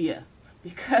want Nubia,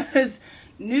 because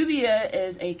Nubia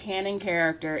is a canon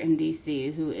character in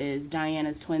DC who is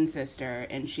Diana's twin sister,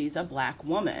 and she's a black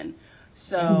woman.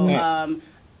 So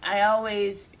I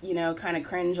always, kind of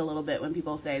cringe a little bit when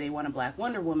people say they want a black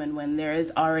Wonder Woman when there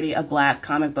is already a black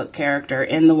comic book character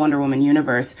in the Wonder Woman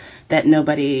universe that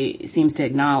nobody seems to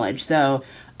acknowledge. So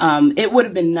it would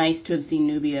have been nice to have seen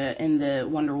Nubia in the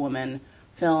Wonder Woman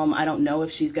film. I don't know if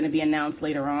she's going to be announced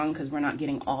later on because we're not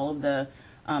getting all of the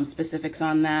specifics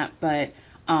on that. But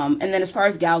and then as far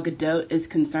as Gal Gadot is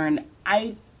concerned,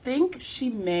 I think she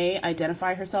may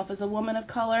identify herself as a woman of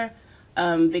color.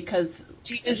 Because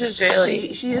she is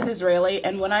Israeli. She is Israeli,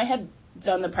 and when I had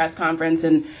done the press conference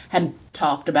and had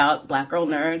talked about Black Girl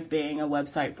Nerds being a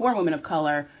website for women of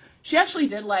color, she actually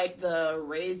did like the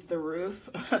raise the roof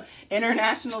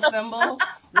international symbol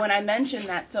when I mentioned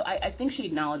that. So I think she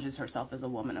acknowledges herself as a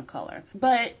woman of color.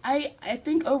 But I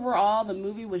think overall the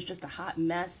movie was just a hot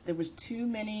mess. There was too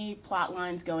many plot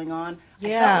lines going on. I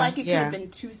felt like it could have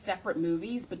been two separate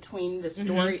movies between the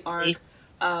story arc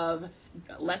of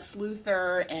Lex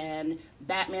Luthor and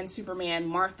Batman, Superman,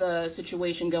 Martha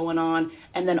situation going on,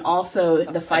 and then also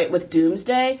the fight with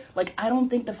Doomsday. Like, I don't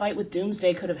think the fight with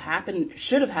Doomsday should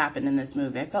have happened in this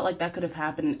movie. I felt like that could have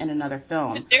happened in another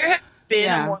film. There had been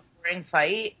a more boring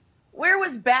fight. Where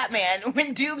was Batman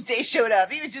when Doomsday showed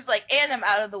up? He was just like, and I'm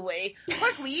out of the way.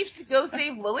 Mark leaves to go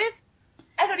save Lois?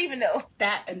 I don't even know.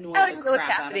 That annoyed I don't even the know crap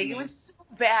what's out of happening. me. It was so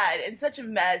bad and such a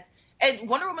mess. And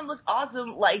Wonder Woman looked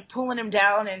awesome, like, pulling him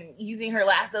down and using her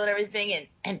lasso and everything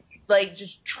and like,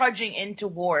 just trudging into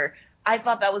war. I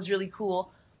thought that was really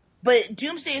cool. But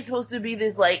Doomsday is supposed to be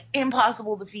this, like,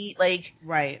 impossible defeat, like,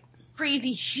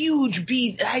 crazy, huge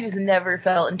beast. And I just never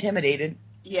felt intimidated.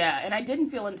 Yeah, and I didn't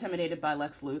feel intimidated by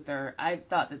Lex Luthor. I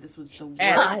thought that this was the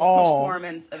worst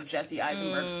performance of Jesse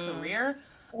Eisenberg's career.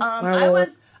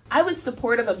 I was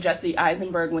supportive of Jesse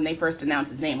Eisenberg when they first announced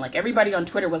his name. Like, everybody on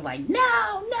Twitter was like,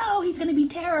 no, he's going to be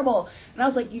terrible. And I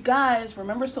was like, you guys,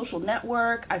 remember Social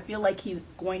Network? I feel like he's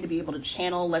going to be able to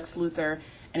channel Lex Luthor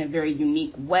in a very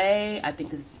unique way. I think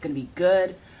this is going to be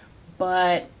good.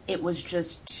 But it was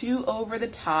just too over the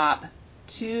top.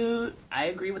 I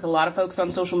agree with a lot of folks on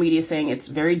social media saying it's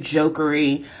very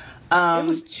jokery. It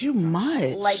was too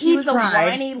much. Like, he was a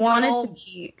whiny wanted little... to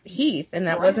be Heath, and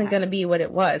that wasn't going to be what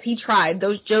it was. He tried.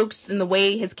 Those jokes and the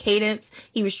way his cadence,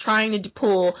 he was trying to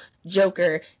pull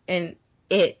Joker, and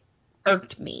it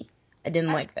irked me. I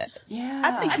didn't like that. Yeah.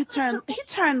 I think he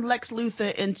turned Lex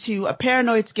Luthor into a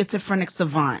paranoid schizophrenic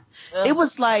savant. It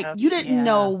was like you didn't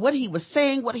know what he was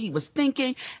saying, what he was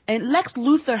thinking, and Lex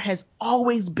Luthor has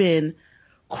always been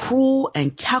cruel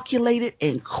and calculated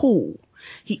and cool.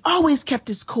 He always kept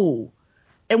his cool.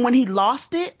 And when he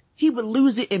lost it, he would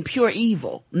lose it in pure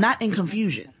evil, not in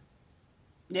confusion.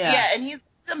 Yeah, and he's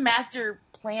the master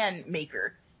plan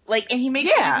maker. Like, and he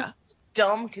makes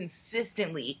dumb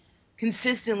consistently.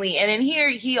 And in here,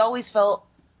 he always felt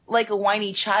like a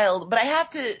whiny child. But I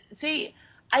have to say,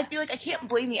 I feel like I can't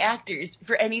blame the actors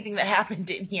for anything that happened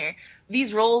in here.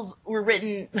 These roles were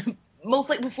written most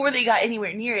like before they got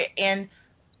anywhere near it. And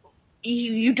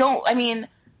you don't, I mean...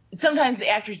 Sometimes the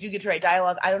actors do get to write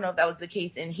dialogue. I don't know if that was the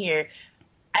case in here.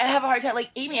 I have a hard time. Like,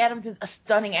 Amy Adams is a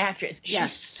stunning actress. She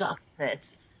sucks at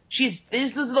this.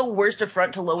 This is the worst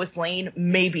affront to Lois Lane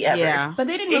maybe ever. Yeah. But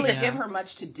they didn't really give her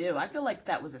much to do. I feel like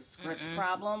that was a script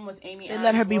problem with Amy Adams. They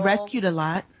let her be rescued a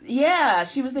lot. Yeah,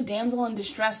 she was the damsel in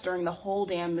distress during the whole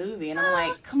damn movie. And I'm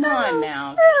like, come on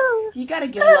now. You got to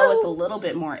give Lois a little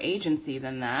bit more agency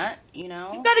than that, you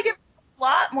know? You got to give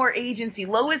lot more agency.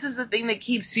 Lois is the thing that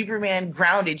keeps Superman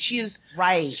grounded. She is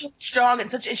so strong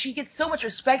and she gets so much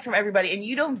respect from everybody, and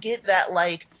you don't get that,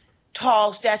 like,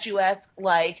 tall, statuesque,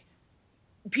 like,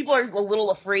 people are a little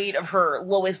afraid of her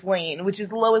Lois Lane, which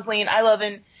is Lois Lane I love,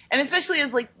 and especially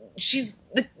as, like, she's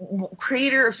the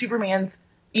creator of Superman's,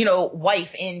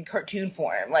 wife in cartoon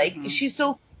form. Like, she's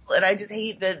so cool, and I just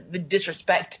hate the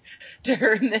disrespect to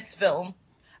her in this film.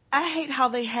 I hate how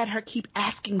they had her keep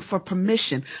asking for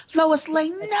permission. Lois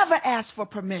Lane never asked for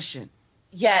permission.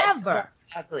 Yes. Ever.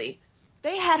 Exactly.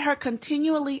 They had her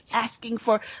continually asking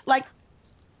for, like,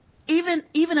 even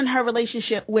in her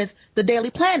relationship with the Daily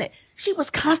Planet, she was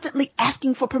constantly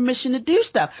asking for permission to do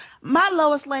stuff. My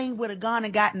Lois Lane would have gone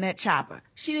and gotten that chopper.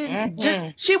 She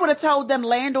didn't. She would have told them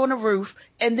land on the roof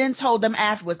and then told them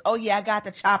afterwards, "Oh yeah, I got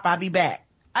the chopper. I'll be back."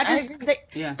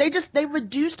 They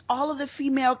reduced all of the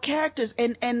female characters,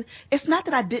 and it's not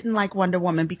that I didn't like Wonder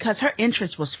Woman, because her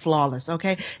entrance was flawless.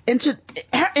 Okay,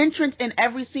 her entrance in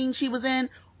every scene she was in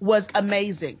was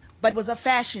amazing, but it was a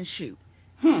fashion shoot.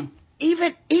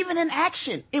 Even in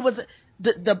action, it was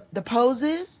the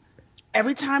poses.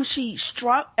 Every time she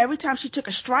took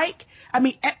a strike, I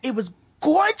mean, it was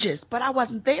gorgeous, but I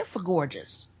wasn't there for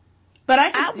gorgeous.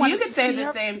 But you could say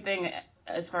the same thing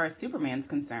as far as Superman's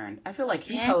concerned. I feel like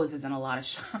he poses in a lot of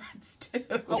shots too.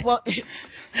 Well,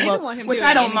 which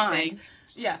I don't mind.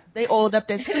 Yeah, they oiled up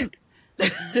their suit.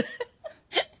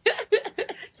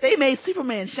 They made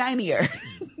Superman shinier.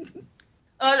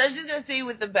 I was just gonna say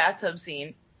with the bathtub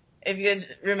scene, if you guys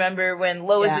remember when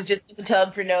Lois is just in the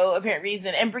tub for no apparent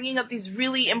reason and bringing up these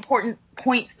really important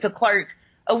points to Clark,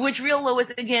 of which real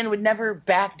Lois again would never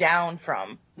back down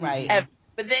from. Right. Ever.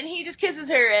 But then he just kisses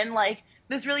her, and like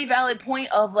this really valid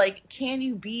point of like, can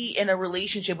you be in a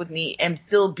relationship with me and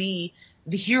still be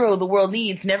the hero the world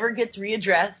needs? Never gets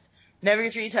readdressed, never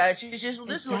gets retouched. It's just, well,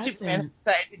 this is what Superman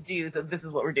decided to do, so this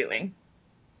is what we're doing.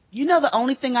 You know, the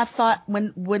only thing I thought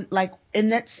when like in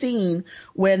that scene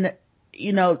when,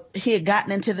 you know, he had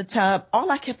gotten into the tub, all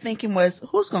I kept thinking was,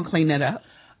 who's going to clean that up?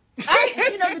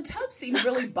 The tub scene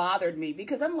really bothered me,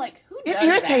 because I'm like, who does It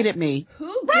irritated that? me.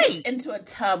 Who gets into a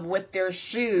tub with their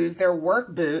shoes, their work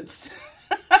boots?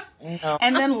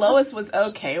 And then Lois was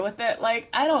okay with it. Like,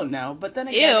 I don't know. But then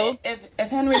again, if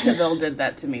Henry Cavill did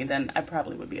that to me, then I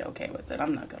probably would be okay with it.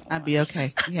 I'm not going to lie. I'd be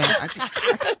okay. Yeah,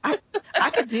 I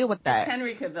could deal with that.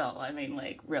 Henry Cavill, I mean,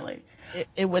 like, really.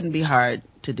 It wouldn't be hard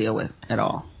to deal with at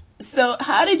all. So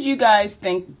how did you guys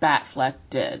think Batfleck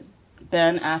did?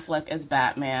 Ben Affleck as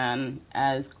Batman,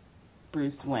 as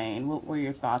Bruce Wayne. What were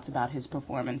your thoughts about his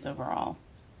performance overall?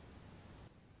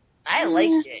 I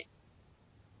liked it.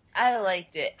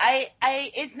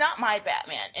 It's not my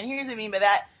Batman. And here's what I mean by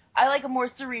that. I like a more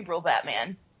cerebral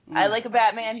Batman. I like a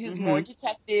Batman who's more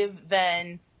detective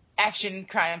than action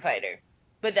crime fighter.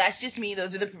 But that's just me.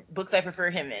 Those are the books I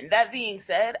prefer him in. That being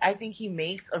said, I think he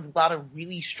makes a lot of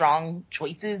really strong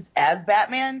choices as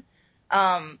Batman.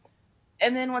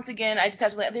 And then once again, I just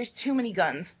have to there's too many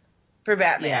guns for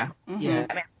Batman. Yeah.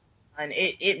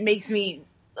 It makes me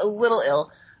a little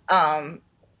ill. And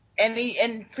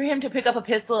for him to pick up a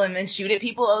pistol and then shoot at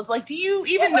people, I was like, do you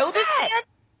even know this man?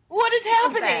 What is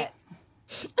happening?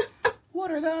 What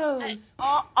are those?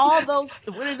 All those.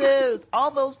 What are those?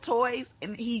 All those toys,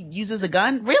 and he uses a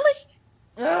gun? Really?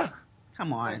 Ugh.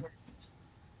 Come on.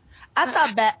 I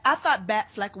thought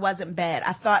Batfleck wasn't bad.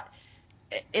 I thought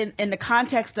in the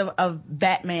context of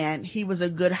Batman, he was a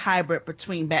good hybrid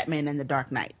between Batman and the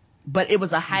Dark Knight. But it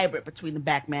was a hybrid between the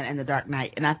Batman and the Dark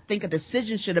Knight, and I think a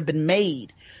decision should have been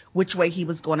made which way he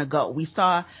was going to go. We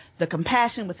saw the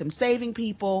compassion with him saving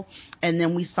people, and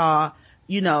then we saw,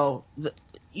 you know,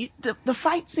 the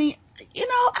fight scene, you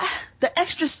know, the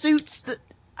extra suits.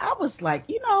 I was like,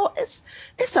 you know,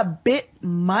 it's a bit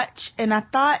much, and I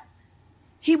thought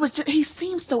he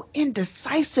seemed so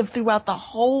indecisive throughout the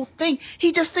whole thing.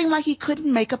 He just seemed like he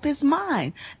couldn't make up his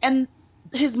mind, and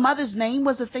his mother's name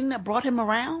was the thing that brought him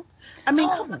around. I mean,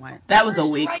 come on. That was a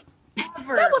weak. That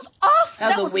was awful.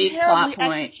 That was a weak plot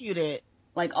point. Executed.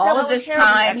 Like all of this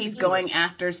time, he's going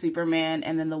after Superman,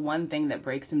 and then the one thing that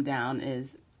breaks him down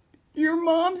is, your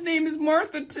mom's name is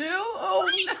Martha too?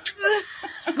 Oh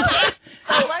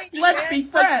no. Let's be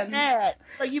friends.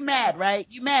 So you mad, right?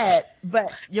 You mad,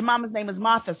 but your mama's name is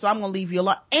Martha, so I'm gonna leave you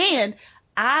alone. And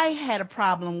I had a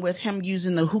problem with him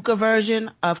using the hookah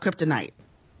version of kryptonite.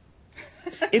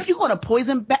 If you're gonna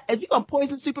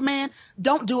poison Superman,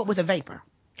 don't do it with a vapor.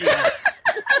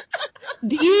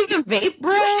 Do you even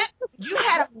vapor? You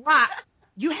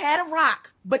had a rock,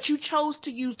 but you chose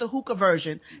to use the hookah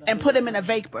version and put him in a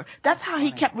vapor. That's how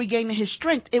he kept regaining his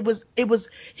strength.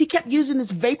 He kept using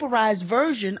this vaporized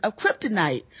version of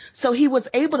kryptonite, so he was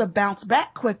able to bounce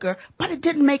back quicker. But it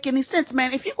didn't make any sense,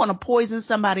 man. If you're gonna poison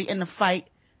somebody in the fight,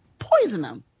 poison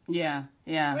them. Yeah.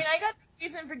 I mean, I got the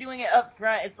reason for doing it up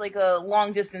front. It's like a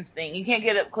long distance thing. You can't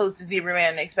get up close to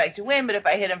Superman and expect to win, but if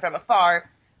I hit him from afar.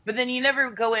 But then you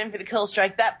never go in for the kill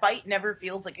strike. That fight never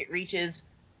feels like it reaches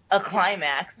a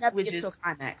climax, which is so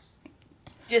climax.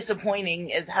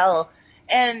 disappointing as hell.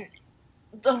 And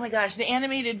oh my gosh, the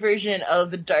animated version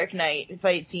of the Dark Knight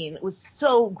fight scene was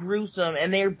so gruesome,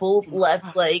 and they're both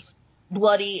left like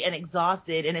bloody and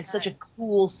exhausted, and it's such a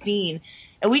cool scene,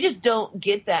 and we just don't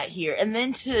get that here. And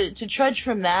then to trudge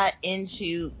from that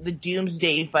into the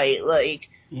Doomsday fight, like,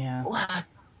 what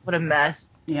a mess.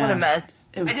 Yeah. What a mess.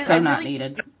 It was so not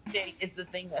needed. Doomsday is the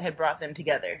thing that had brought them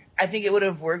together. I think it would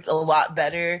have worked a lot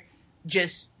better,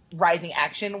 just rising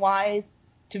action wise,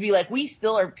 to be like, we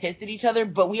still are pissed at each other,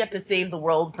 but we have to save the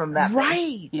world from that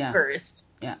first.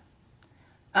 Yeah.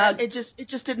 It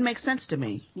just didn't make sense to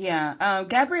me. Yeah.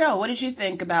 Gabrielle, what did you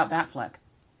think about Batfleck?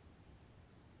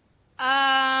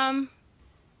 I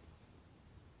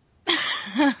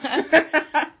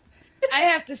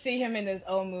have to see him in his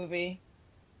own movie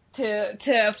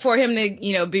for him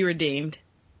to, be redeemed,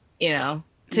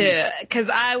 because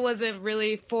I wasn't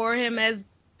really for him as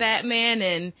Batman,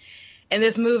 and in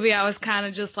this movie I was kind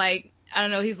of just like, I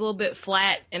don't know, he's a little bit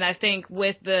flat, and I think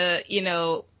with the,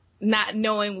 not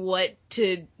knowing what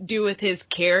to do with his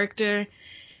character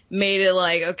made it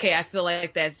like, okay, I feel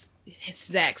like that's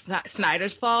Zack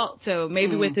Snyder's fault, so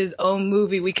maybe with his own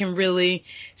movie we can really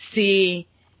see,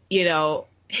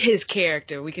 his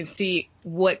character. We can see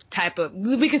we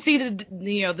can see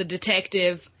the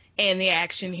detective and the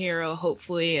action hero,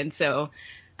 hopefully. And so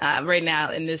right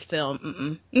now in this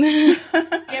film,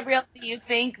 Gabrielle, do you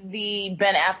think the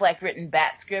Ben Affleck written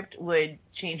Bat script would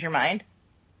change your mind?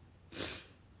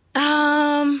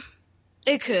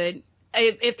 It could,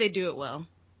 if they do it well.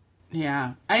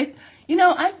 Yeah. I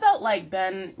felt like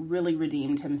Ben really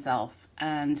redeemed himself,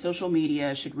 and social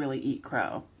media should really eat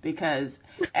crow, because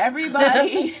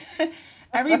everybody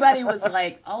was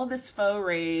like, all of this faux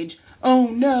rage. Oh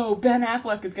no, Ben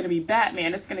Affleck is going to be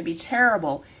Batman. It's going to be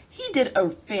terrible. He did a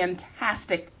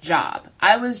fantastic job.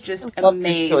 I was just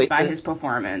amazed by his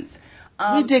performance.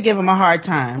 We did give him a hard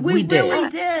time. We really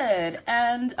did.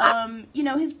 And,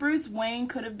 his Bruce Wayne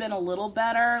could have been a little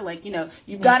better. Like,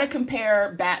 you've got to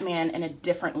compare Batman in a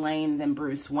different lane than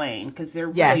Bruce Wayne, because they're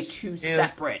really two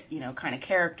separate, kind of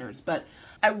characters. But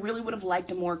I really would have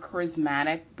liked a more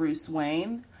charismatic Bruce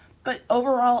Wayne. But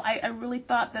overall, I really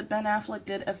thought that Ben Affleck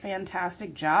did a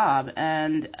fantastic job.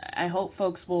 And I hope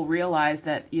folks will realize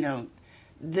that,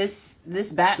 this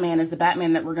Batman is the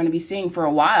Batman that we're going to be seeing for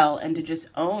a while, and to just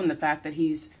own the fact that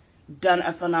he's done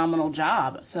a phenomenal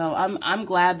job. So I'm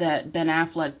glad that Ben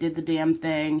Affleck did the damn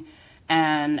thing,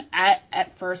 and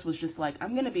at first was just like,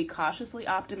 I'm going to be cautiously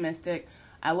optimistic.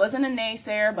 I wasn't a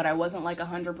naysayer, but I wasn't like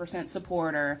 100%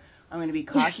 supporter. I'm going to be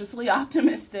cautiously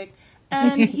optimistic,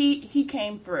 and he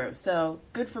came through. So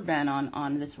good for Ben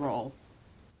on this role.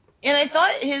 And I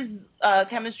thought his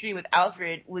chemistry with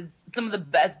Alfred was some of the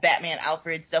best Batman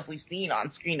Alfred stuff we've seen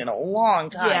on screen in a long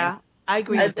time. Yeah, I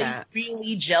agree with that. They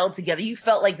really gelled together. You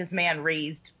felt like this man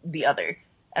raised the other.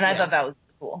 And I thought that was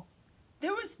cool.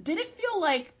 Did it feel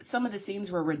like some of the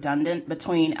scenes were redundant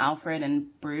between Alfred and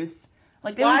Bruce?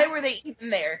 Like why were they even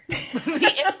there?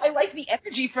 I like the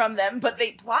energy from them, but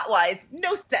plot-wise,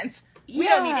 no sense. We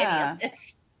don't need any of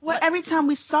this. Well, every time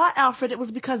we saw Alfred, it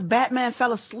was because Batman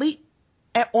fell asleep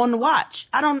on the watch.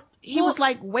 He was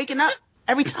like waking up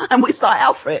every time we saw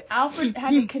Alfred. Alfred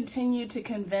had to continue to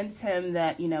convince him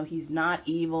that, he's not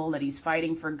evil, that he's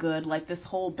fighting for good. Like, this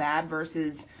whole bad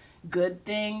versus good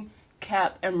thing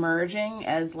kept emerging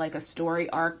as like a story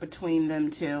arc between them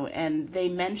two. And they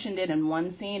mentioned it in one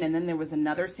scene, and then there was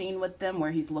another scene with them where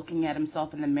he's looking at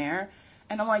himself in the mirror.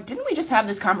 And I'm like, didn't we just have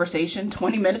this conversation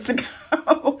 20 minutes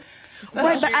ago?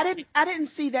 Right, but I didn't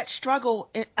see that struggle.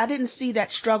 I didn't see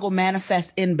that struggle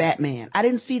manifest in Batman. I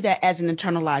didn't see that as an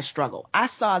internalized struggle. I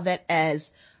saw that as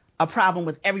a problem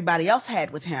with everybody else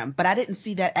had with him, but I didn't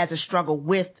see that as a struggle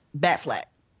with Batfleck.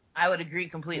 I would agree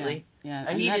completely.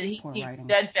 Yeah, he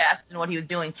steadfast in what he was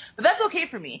doing, but that's okay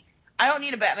for me. I don't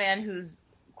need a Batman who's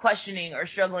questioning or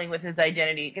struggling with his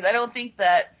identity, because I don't think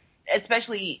that,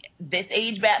 especially this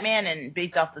age Batman and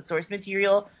based off the source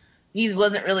material, he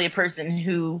wasn't really a person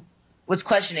who was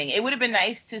questioning. It would have been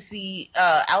nice to see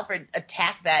Alfred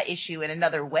attack that issue in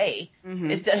another way,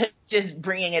 instead of just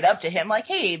bringing it up to him like,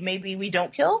 hey, maybe we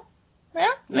don't kill?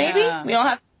 Yeah, maybe. Yeah. We don't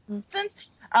have sense.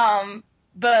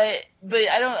 But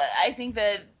I think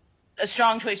that a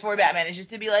strong choice for Batman is just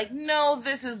to be like, no,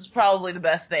 this is probably the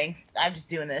best thing. I'm just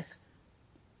doing this.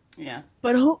 Yeah.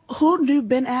 But who knew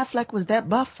Ben Affleck was that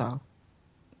buff though?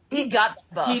 He got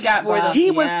buff. He got buff.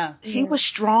 He was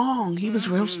strong. He was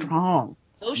real strong.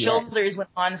 Those shoulders went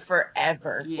on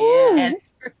forever. Yeah.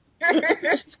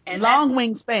 And long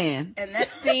wingspan. And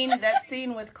that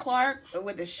scene with Clark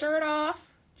with his shirt off,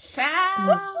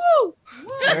 Child.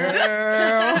 Girl.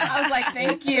 I was like,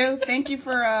 thank you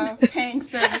for paying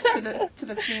service to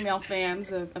the female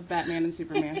fans of Batman and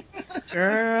Superman.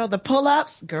 Girl, the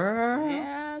pull-ups, girl.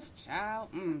 Yes, child.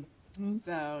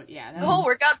 So yeah, the whole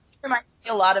workout reminds me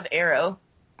a lot of Arrow.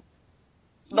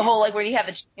 The whole like when you have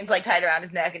the chains like tied around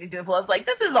his neck and he's doing pull-ups, like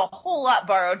this is a whole lot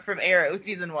borrowed from Arrow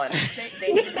season 1.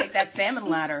 They need to take that salmon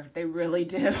ladder. They really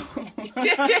do.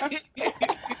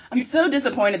 I'm so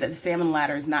disappointed that the salmon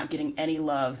ladder is not getting any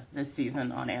love this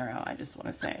season on Arrow. I just want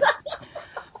to say.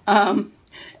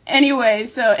 Anyway,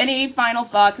 so any final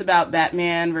thoughts about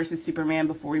Batman versus Superman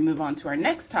before we move on to our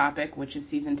next topic, which is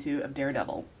season 2 of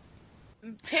Daredevil?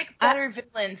 Pick better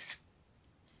villains.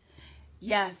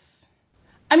 Yes.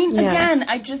 I mean, again,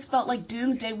 I just felt like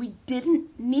Doomsday, we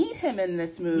didn't need him in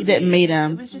this movie. You didn't meet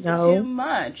him. It was just too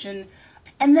much. And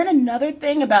then another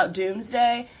thing about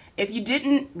Doomsday, if you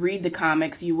didn't read the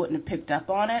comics, you wouldn't have picked up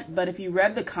on it. But if you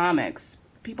read the comics,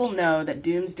 people know that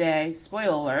Doomsday,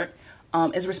 spoiler alert,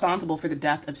 is responsible for the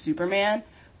death of Superman.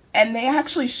 And they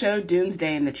actually showed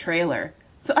Doomsday in the trailer.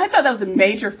 So I thought that was a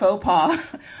major faux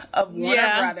pas of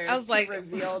Warner Brothers to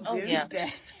reveal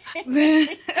Doomsday. I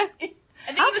think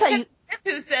I'll tell you.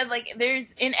 Who said, like,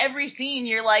 there's, in every scene,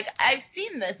 you're like, I've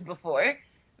seen this before. And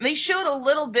they showed a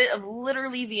little bit of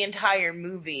literally the entire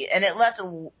movie, and it left, a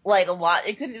lot,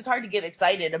 it's hard to get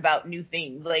excited about new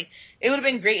things. Like, it would have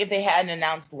been great if they hadn't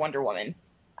announced Wonder Woman,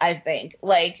 I think.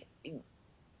 Like,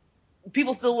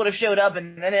 people still would have showed up,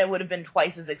 and then it would have been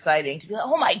twice as exciting to be like,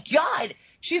 oh my god,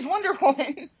 she's Wonder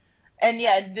Woman! And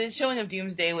yeah, the showing of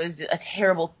Doomsday was a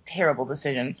terrible, terrible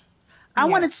decision. I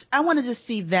wanted to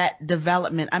see that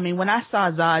development. I mean, when I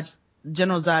saw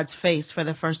General Zod's face for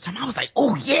the first time, I was like,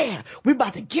 oh yeah, we're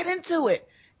about to get into it.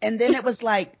 And then it was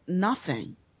like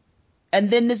nothing.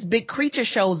 And then this big creature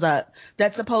shows up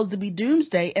that's supposed to be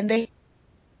Doomsday, and they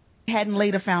hadn't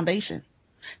laid a foundation.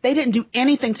 They didn't do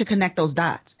anything to connect those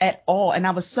dots at all. And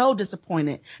I was so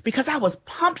disappointed because I was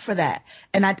pumped for that.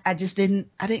 And I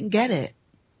didn't get it.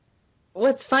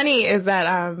 What's funny is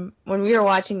that when we were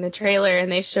watching the trailer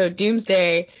and they showed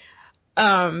Doomsday,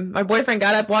 my boyfriend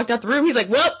got up, walked out the room. He's like,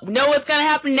 well, know what's going to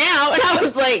happen now. And I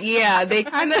was like, yeah, they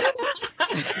kind of.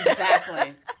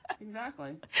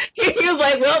 Exactly. He was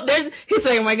like, well, he's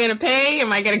like, am I going to pay?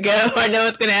 Am I going to go? I know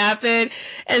what's going to happen.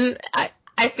 And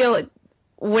I feel like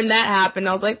when that happened,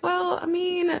 I was like, well, I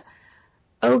mean,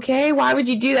 okay, why would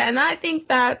you do that? And I think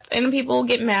and people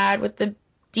get mad with the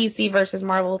DC versus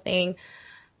Marvel thing.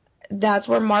 That's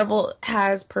where Marvel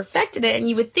has perfected it. And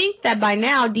you would think that by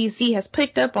now DC has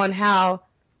picked up on how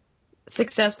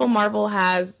successful Marvel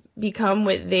has become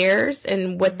with theirs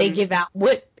and what they give out,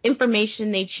 what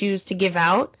information they choose to give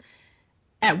out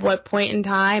at what point in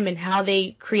time, and how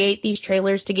they create these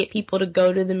trailers to get people to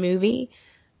go to the movie.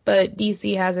 But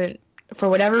DC hasn't, for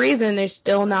whatever reason, they're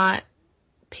still not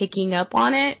picking up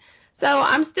on it. So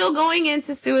I'm still going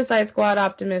into Suicide Squad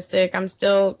optimistic. I'm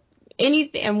still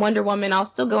anything, and Wonder Woman, I'll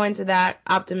still go into that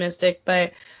optimistic,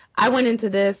 but I went into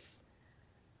this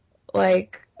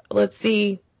like, let's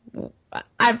see,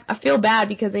 I feel bad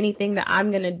because anything that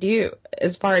I'm going to do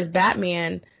as far as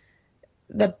Batman,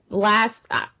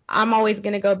 I'm always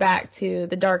going to go back to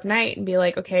The Dark Knight and be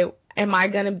like, okay, am I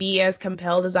going to be as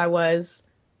compelled as I was,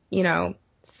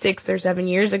 6 or 7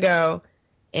 years ago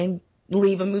and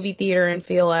leave a movie theater and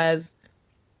feel as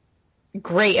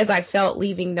great as I felt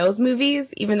leaving those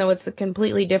movies, even though it's a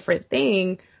completely different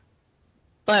thing,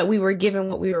 but we were given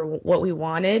what we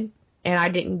wanted, and I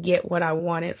didn't get what I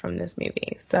wanted from this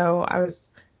movie. So I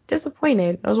was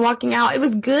disappointed. I was walking out. It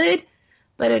was good,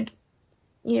 but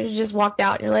you just walked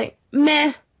out and you're like,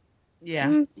 meh.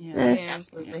 Yeah.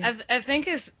 Absolutely. I think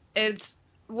it's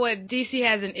what DC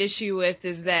has an issue with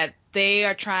is that they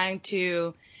are trying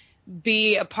to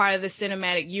be a part of the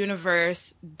cinematic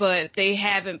universe, but they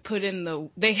haven't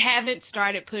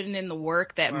started putting in the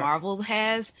work that Marvel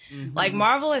has. Mm-hmm. Like,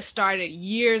 Marvel has started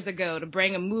years ago to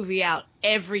bring a movie out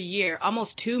every year,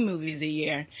 almost 2 movies a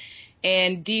year,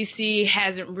 and DC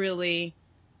hasn't really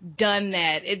done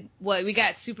that. We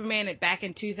got Superman back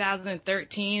in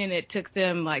 2013, and it took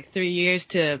them like 3 years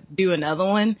to do another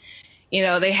one.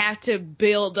 They have to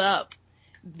build up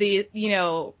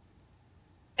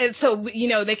and so,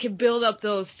 they can build up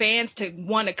those fans to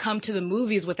want to come to the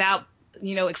movies without,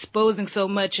 exposing so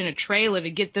much in a trailer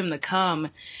to get them to come.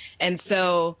 And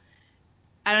so,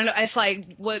 I don't know. It's like,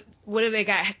 what do they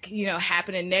got,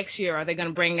 happening next year? Are they going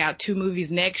to bring out 2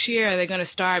 movies next year? Are they going to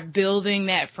start building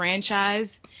that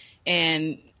franchise?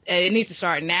 And it needs to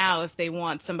start now if they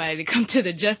want somebody to come to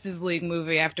the Justice League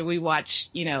movie after we watch,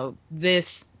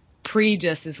 this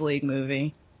pre-Justice League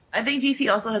movie. I think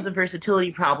DC also has a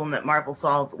versatility problem that Marvel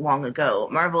solved long ago.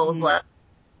 Marvel was like,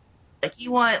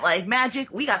 you want, like,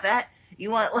 magic? We got that.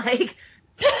 You want, like,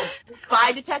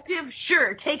 spy detective?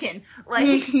 Sure, taken.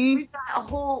 Like, we've got a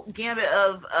whole gambit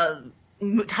of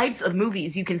types of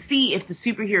movies. You can see if the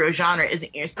superhero genre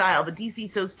isn't your style, but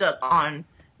DC's so stuck on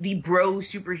the bro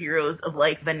superheroes of,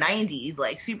 like, the 90s,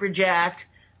 like super jacked,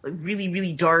 like really,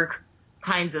 really dark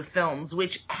kinds of films,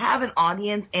 which have an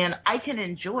audience and I can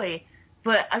enjoy.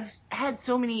 But I've had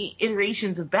so many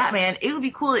iterations of Batman. It would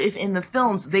be cool if in the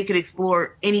films they could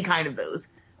explore any kind of those.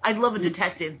 I'd love a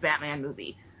detective Batman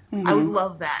movie. I would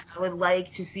love that. I would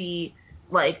like to see,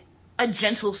 like, a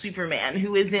gentle Superman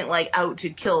who isn't, like, out to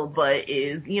kill, but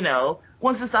is, you know,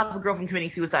 wants to stop a girl from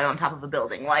committing suicide on top of a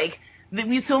building. Like,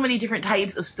 we have so many different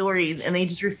types of stories, and they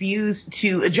just refuse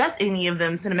to address any of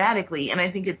them cinematically, and I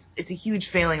think it's a huge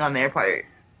failing on their part.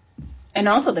 And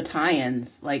also the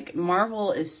tie-ins. Like,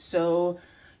 Marvel is so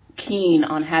keen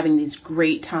on having these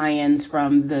great tie-ins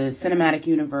from the cinematic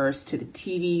universe to the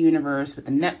TV universe with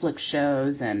the Netflix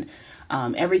shows, and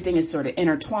everything is sort of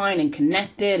intertwined and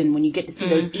connected, and when you get to see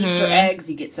those Easter eggs,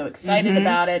 you get so excited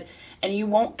about it, and you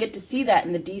won't get to see that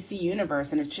in the DC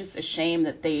universe, and it's just a shame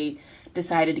that they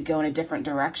decided to go in a different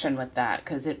direction with that,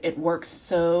 because it works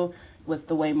so with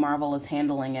the way Marvel is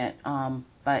handling it,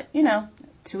 but, you know,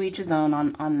 to each his own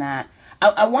on that.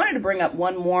 I wanted to bring up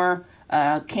one more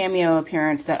cameo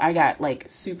appearance that I got, like,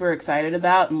 super excited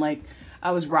about, and, like,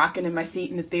 I was rocking in my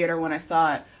seat in the theater when I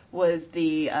saw it, was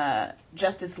the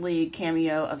Justice League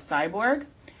cameo of Cyborg.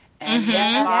 And his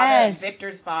father,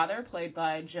 Victor's father, played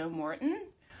by Joe Morton.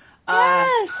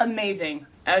 Amazing.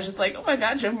 I was just like, oh my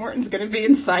God, Joe Morton's going to be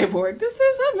in Cyborg. This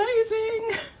is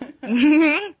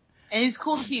amazing. And it's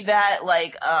cool to see that,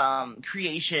 like,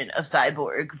 creation of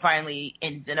Cyborg finally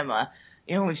in cinema.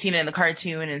 You know, we've seen it in the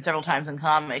cartoon and several times in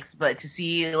comics, but to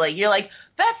see, like, you're like,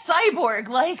 that's Cyborg!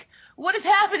 Like, what is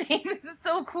happening? This is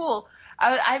so cool.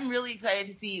 I'm really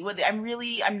excited to see what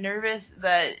I'm nervous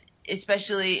that,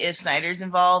 especially if Snyder's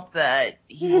involved, that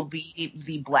he will be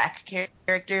the black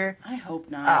character. I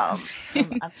hope not.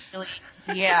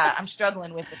 I'm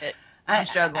struggling with it. I'm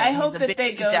struggling. I hope that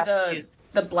they go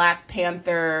the Black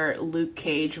Panther, Luke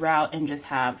Cage route and just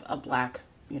have a black,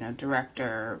 you know,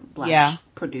 director, black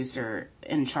producer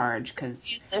in charge, because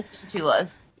please listen to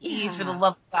us. Please, for the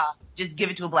love of God, just give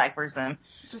it to a black person.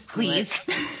 Just please.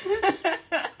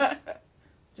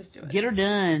 Just do it. Get her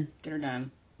done. Get her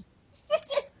done.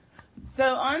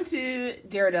 So on to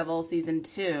Daredevil season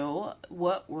 2.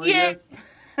 What were your?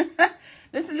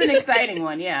 This is an exciting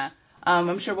one, yeah.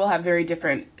 I'm sure we'll have very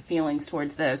different feelings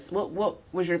towards this. What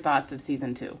was your thoughts of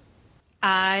season 2?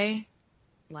 I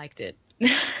liked it.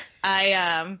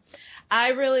 I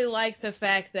really liked the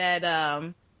fact that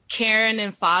Karen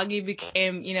and Foggy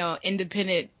became, you know,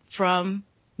 independent from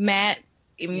Matt.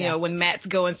 You know, when Matt's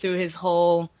going through his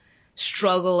whole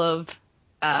struggle of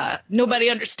nobody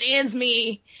understands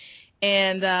me,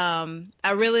 and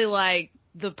I really like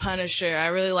the Punisher. I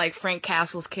really like Frank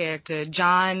Castle's character,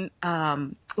 John.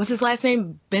 What's his last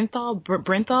name? Bernthal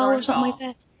or something like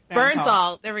that.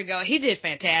 Bernthal. There we go. He did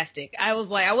fantastic. I was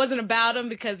like, I wasn't about him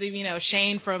because of, you know,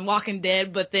 Shane from Walking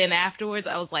Dead, but then afterwards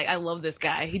I was like, I love this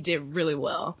guy. He did really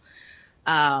well.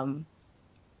 And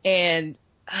I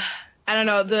don't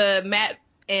know, the Matt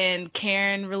and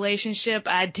Karen relationship,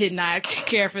 I did not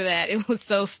care for that. It was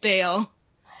so stale.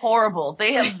 Horrible.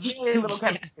 They have very little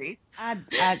chemistry.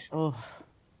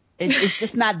 It's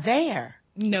just not there.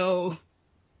 No.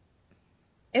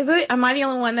 Am I the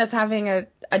only one that's having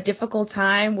a difficult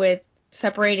time with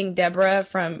separating Deborah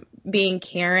from being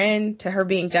Karen to her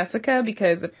being Jessica?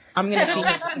 Because I'm going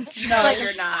to see... No,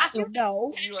 you're not.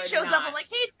 No. You are shows not. Up, I'm like,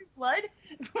 hey, it's blood.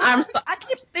 I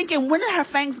keep thinking, when are her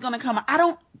fangs going to come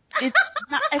out? It's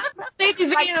not like,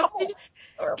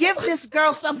 give this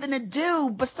girl something to do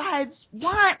besides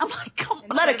what? I'm like, come on,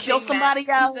 let her kill somebody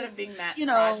else. Instead of being Matt's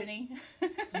progeny.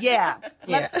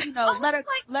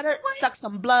 Let her suck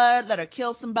some blood, let her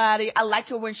kill somebody. I like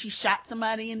her when she shot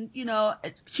somebody and, you know,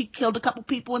 she killed a couple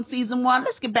people in season 1.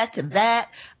 Let's get back to that.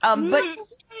 But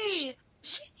she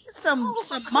needs some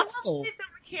muscle.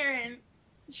 Karen.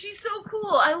 She's so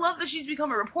cool. I love that she's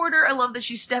become a reporter. I love that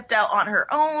she stepped out on her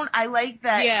own. I like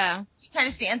that she kind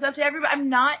of stands up to everybody. I'm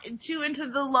not too into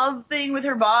the love thing with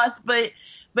her boss, but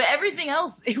everything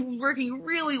else, it was working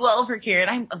really well for Karen.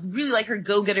 I really like her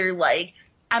go-getter, like,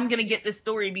 I'm going to get this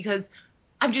story because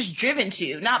I'm just driven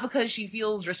to, not because she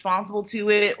feels responsible to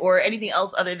it or anything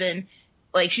else other than,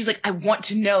 like, she's like, I want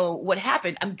to know what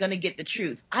happened. I'm going to get the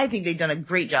truth. I think they've done a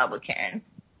great job with Karen.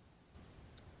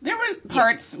 There were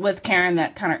parts with Karen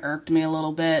that kind of irked me a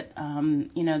little bit.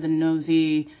 You know, the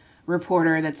nosy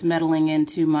reporter that's meddling in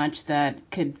too much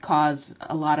that could cause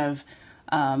a lot of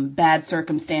bad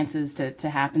circumstances to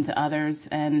happen to others.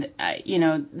 And,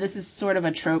 this is sort of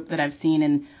a trope that I've seen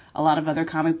in a lot of other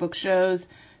comic book shows.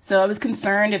 So I was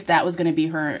concerned if that was going to be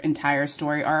her entire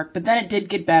story arc. But then it did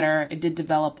get better. It did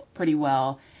develop pretty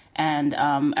well. And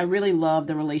I really love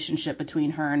the relationship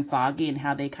between her and Foggy and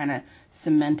how they kind of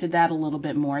cemented that a little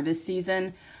bit more this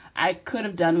season. I could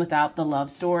have done without the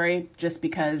love story just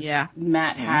because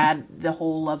Matt had the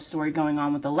whole love story going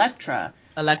on with Elektra.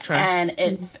 And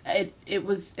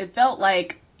it felt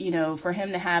like, for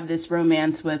him to have this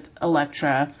romance with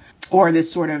Elektra, or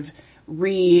this sort of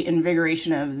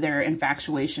reinvigoration of their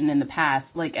infatuation in the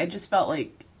past, like, I just felt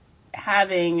like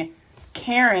having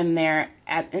Karen there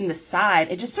in the side,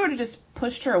 it just sort of just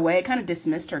pushed her away. It kind of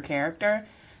dismissed her character.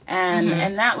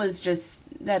 And that was just,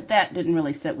 that didn't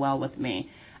really sit well with me.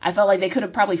 I felt like they could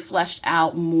have probably fleshed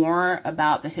out more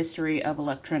about the history of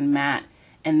Elektra and Matt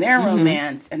and their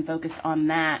romance and focused on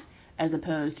that, as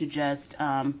opposed to just,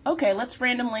 okay, let's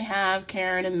randomly have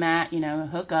Karen and Matt,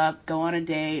 hook up, go on a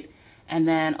date, and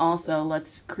then also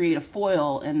let's create a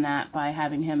foil in that by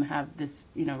having him have this,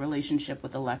 relationship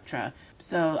with Elektra.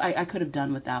 So I could have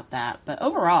done without that. But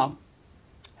overall,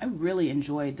 I really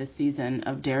enjoyed this season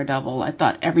of Daredevil. I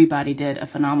thought everybody did a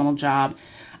phenomenal job.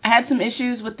 I had some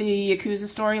issues with the Yakuza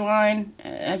storyline.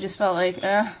 I just felt like,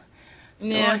 I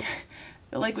feel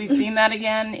like we've seen that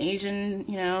again. Asian,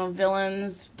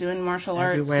 villains doing martial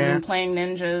arts and playing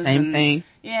ninjas. Same thing.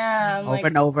 Yeah. Over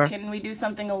and over. Can we do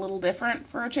something a little different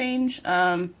for a change?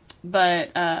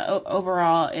 But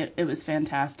overall, it was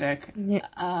fantastic.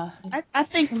 I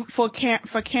think for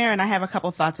Karen, I have a couple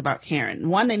thoughts about Karen.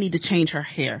 One, they need to change her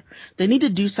hair. They need to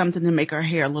do something to make her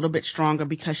hair a little bit stronger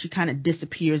because she kind of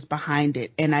disappears behind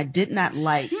it. And I did not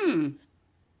like.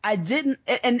 I didn't,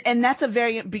 and that's a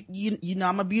very,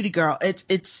 I'm a beauty girl.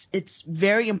 It's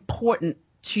very important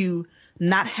to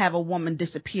not have a woman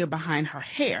disappear behind her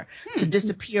hair, to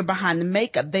disappear behind the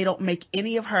makeup. They don't make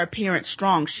any of her appearance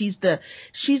strong. She's the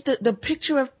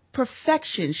picture of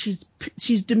perfection. She's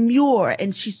demure,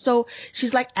 and she's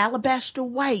like alabaster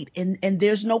white, and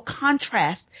there's no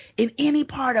contrast in any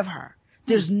part of her.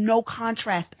 There's no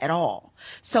contrast at all.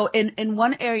 So in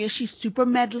one area, she's super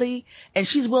medley, and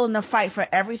she's willing to fight for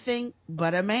everything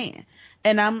but a man.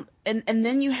 And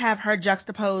then you have her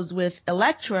juxtaposed with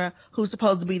Elektra, who's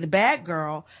supposed to be the bad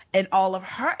girl, and all of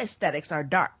her aesthetics are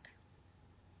dark.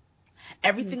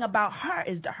 Everything about her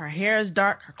is her hair is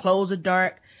dark, her clothes are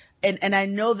dark, and I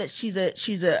know that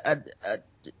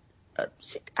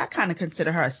I kind of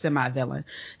consider her a semi-villain.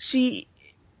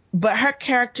 But her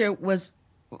character was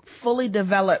fully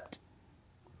developed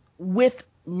with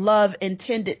love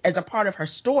intended as a part of her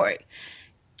story.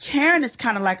 Karen is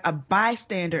kind of like a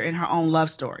bystander in her own love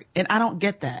story, and I don't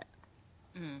get that.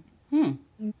 They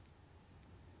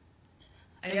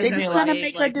just kind of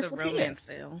make her disappear. The romance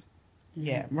fail.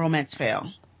 Yeah, romance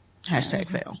fail. Hashtag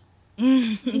fail.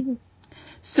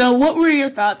 So what were your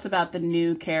thoughts about the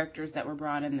new characters that were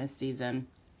brought in this season?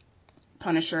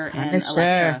 Punisher and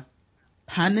Elektra.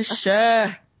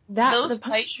 Punisher. Those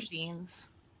fight scenes.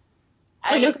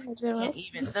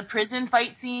 The prison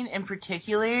fight scene in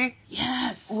particular.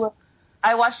 Yes.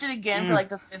 I watched it again for like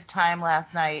the 5th time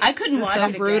last night. I couldn't watch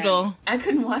it brutal. Again. I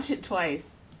couldn't watch it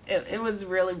twice. It was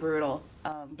really brutal.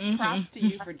 Props to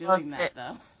you for doing that,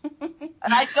 though.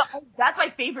 And that's my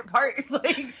favorite part.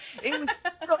 Like, it was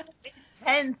so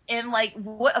intense, and like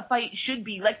what a fight should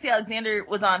be. Lexi Alexander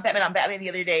was on Batman the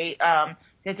other day.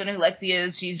 You guys don't know who Lexi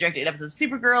is. She's directed episodes of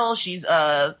Supergirl. She's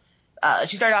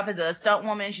she started off as a stunt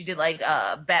woman. She did like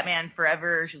Batman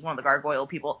Forever. She's one of the Gargoyle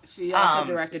people. She also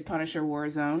directed Punisher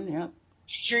Warzone. Yep.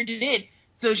 She sure did.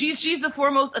 So she's the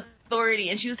foremost authority,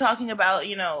 and she was talking about,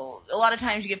 a lot of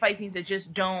times you get fight scenes that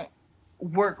just don't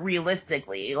work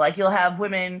realistically. Like, you'll have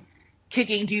women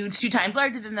kicking dudes 2 times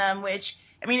larger than them, which,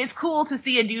 I mean, it's cool to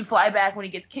see a dude fly back when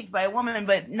he gets kicked by a woman,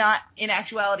 but not in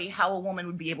actuality how a woman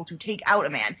would be able to take out a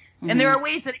man. And there are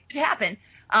ways that it could happen.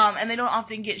 And they don't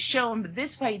often get shown, but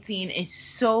this fight scene is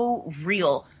so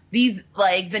real. These,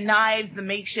 like, the knives, the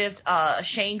makeshift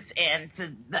shanks, and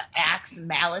the axe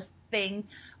malice thing,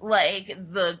 like,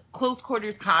 the close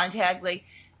quarters contact, like,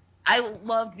 I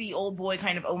love the old boy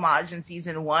kind of homage in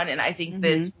season 1, and I think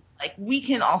this, like, we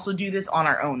can also do this on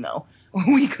our own, though.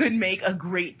 We could make a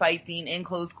great fight scene in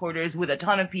close quarters with a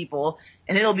ton of people,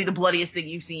 and it'll be the bloodiest thing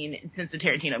you've seen since the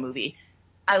Tarantino movie.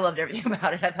 I loved everything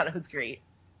about it. I thought it was great.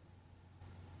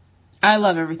 I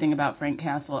love everything about Frank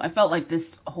Castle. I felt like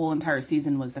this whole entire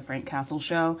season was the Frank Castle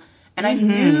show. And I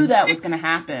knew that was going to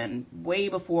happen way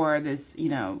before this,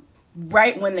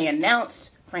 right when they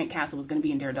announced Frank Castle was going to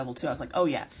be in Daredevil 2. I was like, oh,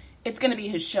 yeah, it's going to be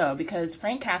his show, because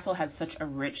Frank Castle has such a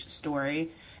rich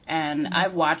story. And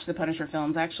I've watched the Punisher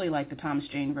films. I actually like the Thomas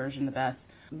Jane version the best.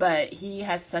 But he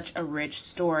has such a rich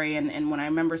story. And when I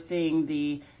remember seeing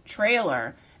the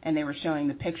trailer and they were showing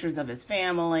the pictures of his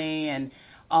family and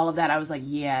all of that, I was like,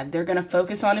 yeah, they're going to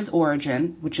focus on his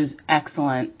origin, which is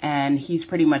excellent. And he's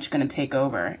pretty much going to take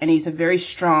over. And he's a very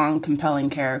strong, compelling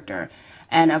character.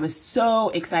 And I was so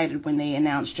excited when they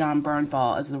announced Jon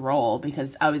Bernthal as the role,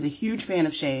 because I was a huge fan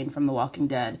of Shane from The Walking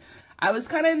Dead. I was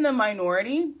kind of in the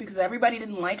minority because everybody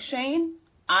didn't like Shane.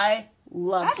 I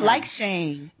loved him. I like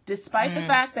Shane. Despite the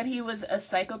fact that he was a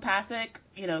psychopathic,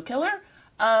 killer.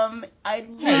 I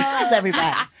loves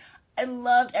everybody. I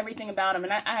loved everything about him.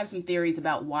 And I have some theories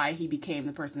about why he became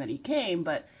the person that he became.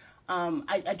 But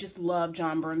I just loved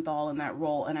Jon Bernthal in that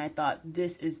role. And I thought,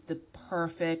 this is the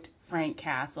perfect Frank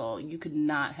Castle. You could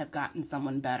not have gotten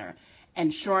someone better.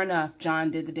 And sure enough,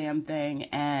 Jon did the damn thing.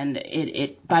 And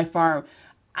it by far...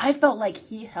 I felt like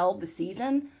he held the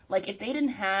season. Like, if they didn't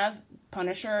have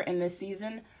Punisher in this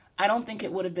season, I don't think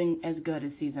it would have been as good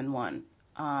as season 1.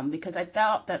 Because I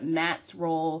felt that Matt's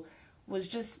role was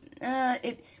just,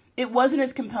 it wasn't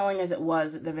as compelling as it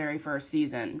was at the very first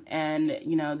season. And,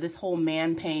 this whole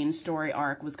man pain story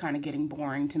arc was kind of getting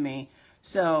boring to me.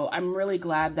 So I'm really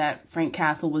glad that Frank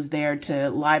Castle was there to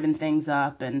liven things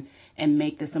up and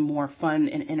make this a more fun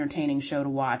and entertaining show to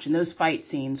watch. And those fight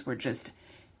scenes were just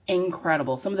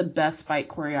incredible. Some of the best fight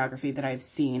choreography that I've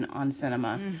seen on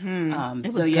cinema. It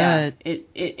was good.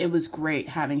 It was great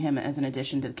having him as an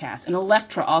addition to the cast. And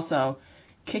Elektra also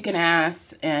kicking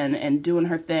ass and doing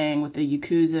her thing with the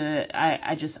Yakuza.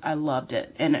 I loved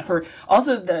it. And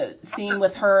also the scene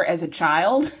with her as a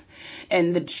child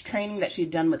and the training that she'd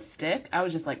done with Stick. I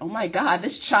was just like, oh my God,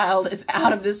 this child is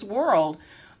out of this world.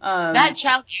 That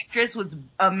child actress was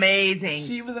amazing.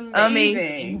 She was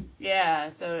amazing.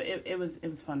 Yeah, so it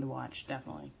was fun to watch,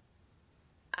 definitely.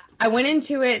 I went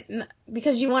into it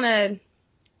because you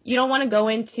don't want to go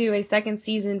into a second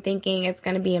season thinking it's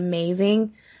going to be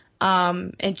amazing.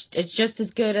 It's just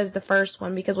as good as the first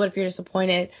one, because what if you're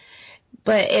disappointed?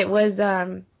 But it was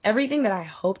everything that I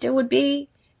hoped it would be,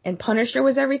 and Punisher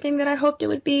was everything that I hoped it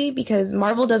would be, because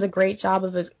Marvel does a great job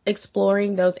of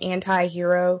exploring those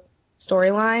anti-hero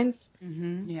storylines.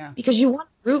 Yeah. Because you want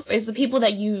to root, it's the people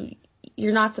that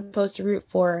you're not supposed to root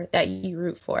for that you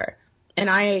root for. And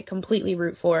I completely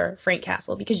root for Frank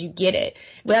Castle because you get it.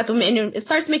 But and it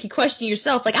starts to make you question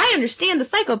yourself. Like, I understand the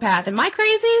psychopath. Am I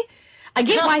crazy? I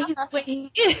get why he's the way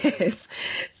he is.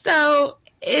 So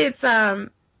it's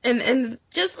and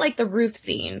just like the roof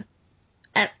scene,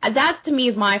 and that to me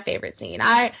is my favorite scene.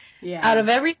 Out of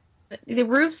the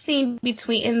roof scene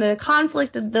in the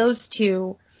conflict of those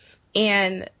two.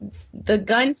 And the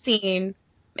gun scene,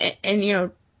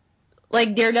 and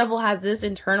like Daredevil has this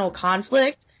internal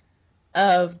conflict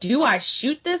of, do I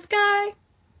shoot this guy?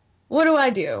 What do I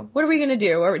do? What are we gonna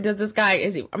do? Or does this guy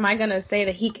am I gonna say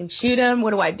that he can shoot him?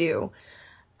 What do I do?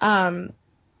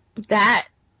 That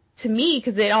to me,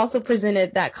 because it also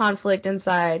presented that conflict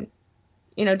inside,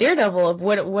 Daredevil of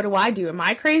what do I do? Am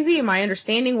I crazy? Am I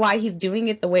understanding why he's doing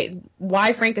it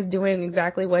why Frank is doing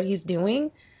exactly what he's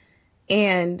doing?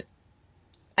 And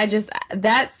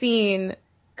that scene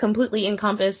completely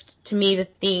encompassed to me the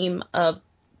theme of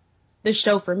the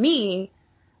show for me,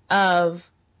 of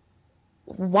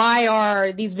why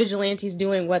are these vigilantes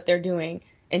doing what they're doing,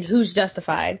 and who's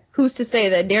justified? Who's to say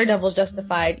that Daredevil's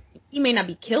justified? He may not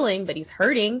be killing, but he's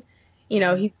hurting.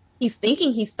 He's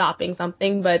thinking he's stopping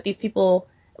something, but these people,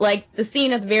 like the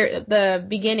scene at the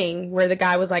beginning where the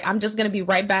guy was like, I'm just going to be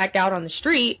right back out on the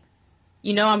street.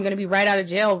 I'm going to be right out of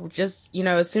jail just,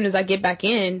 as soon as I get back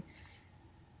in.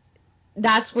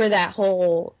 That's where that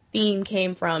whole theme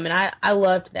came from, and I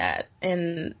loved that.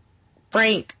 And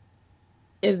Frank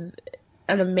is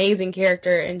an amazing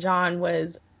character, and Jon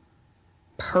was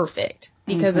perfect,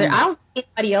 because I don't think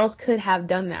anybody else could have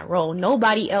done that role.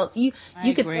 Nobody else. You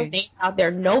could throw names out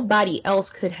there. Nobody else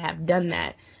could have done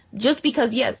that. Just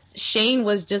because, yes, Shane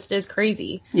was just as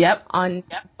crazy. Yep. On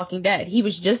Walking Dead. He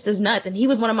was just as nuts, and he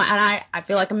was one of my, and I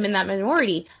feel like I'm in that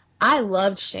minority. I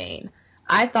loved Shane.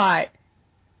 I thought,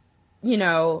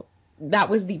 that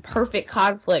was the perfect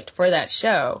conflict for that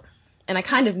show, and I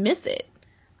kind of miss it.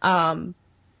 But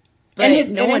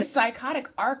his psychotic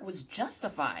arc was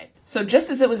justified. So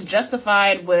just as it was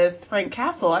justified with Frank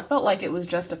Castle, I felt like it was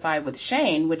justified with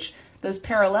Shane, which those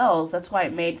parallels, that's why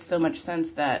it made so much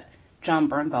sense that Jon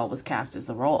Bernthal was cast as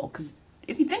the role. Because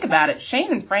if you think about it,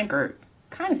 Shane and Frank are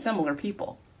kind of similar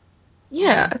people.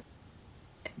 Yeah.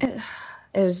 It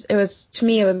was to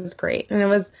me, it was great. And it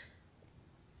was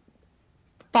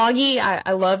Foggy,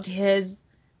 I loved his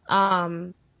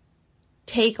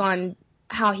take on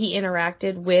how he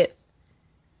interacted with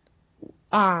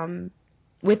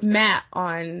Matt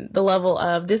on the level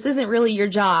of, this isn't really your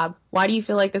job. Why do you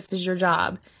feel like this is your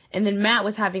job? And then Matt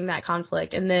was having that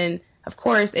conflict. And then, of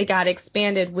course, it got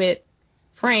expanded with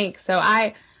Frank. So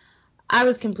I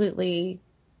was completely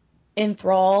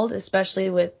enthralled, especially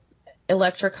with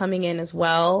Elektra coming in as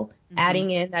well,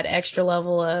 adding in that extra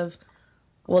level of,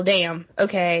 well, damn,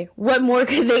 okay, what more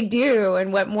could they do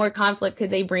and what more conflict could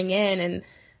they bring in? And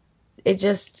it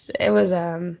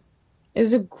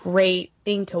was a great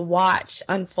thing to watch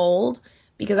unfold,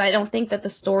 because I don't think that the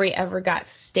story ever got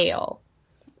stale.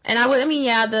 And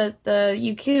the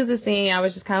Yakuza scene, I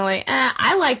was just kind of like,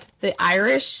 I liked the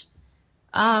Irish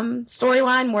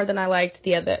storyline more than I liked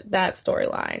that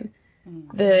storyline.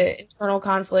 The internal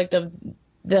conflict of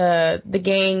the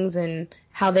gangs and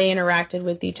how they interacted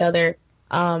with each other.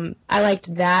 I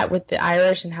liked that with the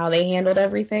Irish and how they handled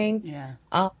everything. Yeah.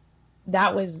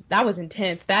 That was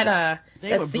intense.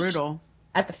 They were brutal.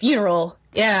 At the funeral,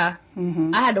 yeah.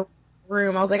 I had to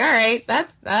room. I was like, all right,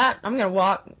 that's that. I'm gonna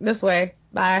walk this way.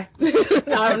 Bye.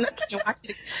 I'm not gonna watch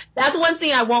it. That's one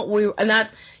scene I won't. And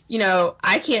that's,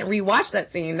 I can't rewatch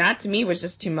that scene. That to me was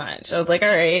just too much. I was like, all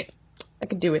right, I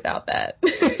could do without that.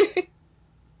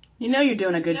 You're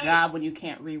doing a good job when you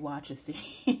can't rewatch a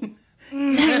scene.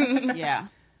 Yeah.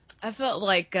 I felt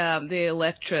like the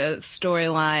Elektra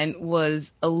storyline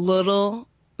was a little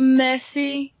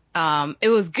messy. It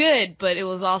was good, but it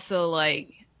was also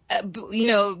like,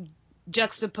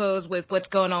 juxtaposed with what's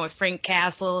going on with Frank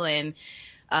Castle and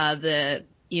trying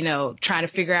to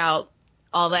figure out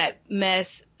all that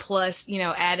mess, plus,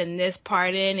 adding this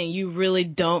part in, and you really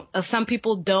don't, some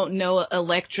people don't know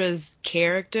Elektra's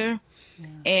character. Yeah.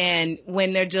 And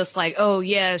when they're just like, oh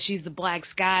yeah, she's the Black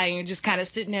Sky, and you're just kind of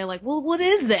sitting there like, well, what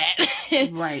is that?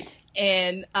 Right.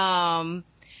 And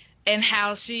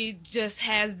how she just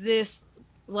has this,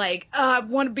 like, I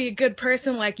want to be a good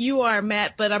person like you are,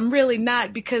 Matt, but I'm really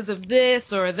not because of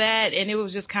this or that. And it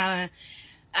was just kind of,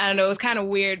 I don't know, it was kind of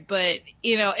weird, but,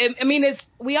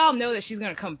 we all know that she's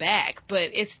going to come back,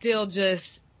 but it's still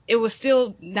it was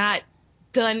still not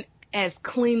done as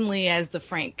cleanly as the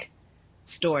Frank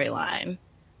storyline.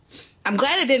 I'm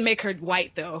glad it didn't make her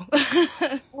white, though.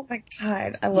 Oh my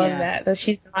God. I love that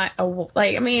she's not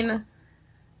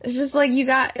it's just like, you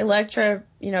got Elektra,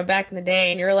 back in the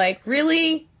day, and you're like,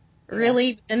 really?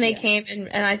 Then they came,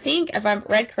 and I think, if I've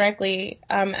read correctly,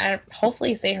 I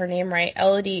hopefully say her name right,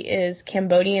 Elodie is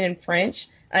Cambodian and French.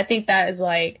 I think that is,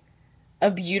 like, a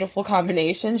beautiful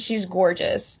combination. She's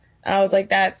gorgeous. And I was like,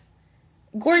 that's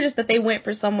gorgeous that they went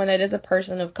for someone that is a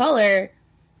person of color,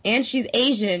 and she's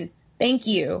Asian. Thank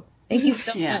you. Thank you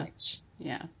so much.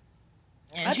 Yeah.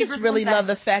 I just really love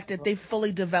the fact that they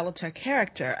fully developed her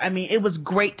character. I mean, it was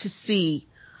great to see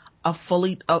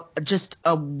just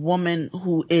a woman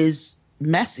who is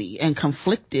messy and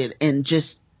conflicted and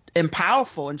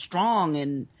powerful and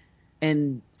strong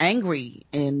and angry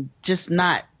and just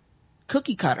not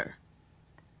cookie cutter.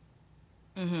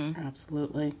 Mm-hmm.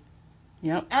 Absolutely.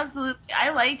 Yep. Absolutely. I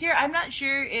liked her. I'm not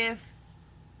sure if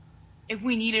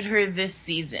we needed her this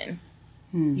season.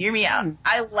 Hear me out.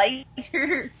 I liked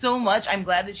her so much. I'm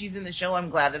glad that she's in the show. I'm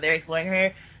glad that they're exploring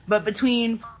her. But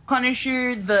between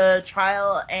Punisher, the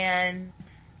trial, and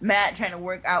Matt trying to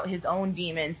work out his own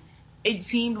demons, it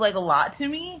seemed like a lot to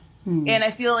me. And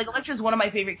I feel like Elektra's one of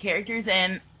my favorite characters.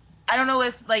 And I don't know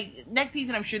if, like, next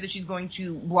season I'm sure that she's going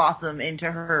to blossom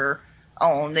into her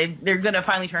own. They're going to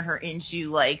finally turn her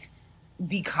into, like,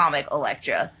 the comic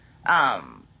Elektra.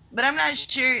 But I'm not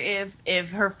sure if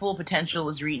her full potential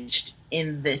was reached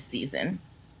in this season,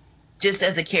 just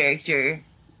as a character,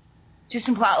 just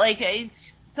in plot. Like,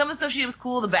 some of the stuff she did was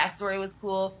cool. The backstory was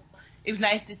cool. It was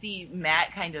nice to see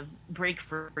Matt kind of break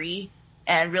free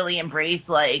and really embrace,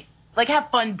 like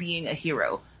have fun being a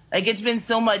hero. Like, it's been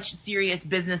so much serious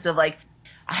business of, like,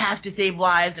 I have to save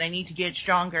lives and I need to get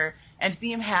stronger, and to see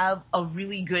him have a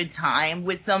really good time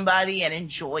with somebody and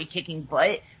enjoy kicking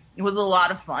butt, it was a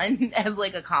lot of fun as,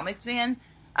 like, a comics fan.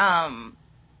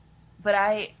 But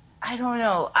I don't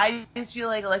know. I just feel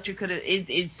like Elektra could have.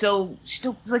 She's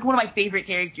like one of my favorite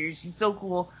characters. She's so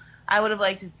cool. I would have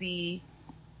liked to see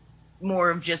more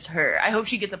of just her. I hope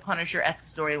she gets a Punisher-esque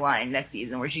storyline next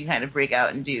season where she can kind of break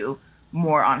out and do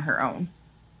more on her own.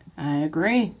 I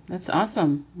agree. That's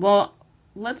awesome. Well,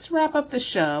 let's wrap up the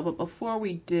show. But before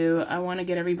we do, I want to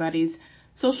get everybody's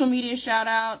social media shout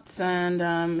outs.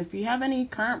 And if you have any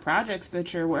current projects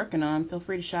that you're working on, feel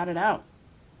free to shout it out.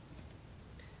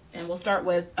 And we'll start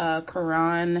with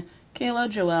Karan, Kayla,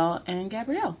 Joelle, and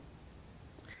Gabrielle.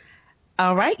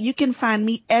 All right. You can find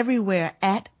me everywhere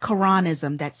at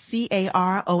Caronism. That's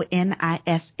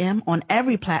CARONISM on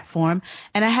every platform.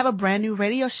 And I have a brand new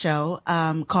radio show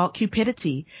called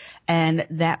Cupidity. And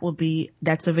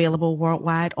that's available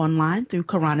worldwide online through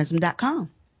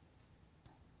Caronism.com.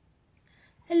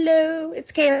 Hello,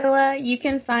 it's Kayla. You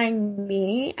can find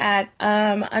me at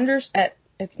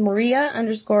it's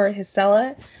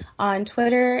Maria_Hisela on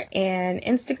Twitter and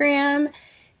Instagram.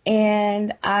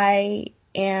 And I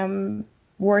am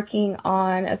working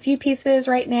on a few pieces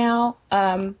right now.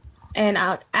 And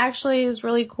actually is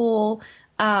really cool.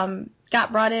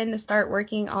 Got brought in to start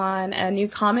working on a new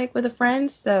comic with a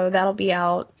friend. So that'll be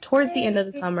out towards the end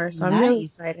of the summer. So I'm really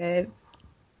excited.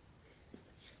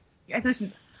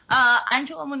 I'm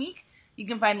Joelle Monique. You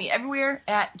can find me everywhere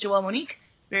at Joelle Monique.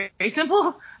 Very, very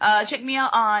simple. Check me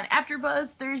out on AfterBuzz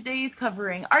Thursdays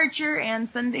covering Archer and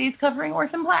Sundays covering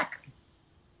Orphan Black.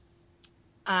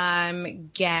 I'm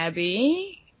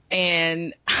Gabby,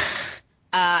 and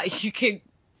you can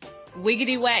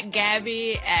wiggity whack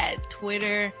Gabby at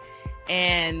Twitter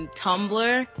and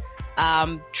Tumblr.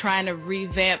 I'm trying to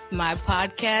revamp my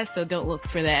podcast, so don't look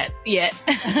for that yet.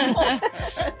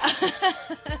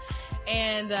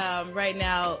 And right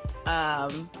now,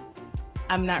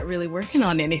 I'm not really working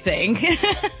on anything.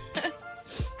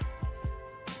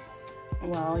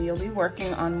 Well, you'll be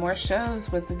working on more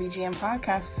shows with the BGN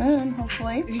podcast soon,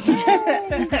 hopefully.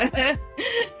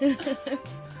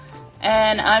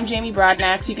 And I'm Jamie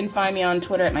Broadnax. You can find me on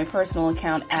Twitter at my personal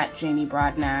account at Jamie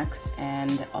Broadnax.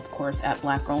 And, of course, at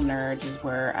Black Girl Nerds is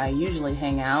where I usually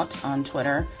hang out on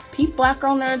Twitter.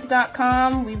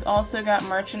 PeepBlackGirlNerds.com. We've also got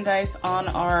merchandise on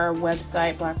our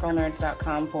website,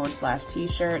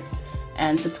 blackgirlnerds.com/t-shirts.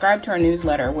 And subscribe to our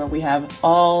newsletter where we have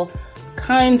all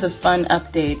kinds of fun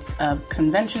updates of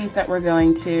conventions that we're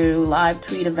going to, live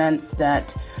tweet events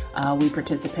that we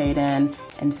participate in,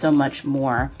 and so much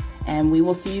more. And we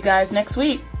will see you guys next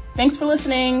week. Thanks for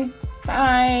listening.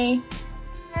 Bye.